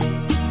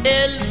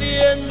 el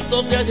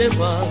viento te ha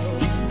llevado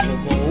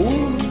como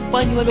un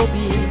pañuelo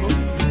viejo.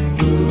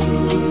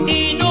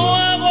 Y no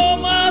hago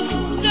más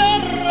que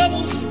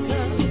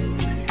rebuscar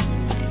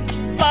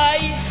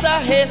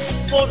paisajes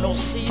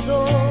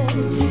conocidos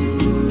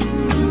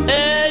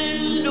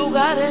en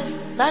lugares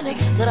tan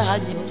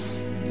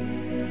extraños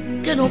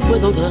que no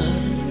puedo dar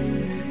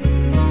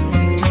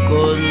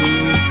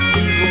contigo.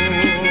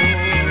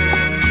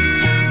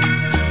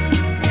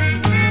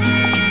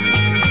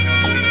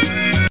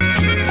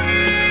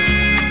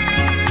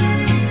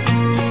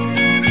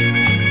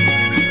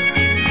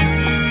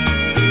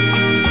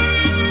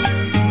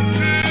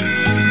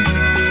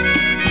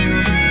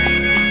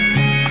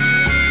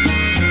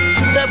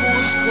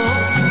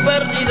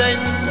 Perdida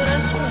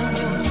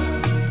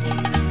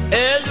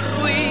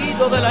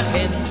de la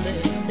gente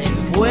te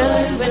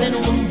envuelven en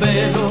un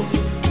velo.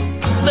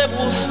 Te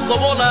busco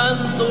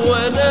volando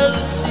en el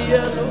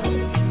cielo.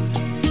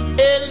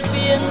 El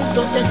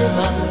viento te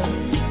lleva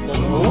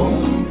como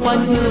un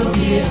pañuelo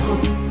viejo.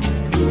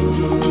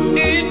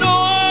 Y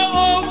no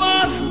hago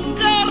más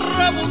que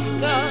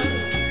rebuscar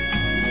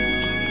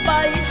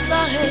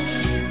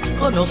paisajes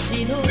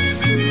conocidos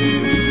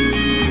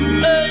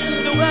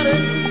en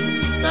lugares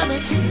tan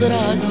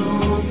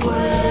extraños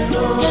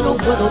que no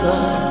puedo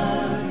dar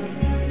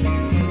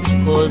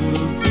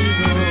contigo.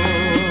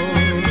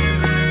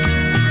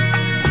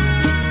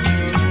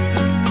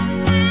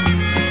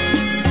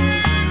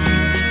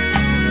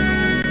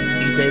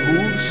 Y te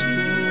busco.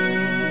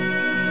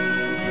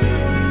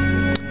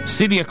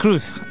 Celia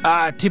Cruz,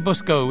 Te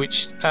Busco,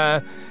 which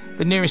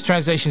the nearest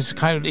translation is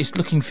kind of "It's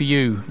looking for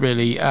you,"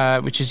 really,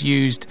 which is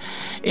used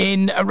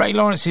in Ray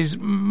Lawrence's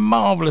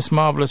marvellous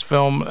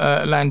film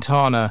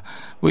Lantana,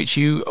 which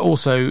you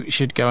also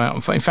should go out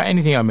and find. In fact,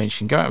 anything I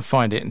mentioned, go out and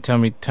find it and tell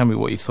me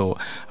what you thought.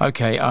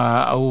 Okay,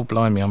 oh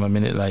blimey, I'm a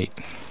minute late.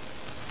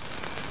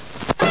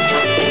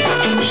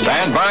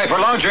 Stand by for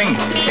launching.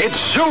 It's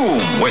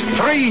Zoom with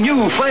 3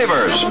 new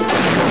flavors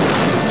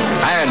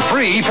and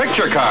free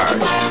picture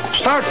cards.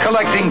 Start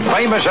collecting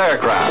famous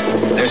aircraft.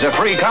 There's a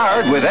free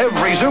card with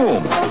every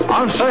Zoom.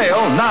 On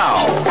sale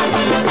now.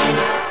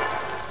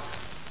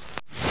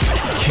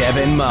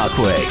 Kevin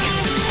Markwick.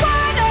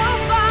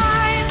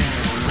 105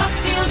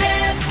 Ucklfield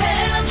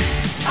FM.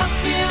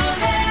 Ucklfield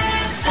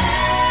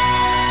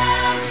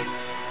FM.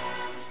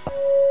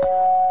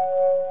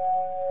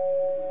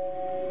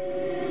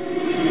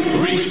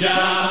 Reach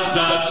out,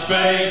 touch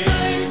faith.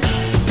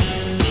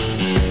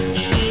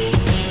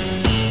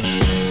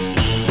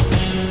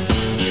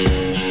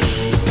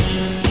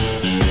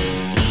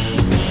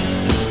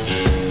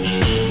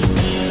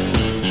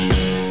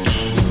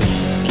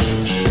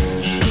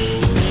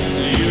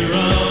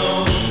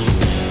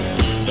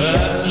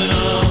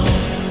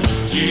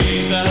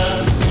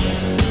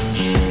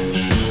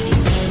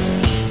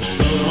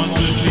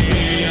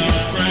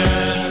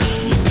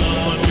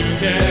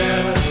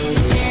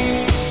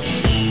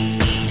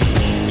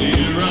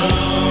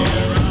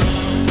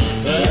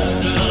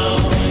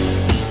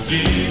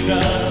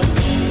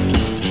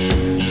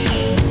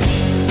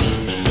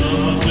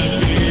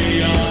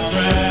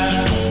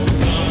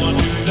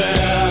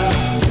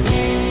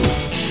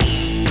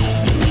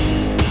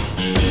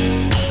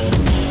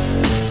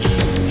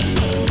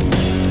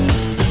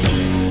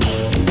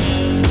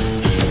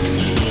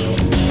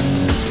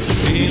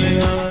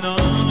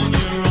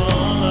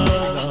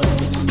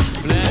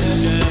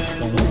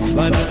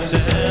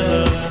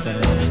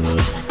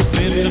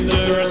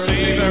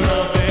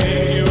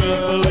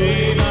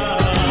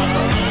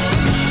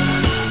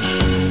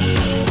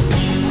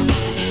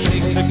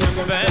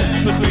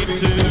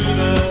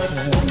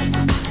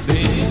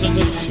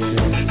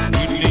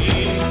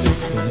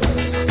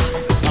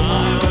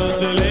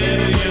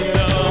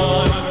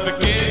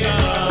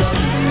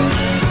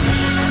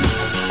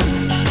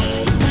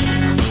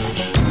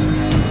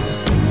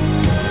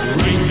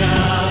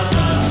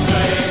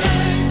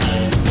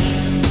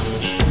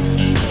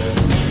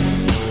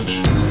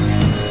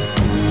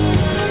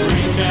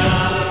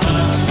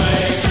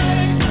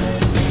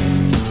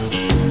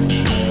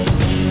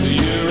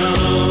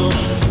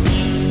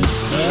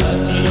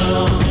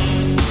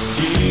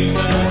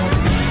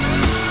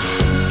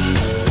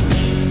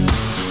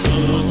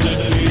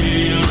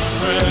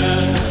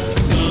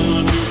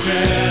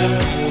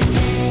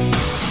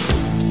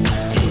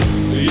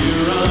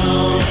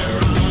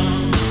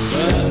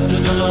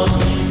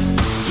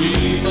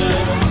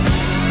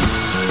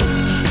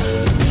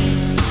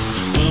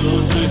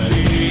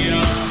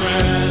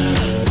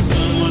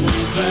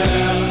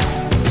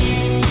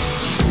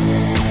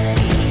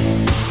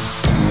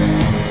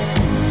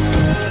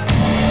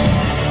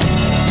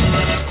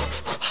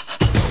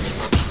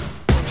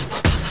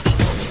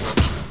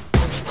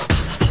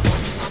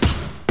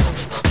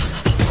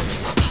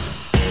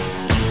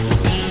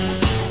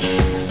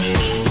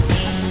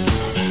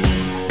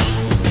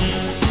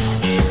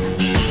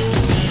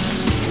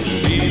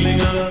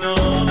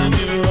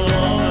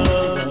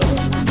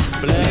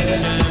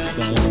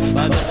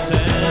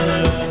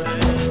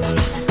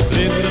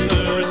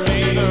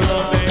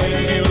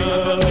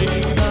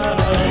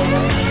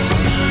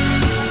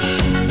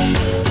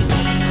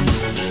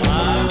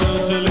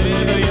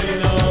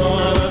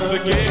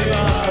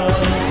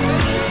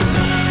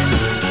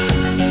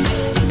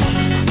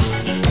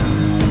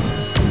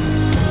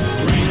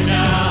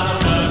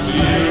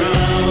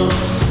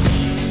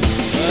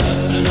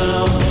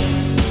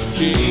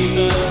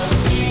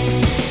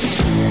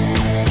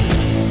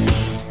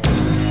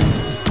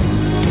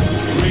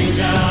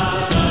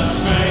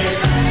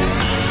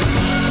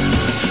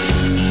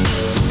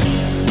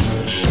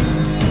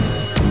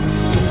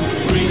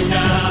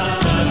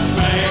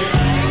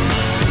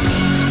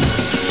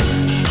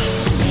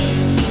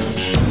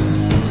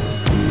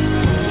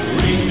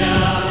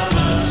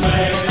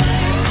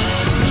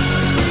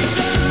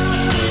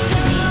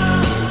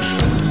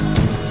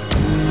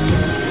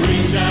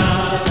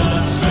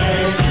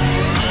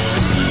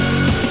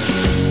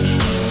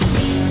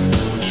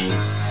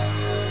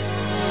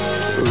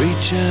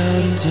 reach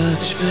out and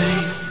touch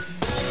faith.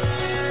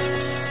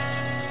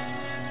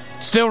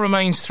 Still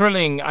remains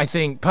thrilling, I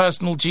think.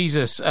 Personal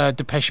Jesus,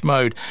 Depeche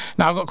Mode.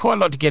 Now, I've got quite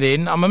a lot to get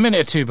in. I'm a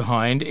minute or two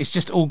behind. It's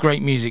just all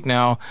great music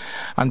now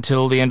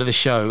until the end of the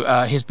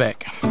show. Here's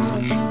Beck.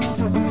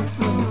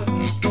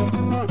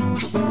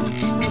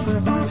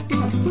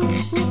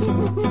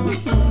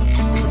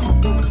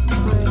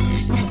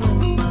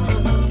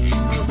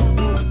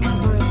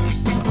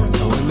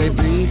 When they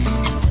beat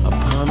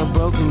upon a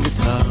broken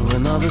guitar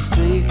in all the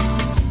streets,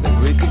 the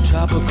wicked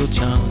tropical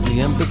charms,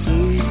 the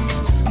embassies,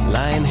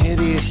 lying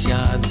hideous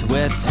shards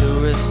where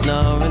tourists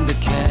snore and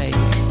decay.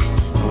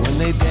 When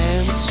they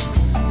dance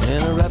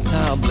in a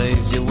reptile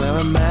blaze, you wear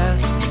a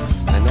mask,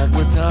 an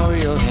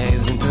equatorial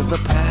haze into the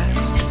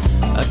past,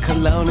 a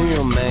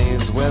colonial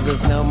maze where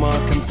there's no more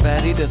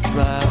confetti to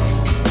throw.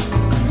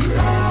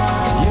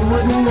 You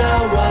wouldn't know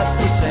what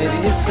to say to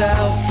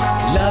yourself.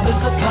 Love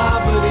is a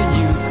poverty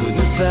you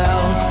couldn't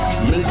sell.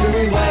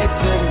 Misery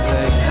waits in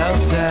big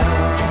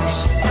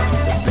hotels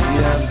to be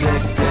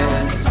evicted.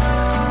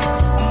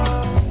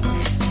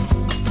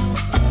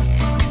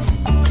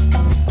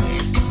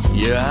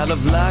 You're out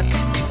of luck,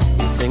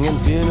 you're singing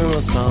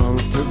funeral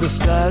songs to the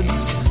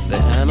studs. They're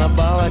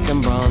anabolic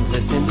and bronze,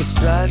 they seem to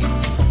strut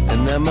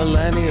in their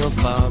millennial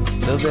fogs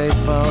till they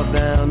fall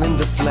down and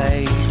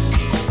deflate.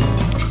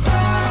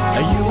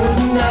 You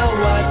wouldn't know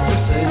what to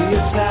say to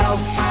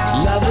yourself.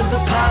 Love is a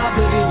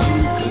poverty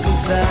you couldn't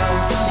sell.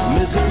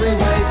 Misery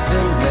waits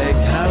in big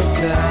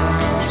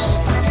hotels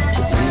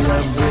to be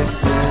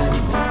evicted.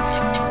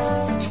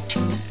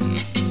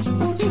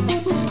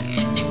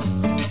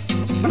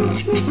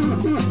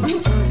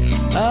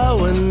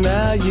 Oh, and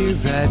now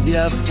you've had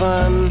your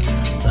fun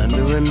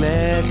under an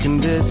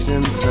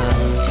air-conditioned sun.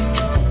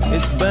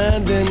 It's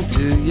burned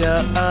into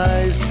your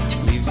eyes,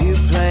 leaves you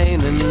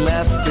plain and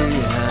left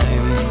behind.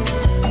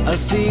 I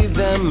see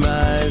them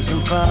rise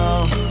and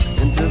fall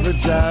into the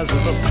jaws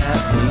of a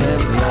past to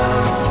live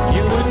long.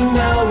 You wouldn't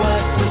know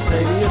what to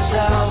say to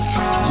yourself.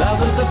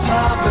 Love is a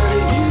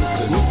poverty you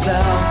couldn't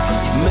sell.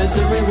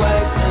 Misery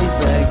waits in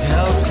big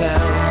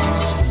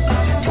hotels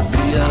to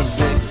be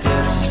evicted.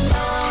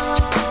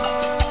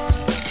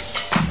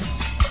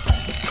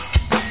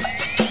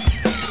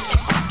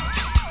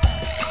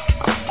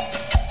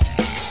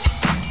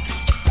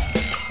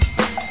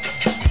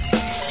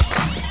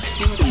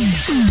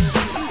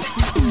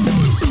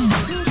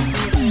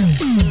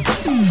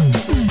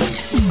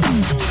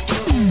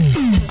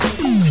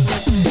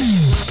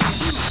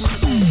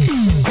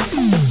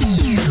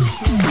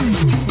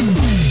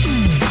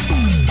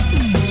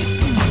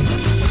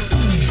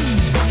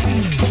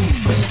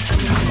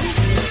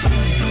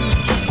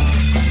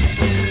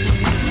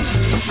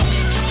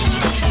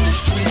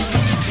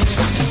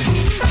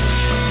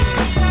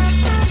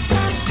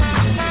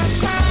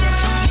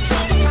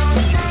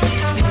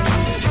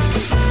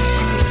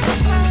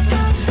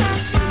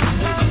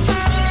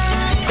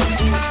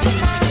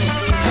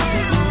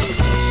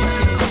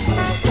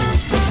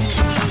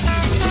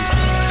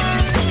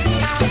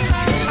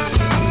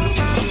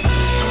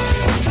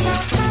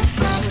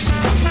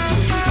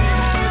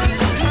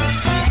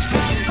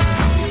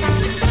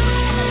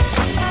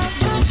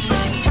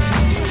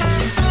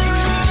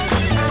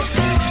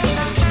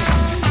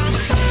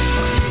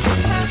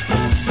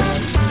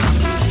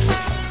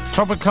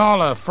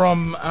 Tropicala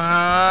from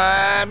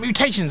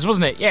Mutations,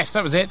 wasn't it? Yes,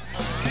 that was it.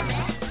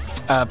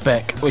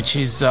 Beck, which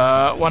is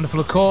wonderful,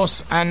 of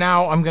course. And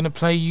now I'm going to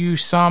play you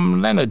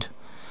some Leonard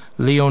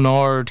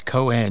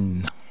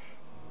Cohen.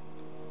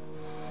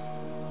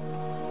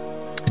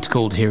 It's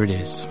called Here It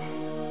Is.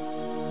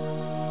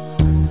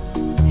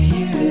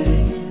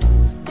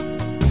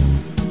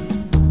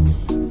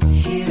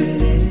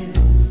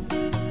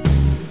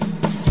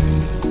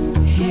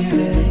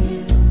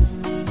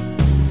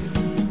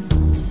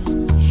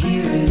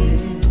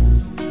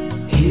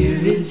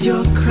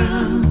 Your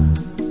crown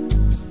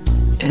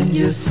and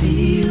your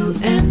seal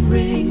and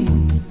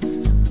rings.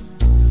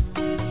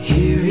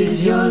 Here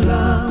is your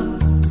love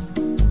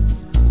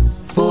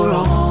for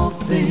all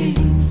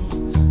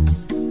things.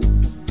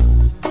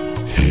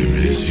 Here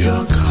is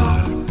your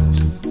cart,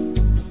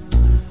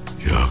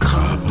 your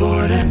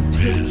cardboard and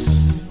piss.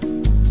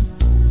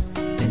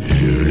 And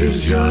here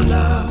is your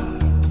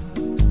love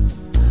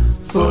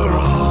for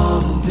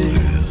all this.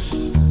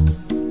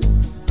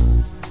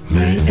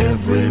 May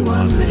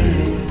everyone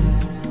live.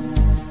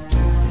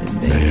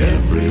 May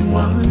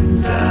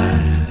everyone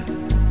die.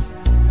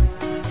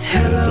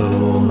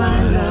 Hello,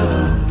 my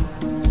love,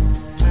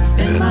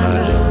 and my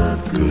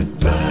love,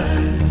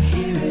 goodbye.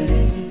 Here it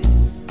is.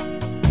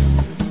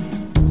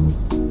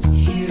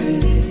 Here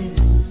it is.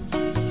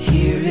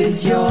 Here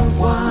is your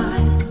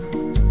wine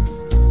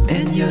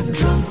and your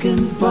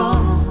drunken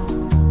fall.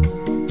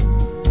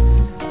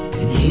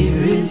 And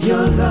here is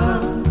your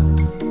love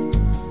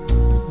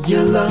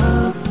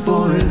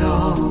for it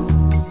all.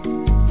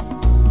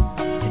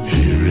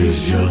 Here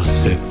is your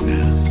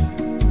sickness,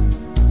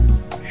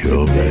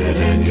 your bed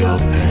and your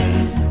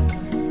pain.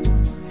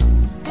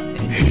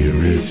 And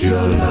here is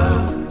your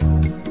love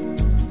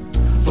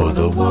for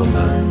the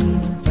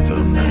woman the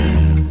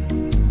man.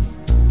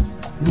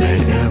 May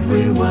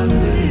everyone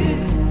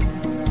live.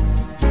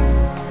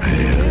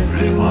 May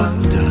everyone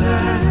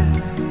die.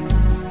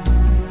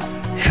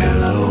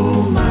 Hello,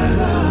 my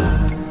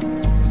love,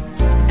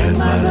 and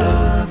my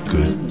love,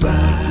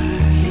 goodbye.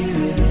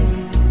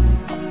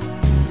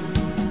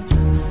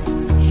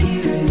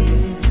 Here it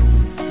is,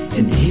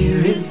 and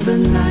here is the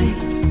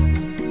night.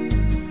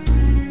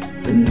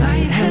 The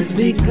night has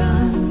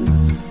begun,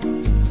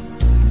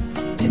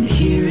 and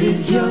here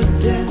is your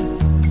death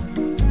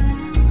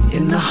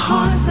in the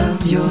heart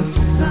of your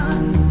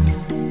son.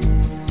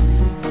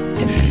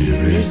 And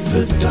here is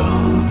the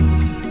dawn,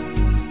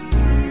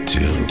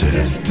 till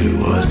death do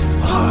us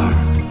part.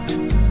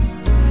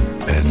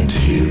 And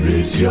here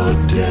is your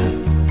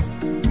death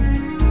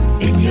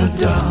in your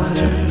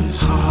daughter's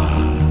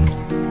heart.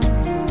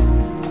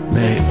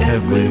 May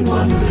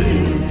everyone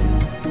live,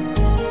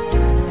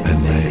 and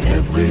may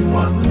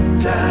everyone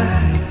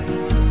die.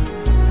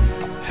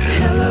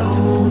 Hello,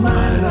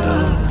 my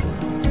love,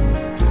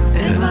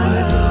 and my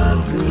love,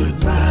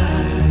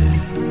 goodbye.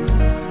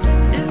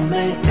 And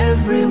may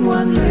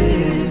everyone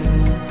live,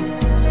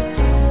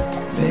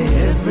 may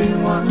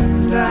everyone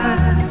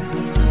die.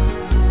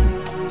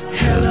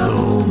 Hello,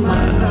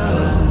 my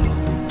love,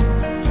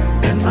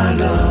 and my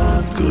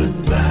love,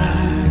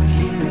 goodbye.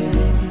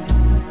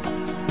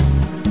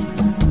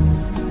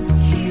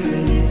 Here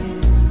it is,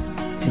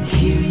 and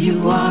here you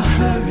are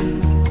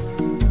hurried,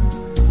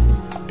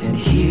 and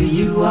here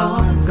you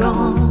are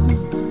gone,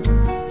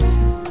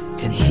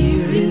 and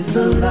here is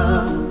the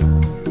love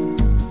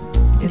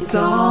it's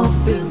all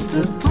built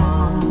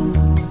upon.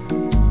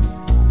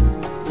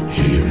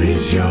 Here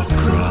is your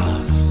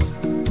cross,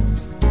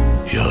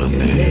 your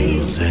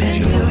nails and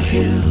your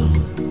hill,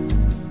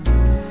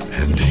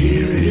 and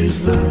here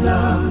is the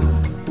love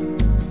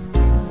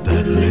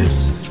that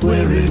lists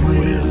where it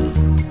will.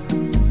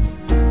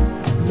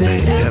 May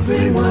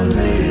everyone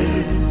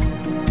live,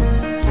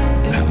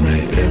 and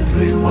may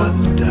everyone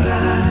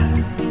die.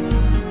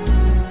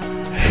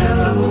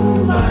 Hello,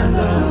 my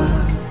love,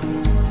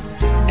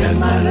 and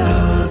my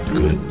love,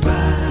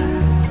 goodbye.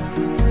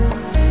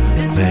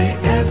 And may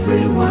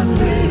everyone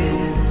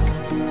live,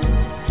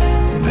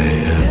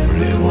 may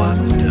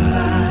everyone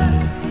die.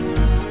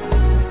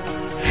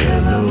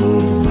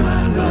 Hello,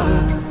 my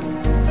love,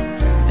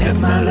 and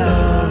my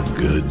love,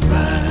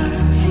 goodbye.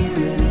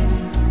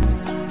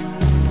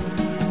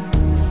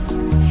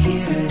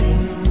 Here it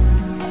is,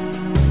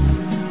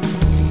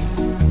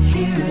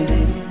 here it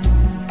is,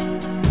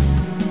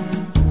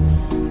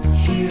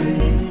 here it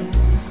is.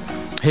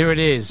 Here it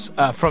is,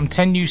 from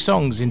 10 New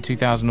Songs in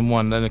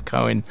 2001, Leonard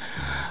Cohen.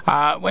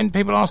 When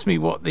people ask me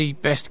what the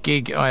best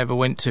gig I ever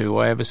went to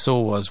or I ever saw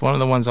was, one of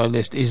the ones I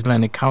list is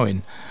Leonard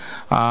Cohen.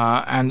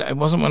 And it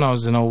wasn't when I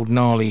was an old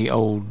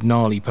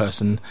gnarly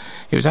person.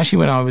 It was actually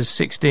when I was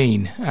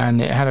 16,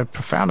 and it had a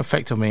profound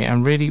effect on me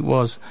and really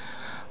was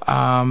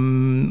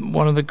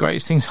one of the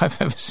greatest things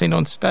I've ever seen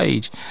on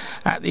stage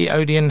at the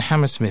Odeon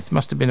Hammersmith.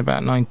 Must have been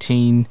about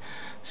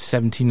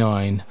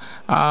 1979.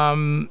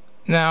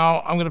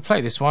 Now, I'm going to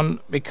play this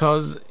one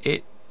because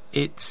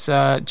it's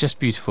just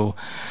beautiful,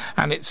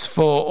 and it's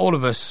for all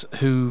of us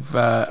who've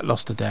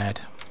lost a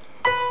dad.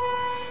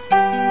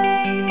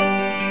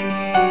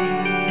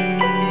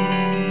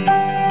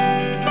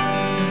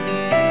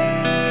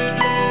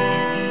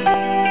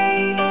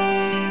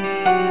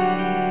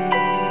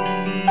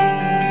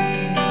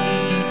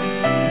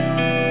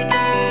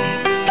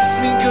 Kiss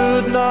me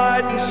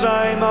goodnight and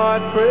say my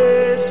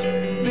prayers.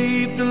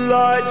 Leave the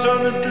lights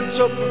on at the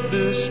top of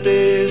the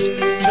stairs.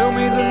 Tell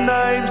me the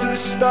names of the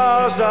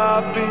stars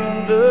up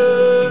in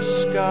the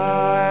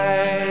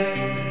sky.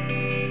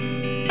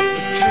 The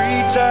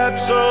tree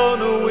taps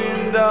on a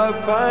window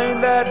pane.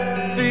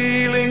 That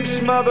feeling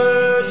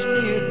smothers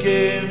me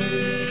again.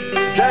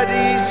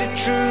 Daddy, is it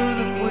true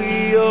that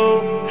we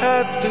all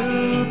have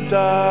to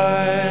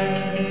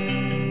die?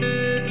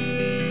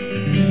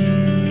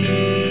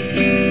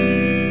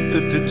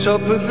 At the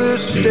top of the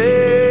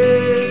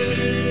stairs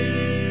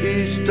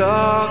is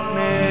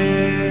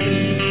darkness.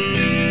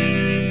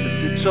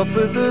 At the top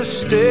of the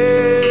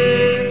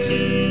stairs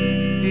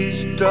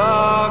is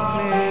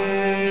darkness.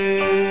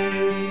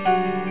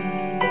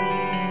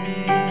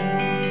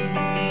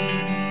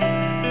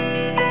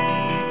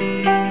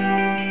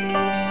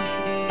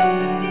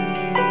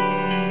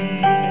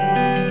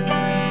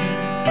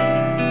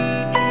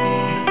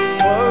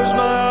 Close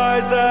my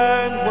eyes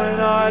and when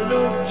I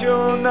looked,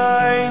 your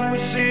name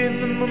was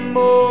in the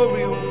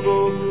memorial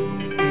book.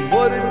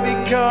 What had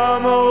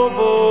become of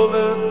all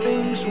the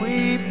things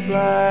we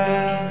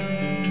planned?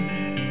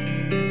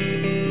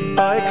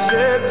 I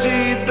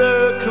accepted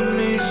the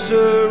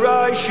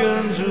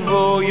commiserations of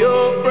all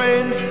your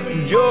friends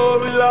and your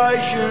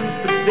relations,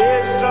 but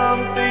there's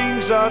some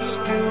things I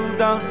still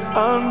don't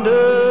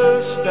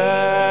understand.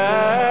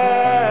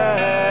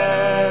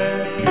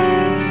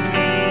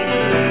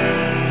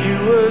 You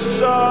were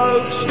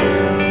so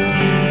small,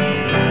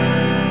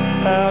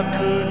 how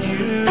could you?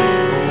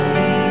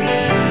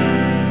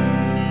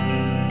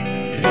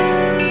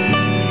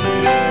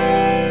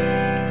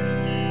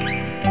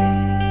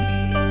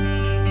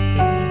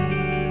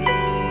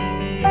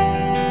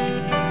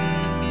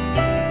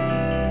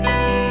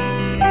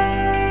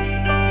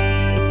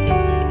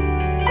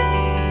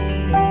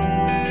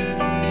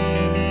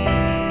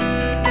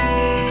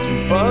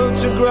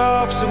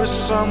 photographs of a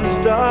summer's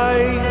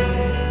day.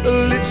 A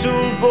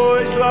little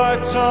boy's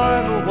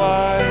lifetime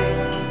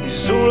away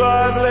is all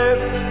I've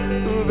left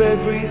of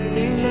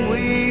everything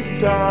we've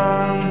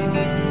done.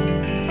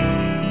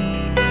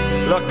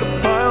 Like a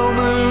pale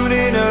moon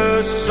in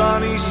a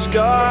sunny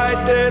sky,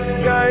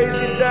 death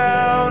gazes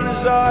down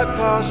as I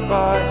pass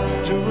by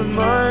to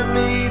remind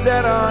me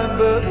that I'm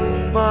but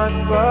my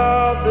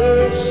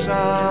father's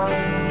son.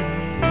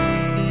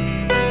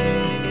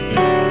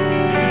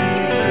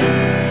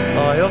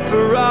 I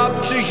offer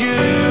up to you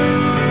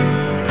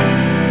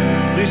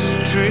this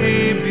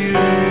tribute.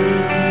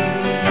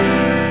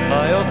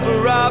 I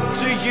offer up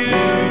to you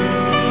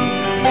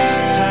this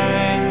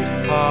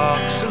Tank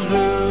Park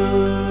salute.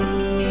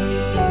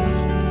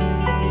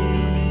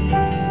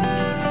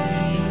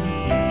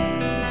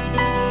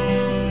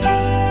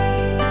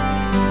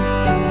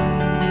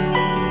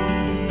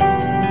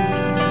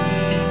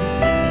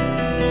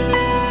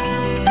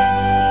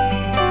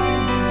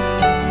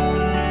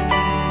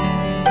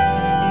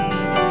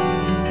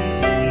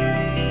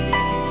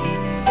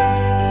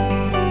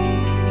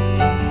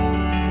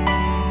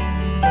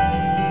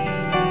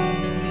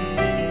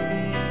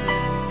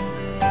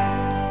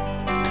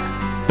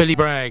 Billy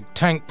Bragg,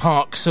 Tank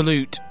Park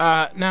Salute.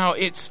 Now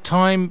it's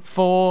time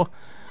for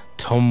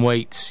Tom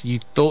Waits. You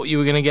thought you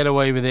were going to get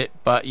away with it,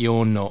 but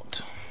you're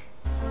not.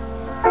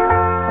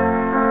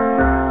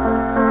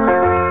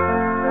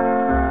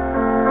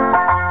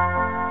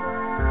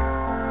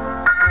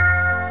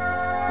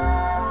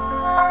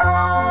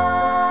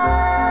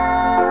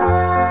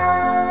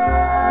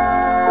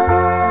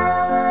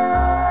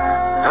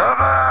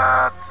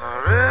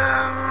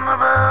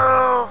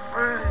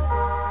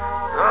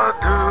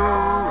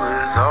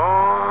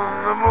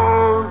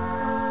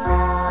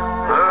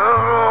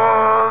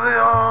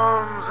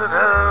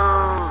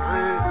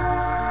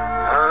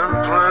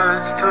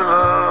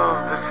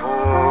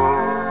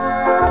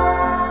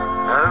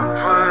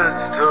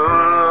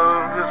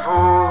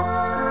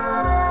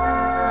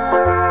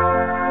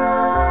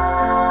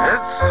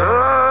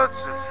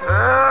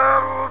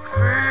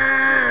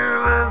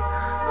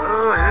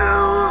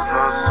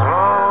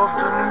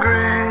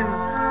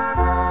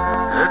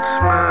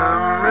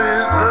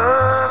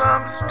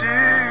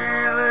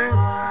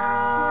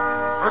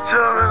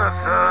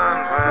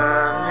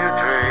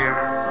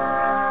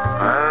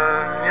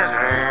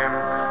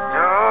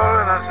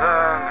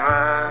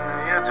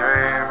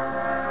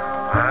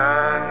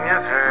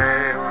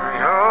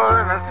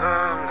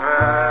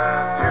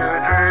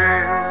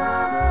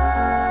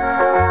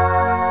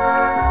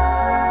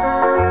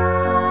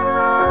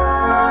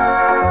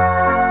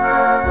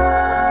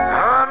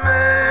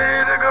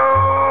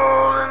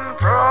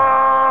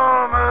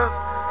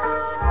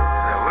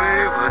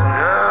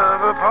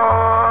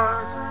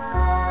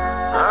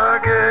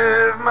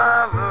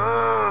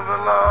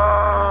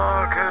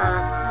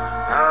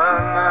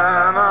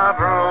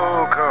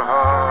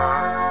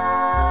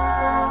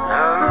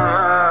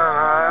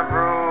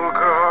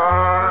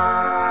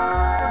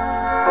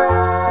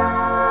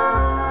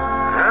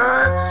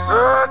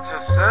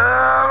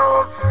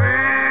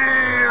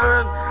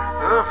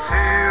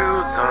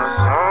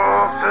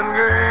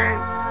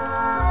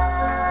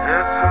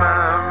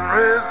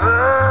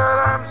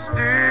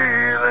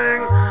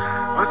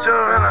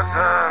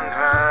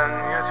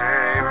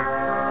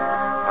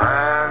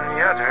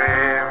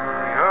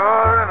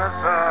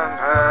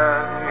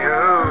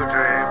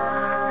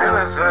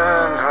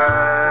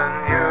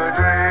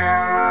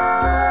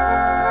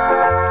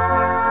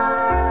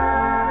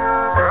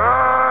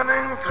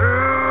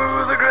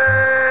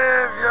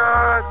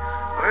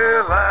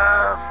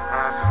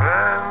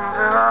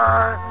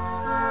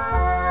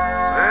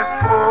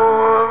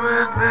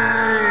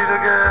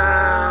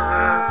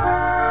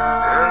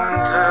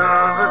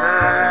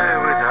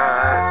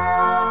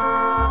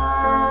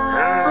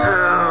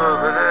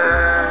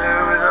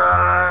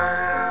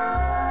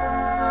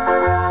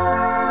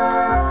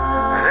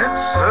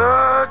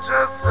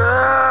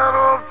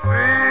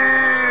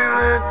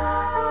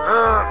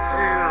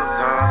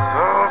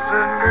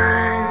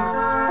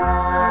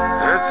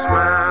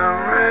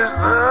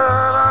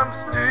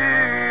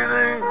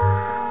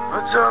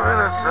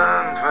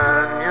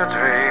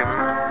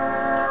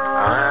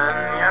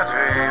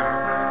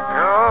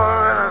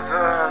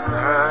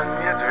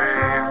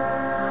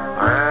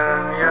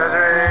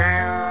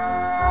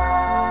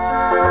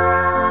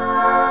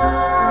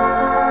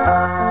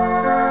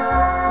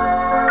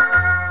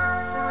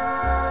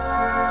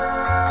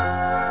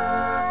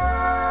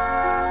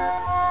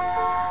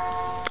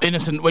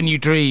 Innocent When You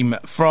Dream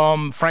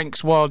from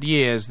Frank's Wild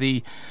Years,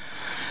 the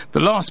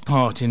last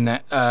part in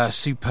that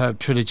superb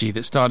trilogy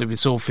that started with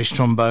Swordfish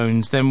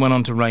Trombones, then went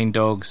on to Rain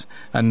Dogs,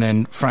 and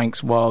then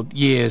Frank's Wild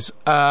Years.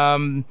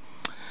 So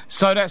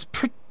that's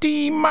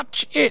pretty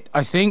much it,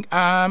 I think.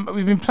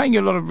 We've been playing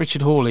a lot of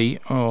Richard Hawley.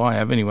 Oh, I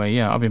have anyway,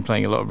 yeah. I've been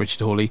playing a lot of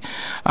Richard Hawley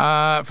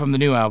from the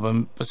new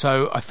album.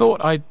 So I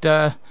thought I'd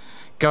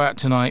go out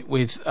tonight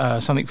with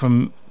something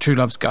from True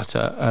Love's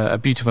Gutter, a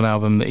beautiful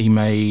album that he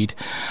made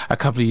a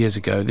couple of years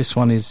ago. This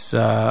one is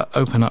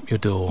Open Up Your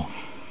Door.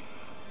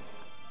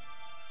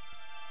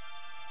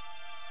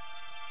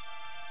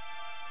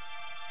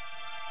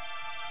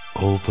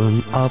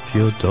 Open up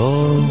your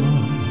door.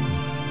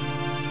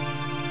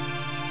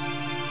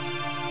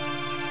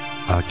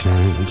 I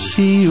can't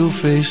see your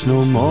face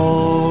no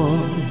more.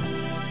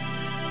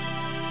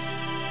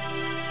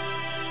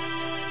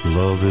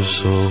 Love is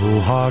so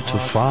hard to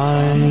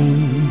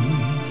find,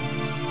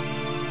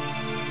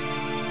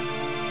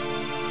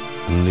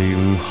 and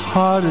even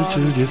harder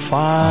to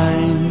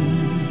define.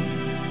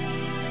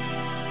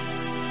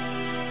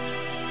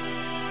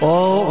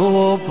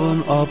 Oh,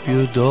 open up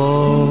your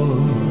door,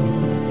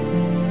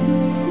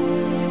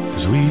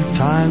 'cause we've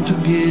time to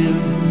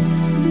give,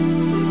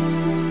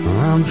 and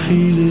I'm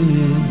feeling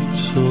it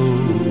so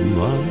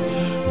much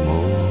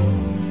more.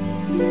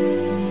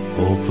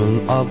 Open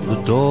up the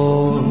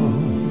door.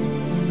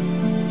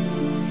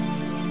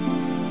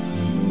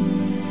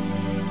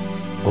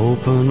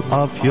 Open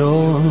up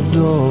your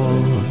door.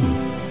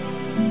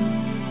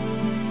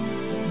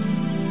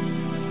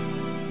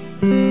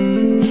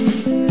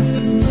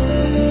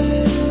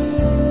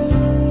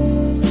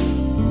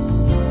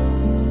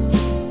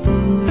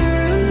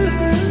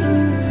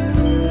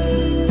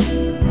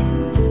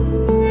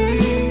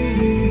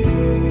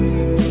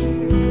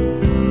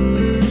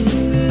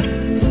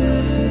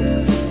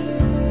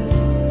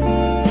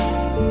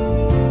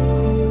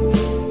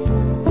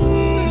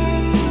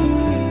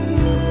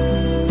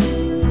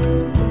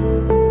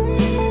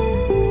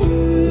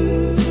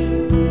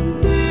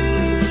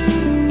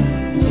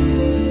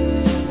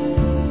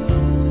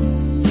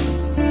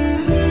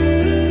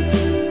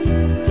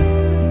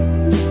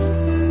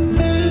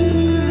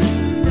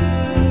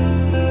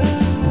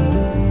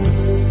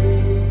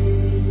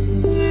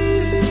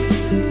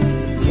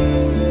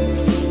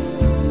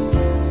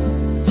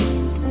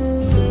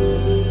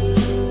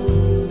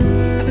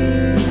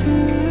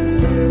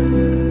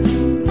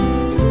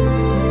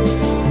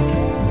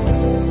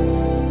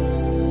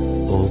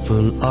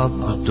 Up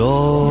the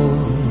door.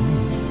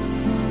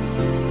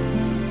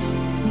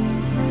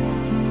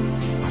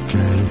 I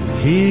can't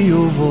hear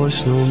your voice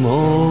no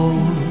more.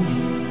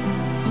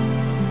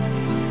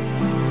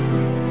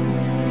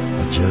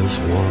 I just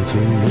want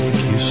to make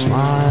you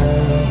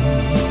smile,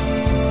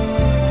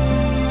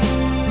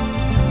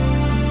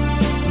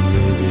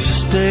 maybe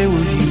stay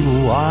with you a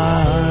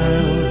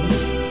while.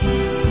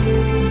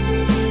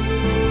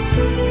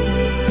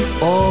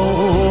 Oh,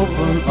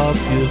 open up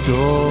your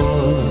door,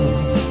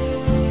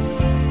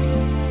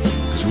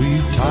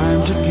 we've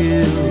time to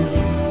give.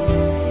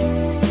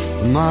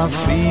 My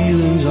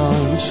feelings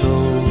aren't so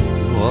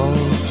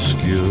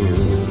obscure.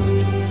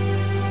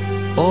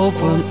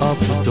 Open up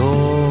the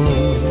door.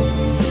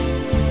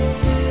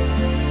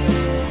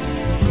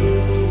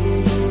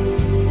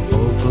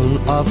 Open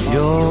up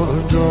your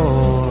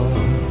door.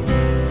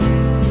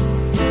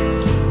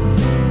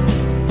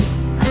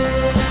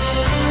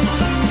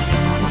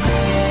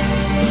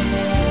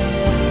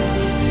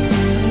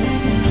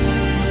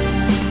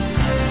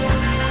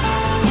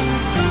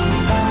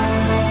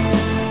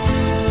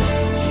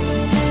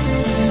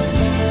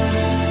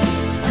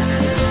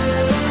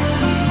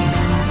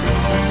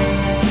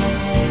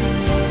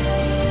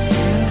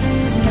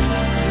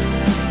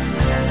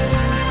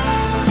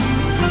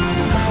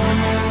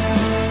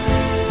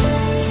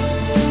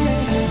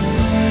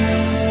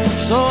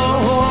 So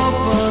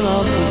open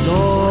up the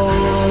door,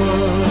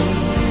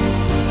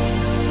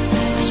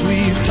 'cause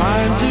we've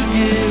time to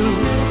give,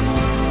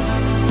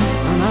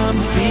 and I'm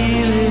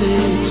feeling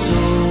it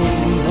so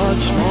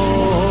much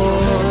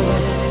more.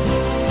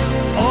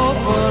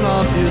 Open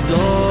up your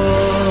door.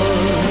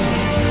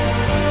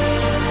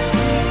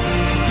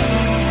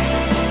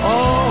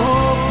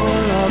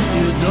 Open up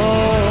your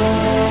door.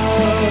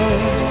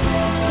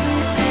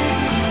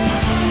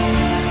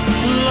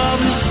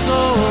 Love is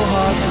so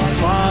hard to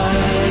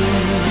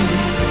find,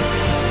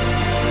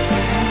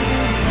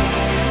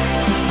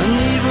 and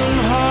even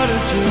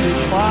harder to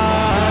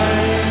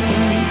define.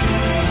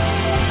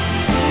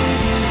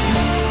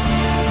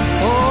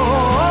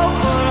 Oh,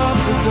 open up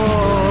the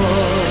door,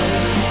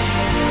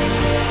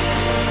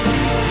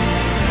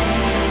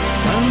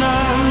 and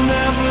I've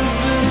never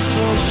been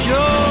so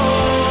sure.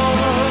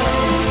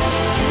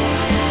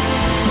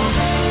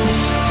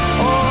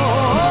 Oh,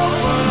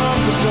 open up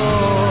the door.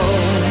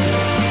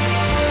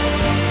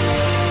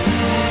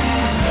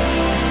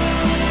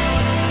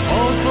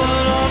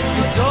 Open up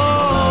the door.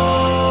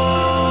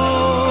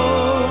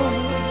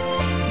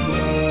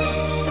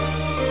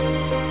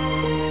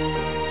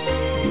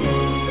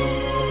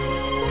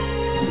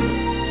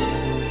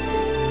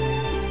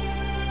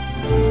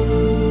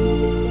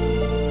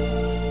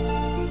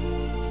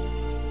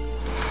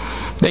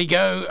 There you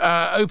go.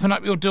 Open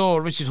Up Your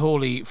Door, Richard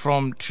Hawley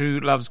from True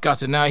Love's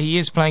Gutter. Now, he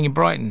is playing in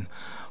Brighton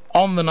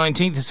on the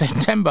 19th of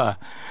September,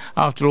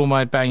 after all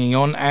my banging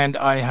on, and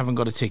I haven't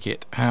got a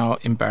ticket. How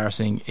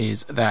embarrassing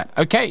is that?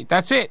 Okay,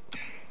 that's it.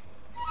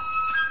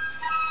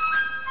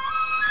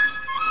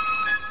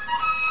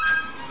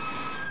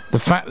 The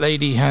fat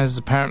lady has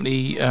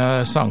apparently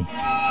sung.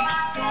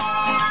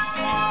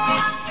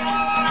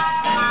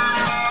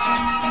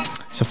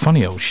 It's a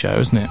funny old show,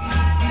 isn't it?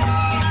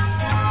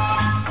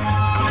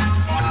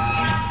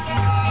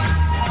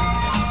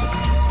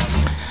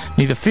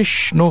 Neither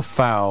fish nor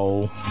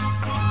fowl.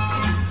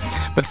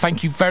 But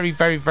thank you very,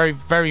 very, very,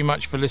 very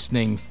much for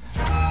listening.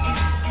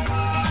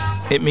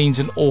 It means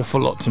an awful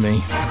lot to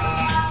me.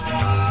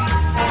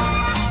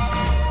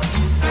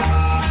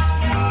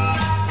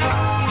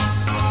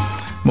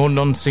 More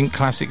non-sync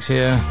classics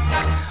here.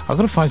 I've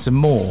got to find some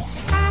more.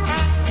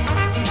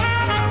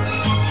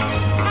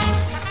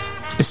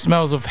 It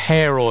smells of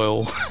hair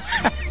oil.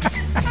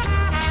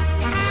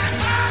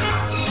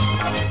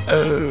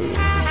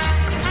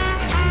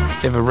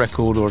 If a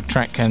record or a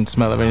track can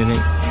smell of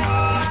anything.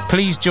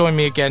 Please join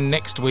me again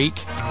next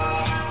week.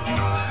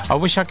 I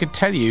wish I could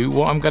tell you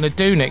what I'm going to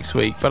do next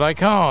week, but I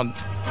can't.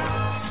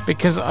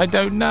 Because I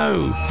don't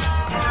know.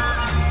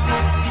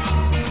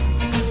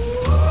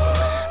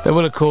 There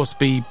will, of course,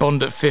 be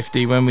Bond at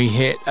 50 when we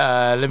hit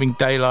Living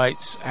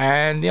Daylights,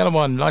 and the other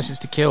one, License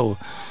to Kill,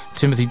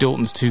 Timothy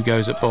Dalton's 2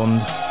 goes at Bond.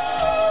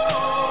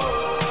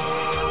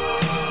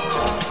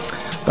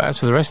 But as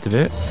for the rest of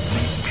it,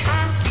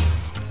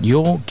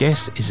 your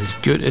guess is as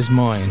good as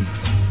mine.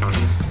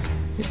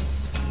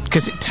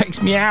 Because it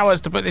takes me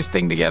hours to put this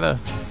thing together.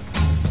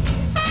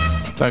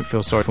 Don't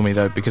feel sorry for me,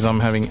 though, because I'm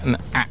having an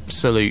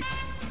absolute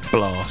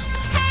blast.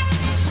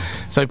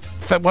 So,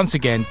 once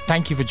again,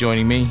 thank you for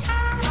joining me.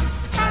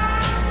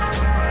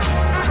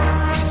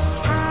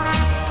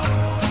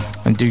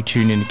 And do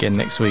tune in again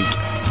next week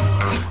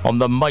on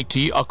the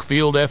mighty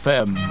Ucklfield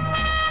FM.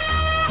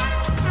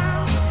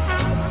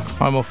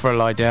 I'm off for a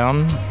lie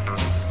down.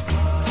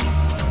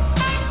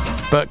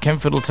 Bert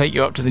Kempford will take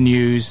you up to the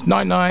news.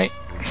 Night night.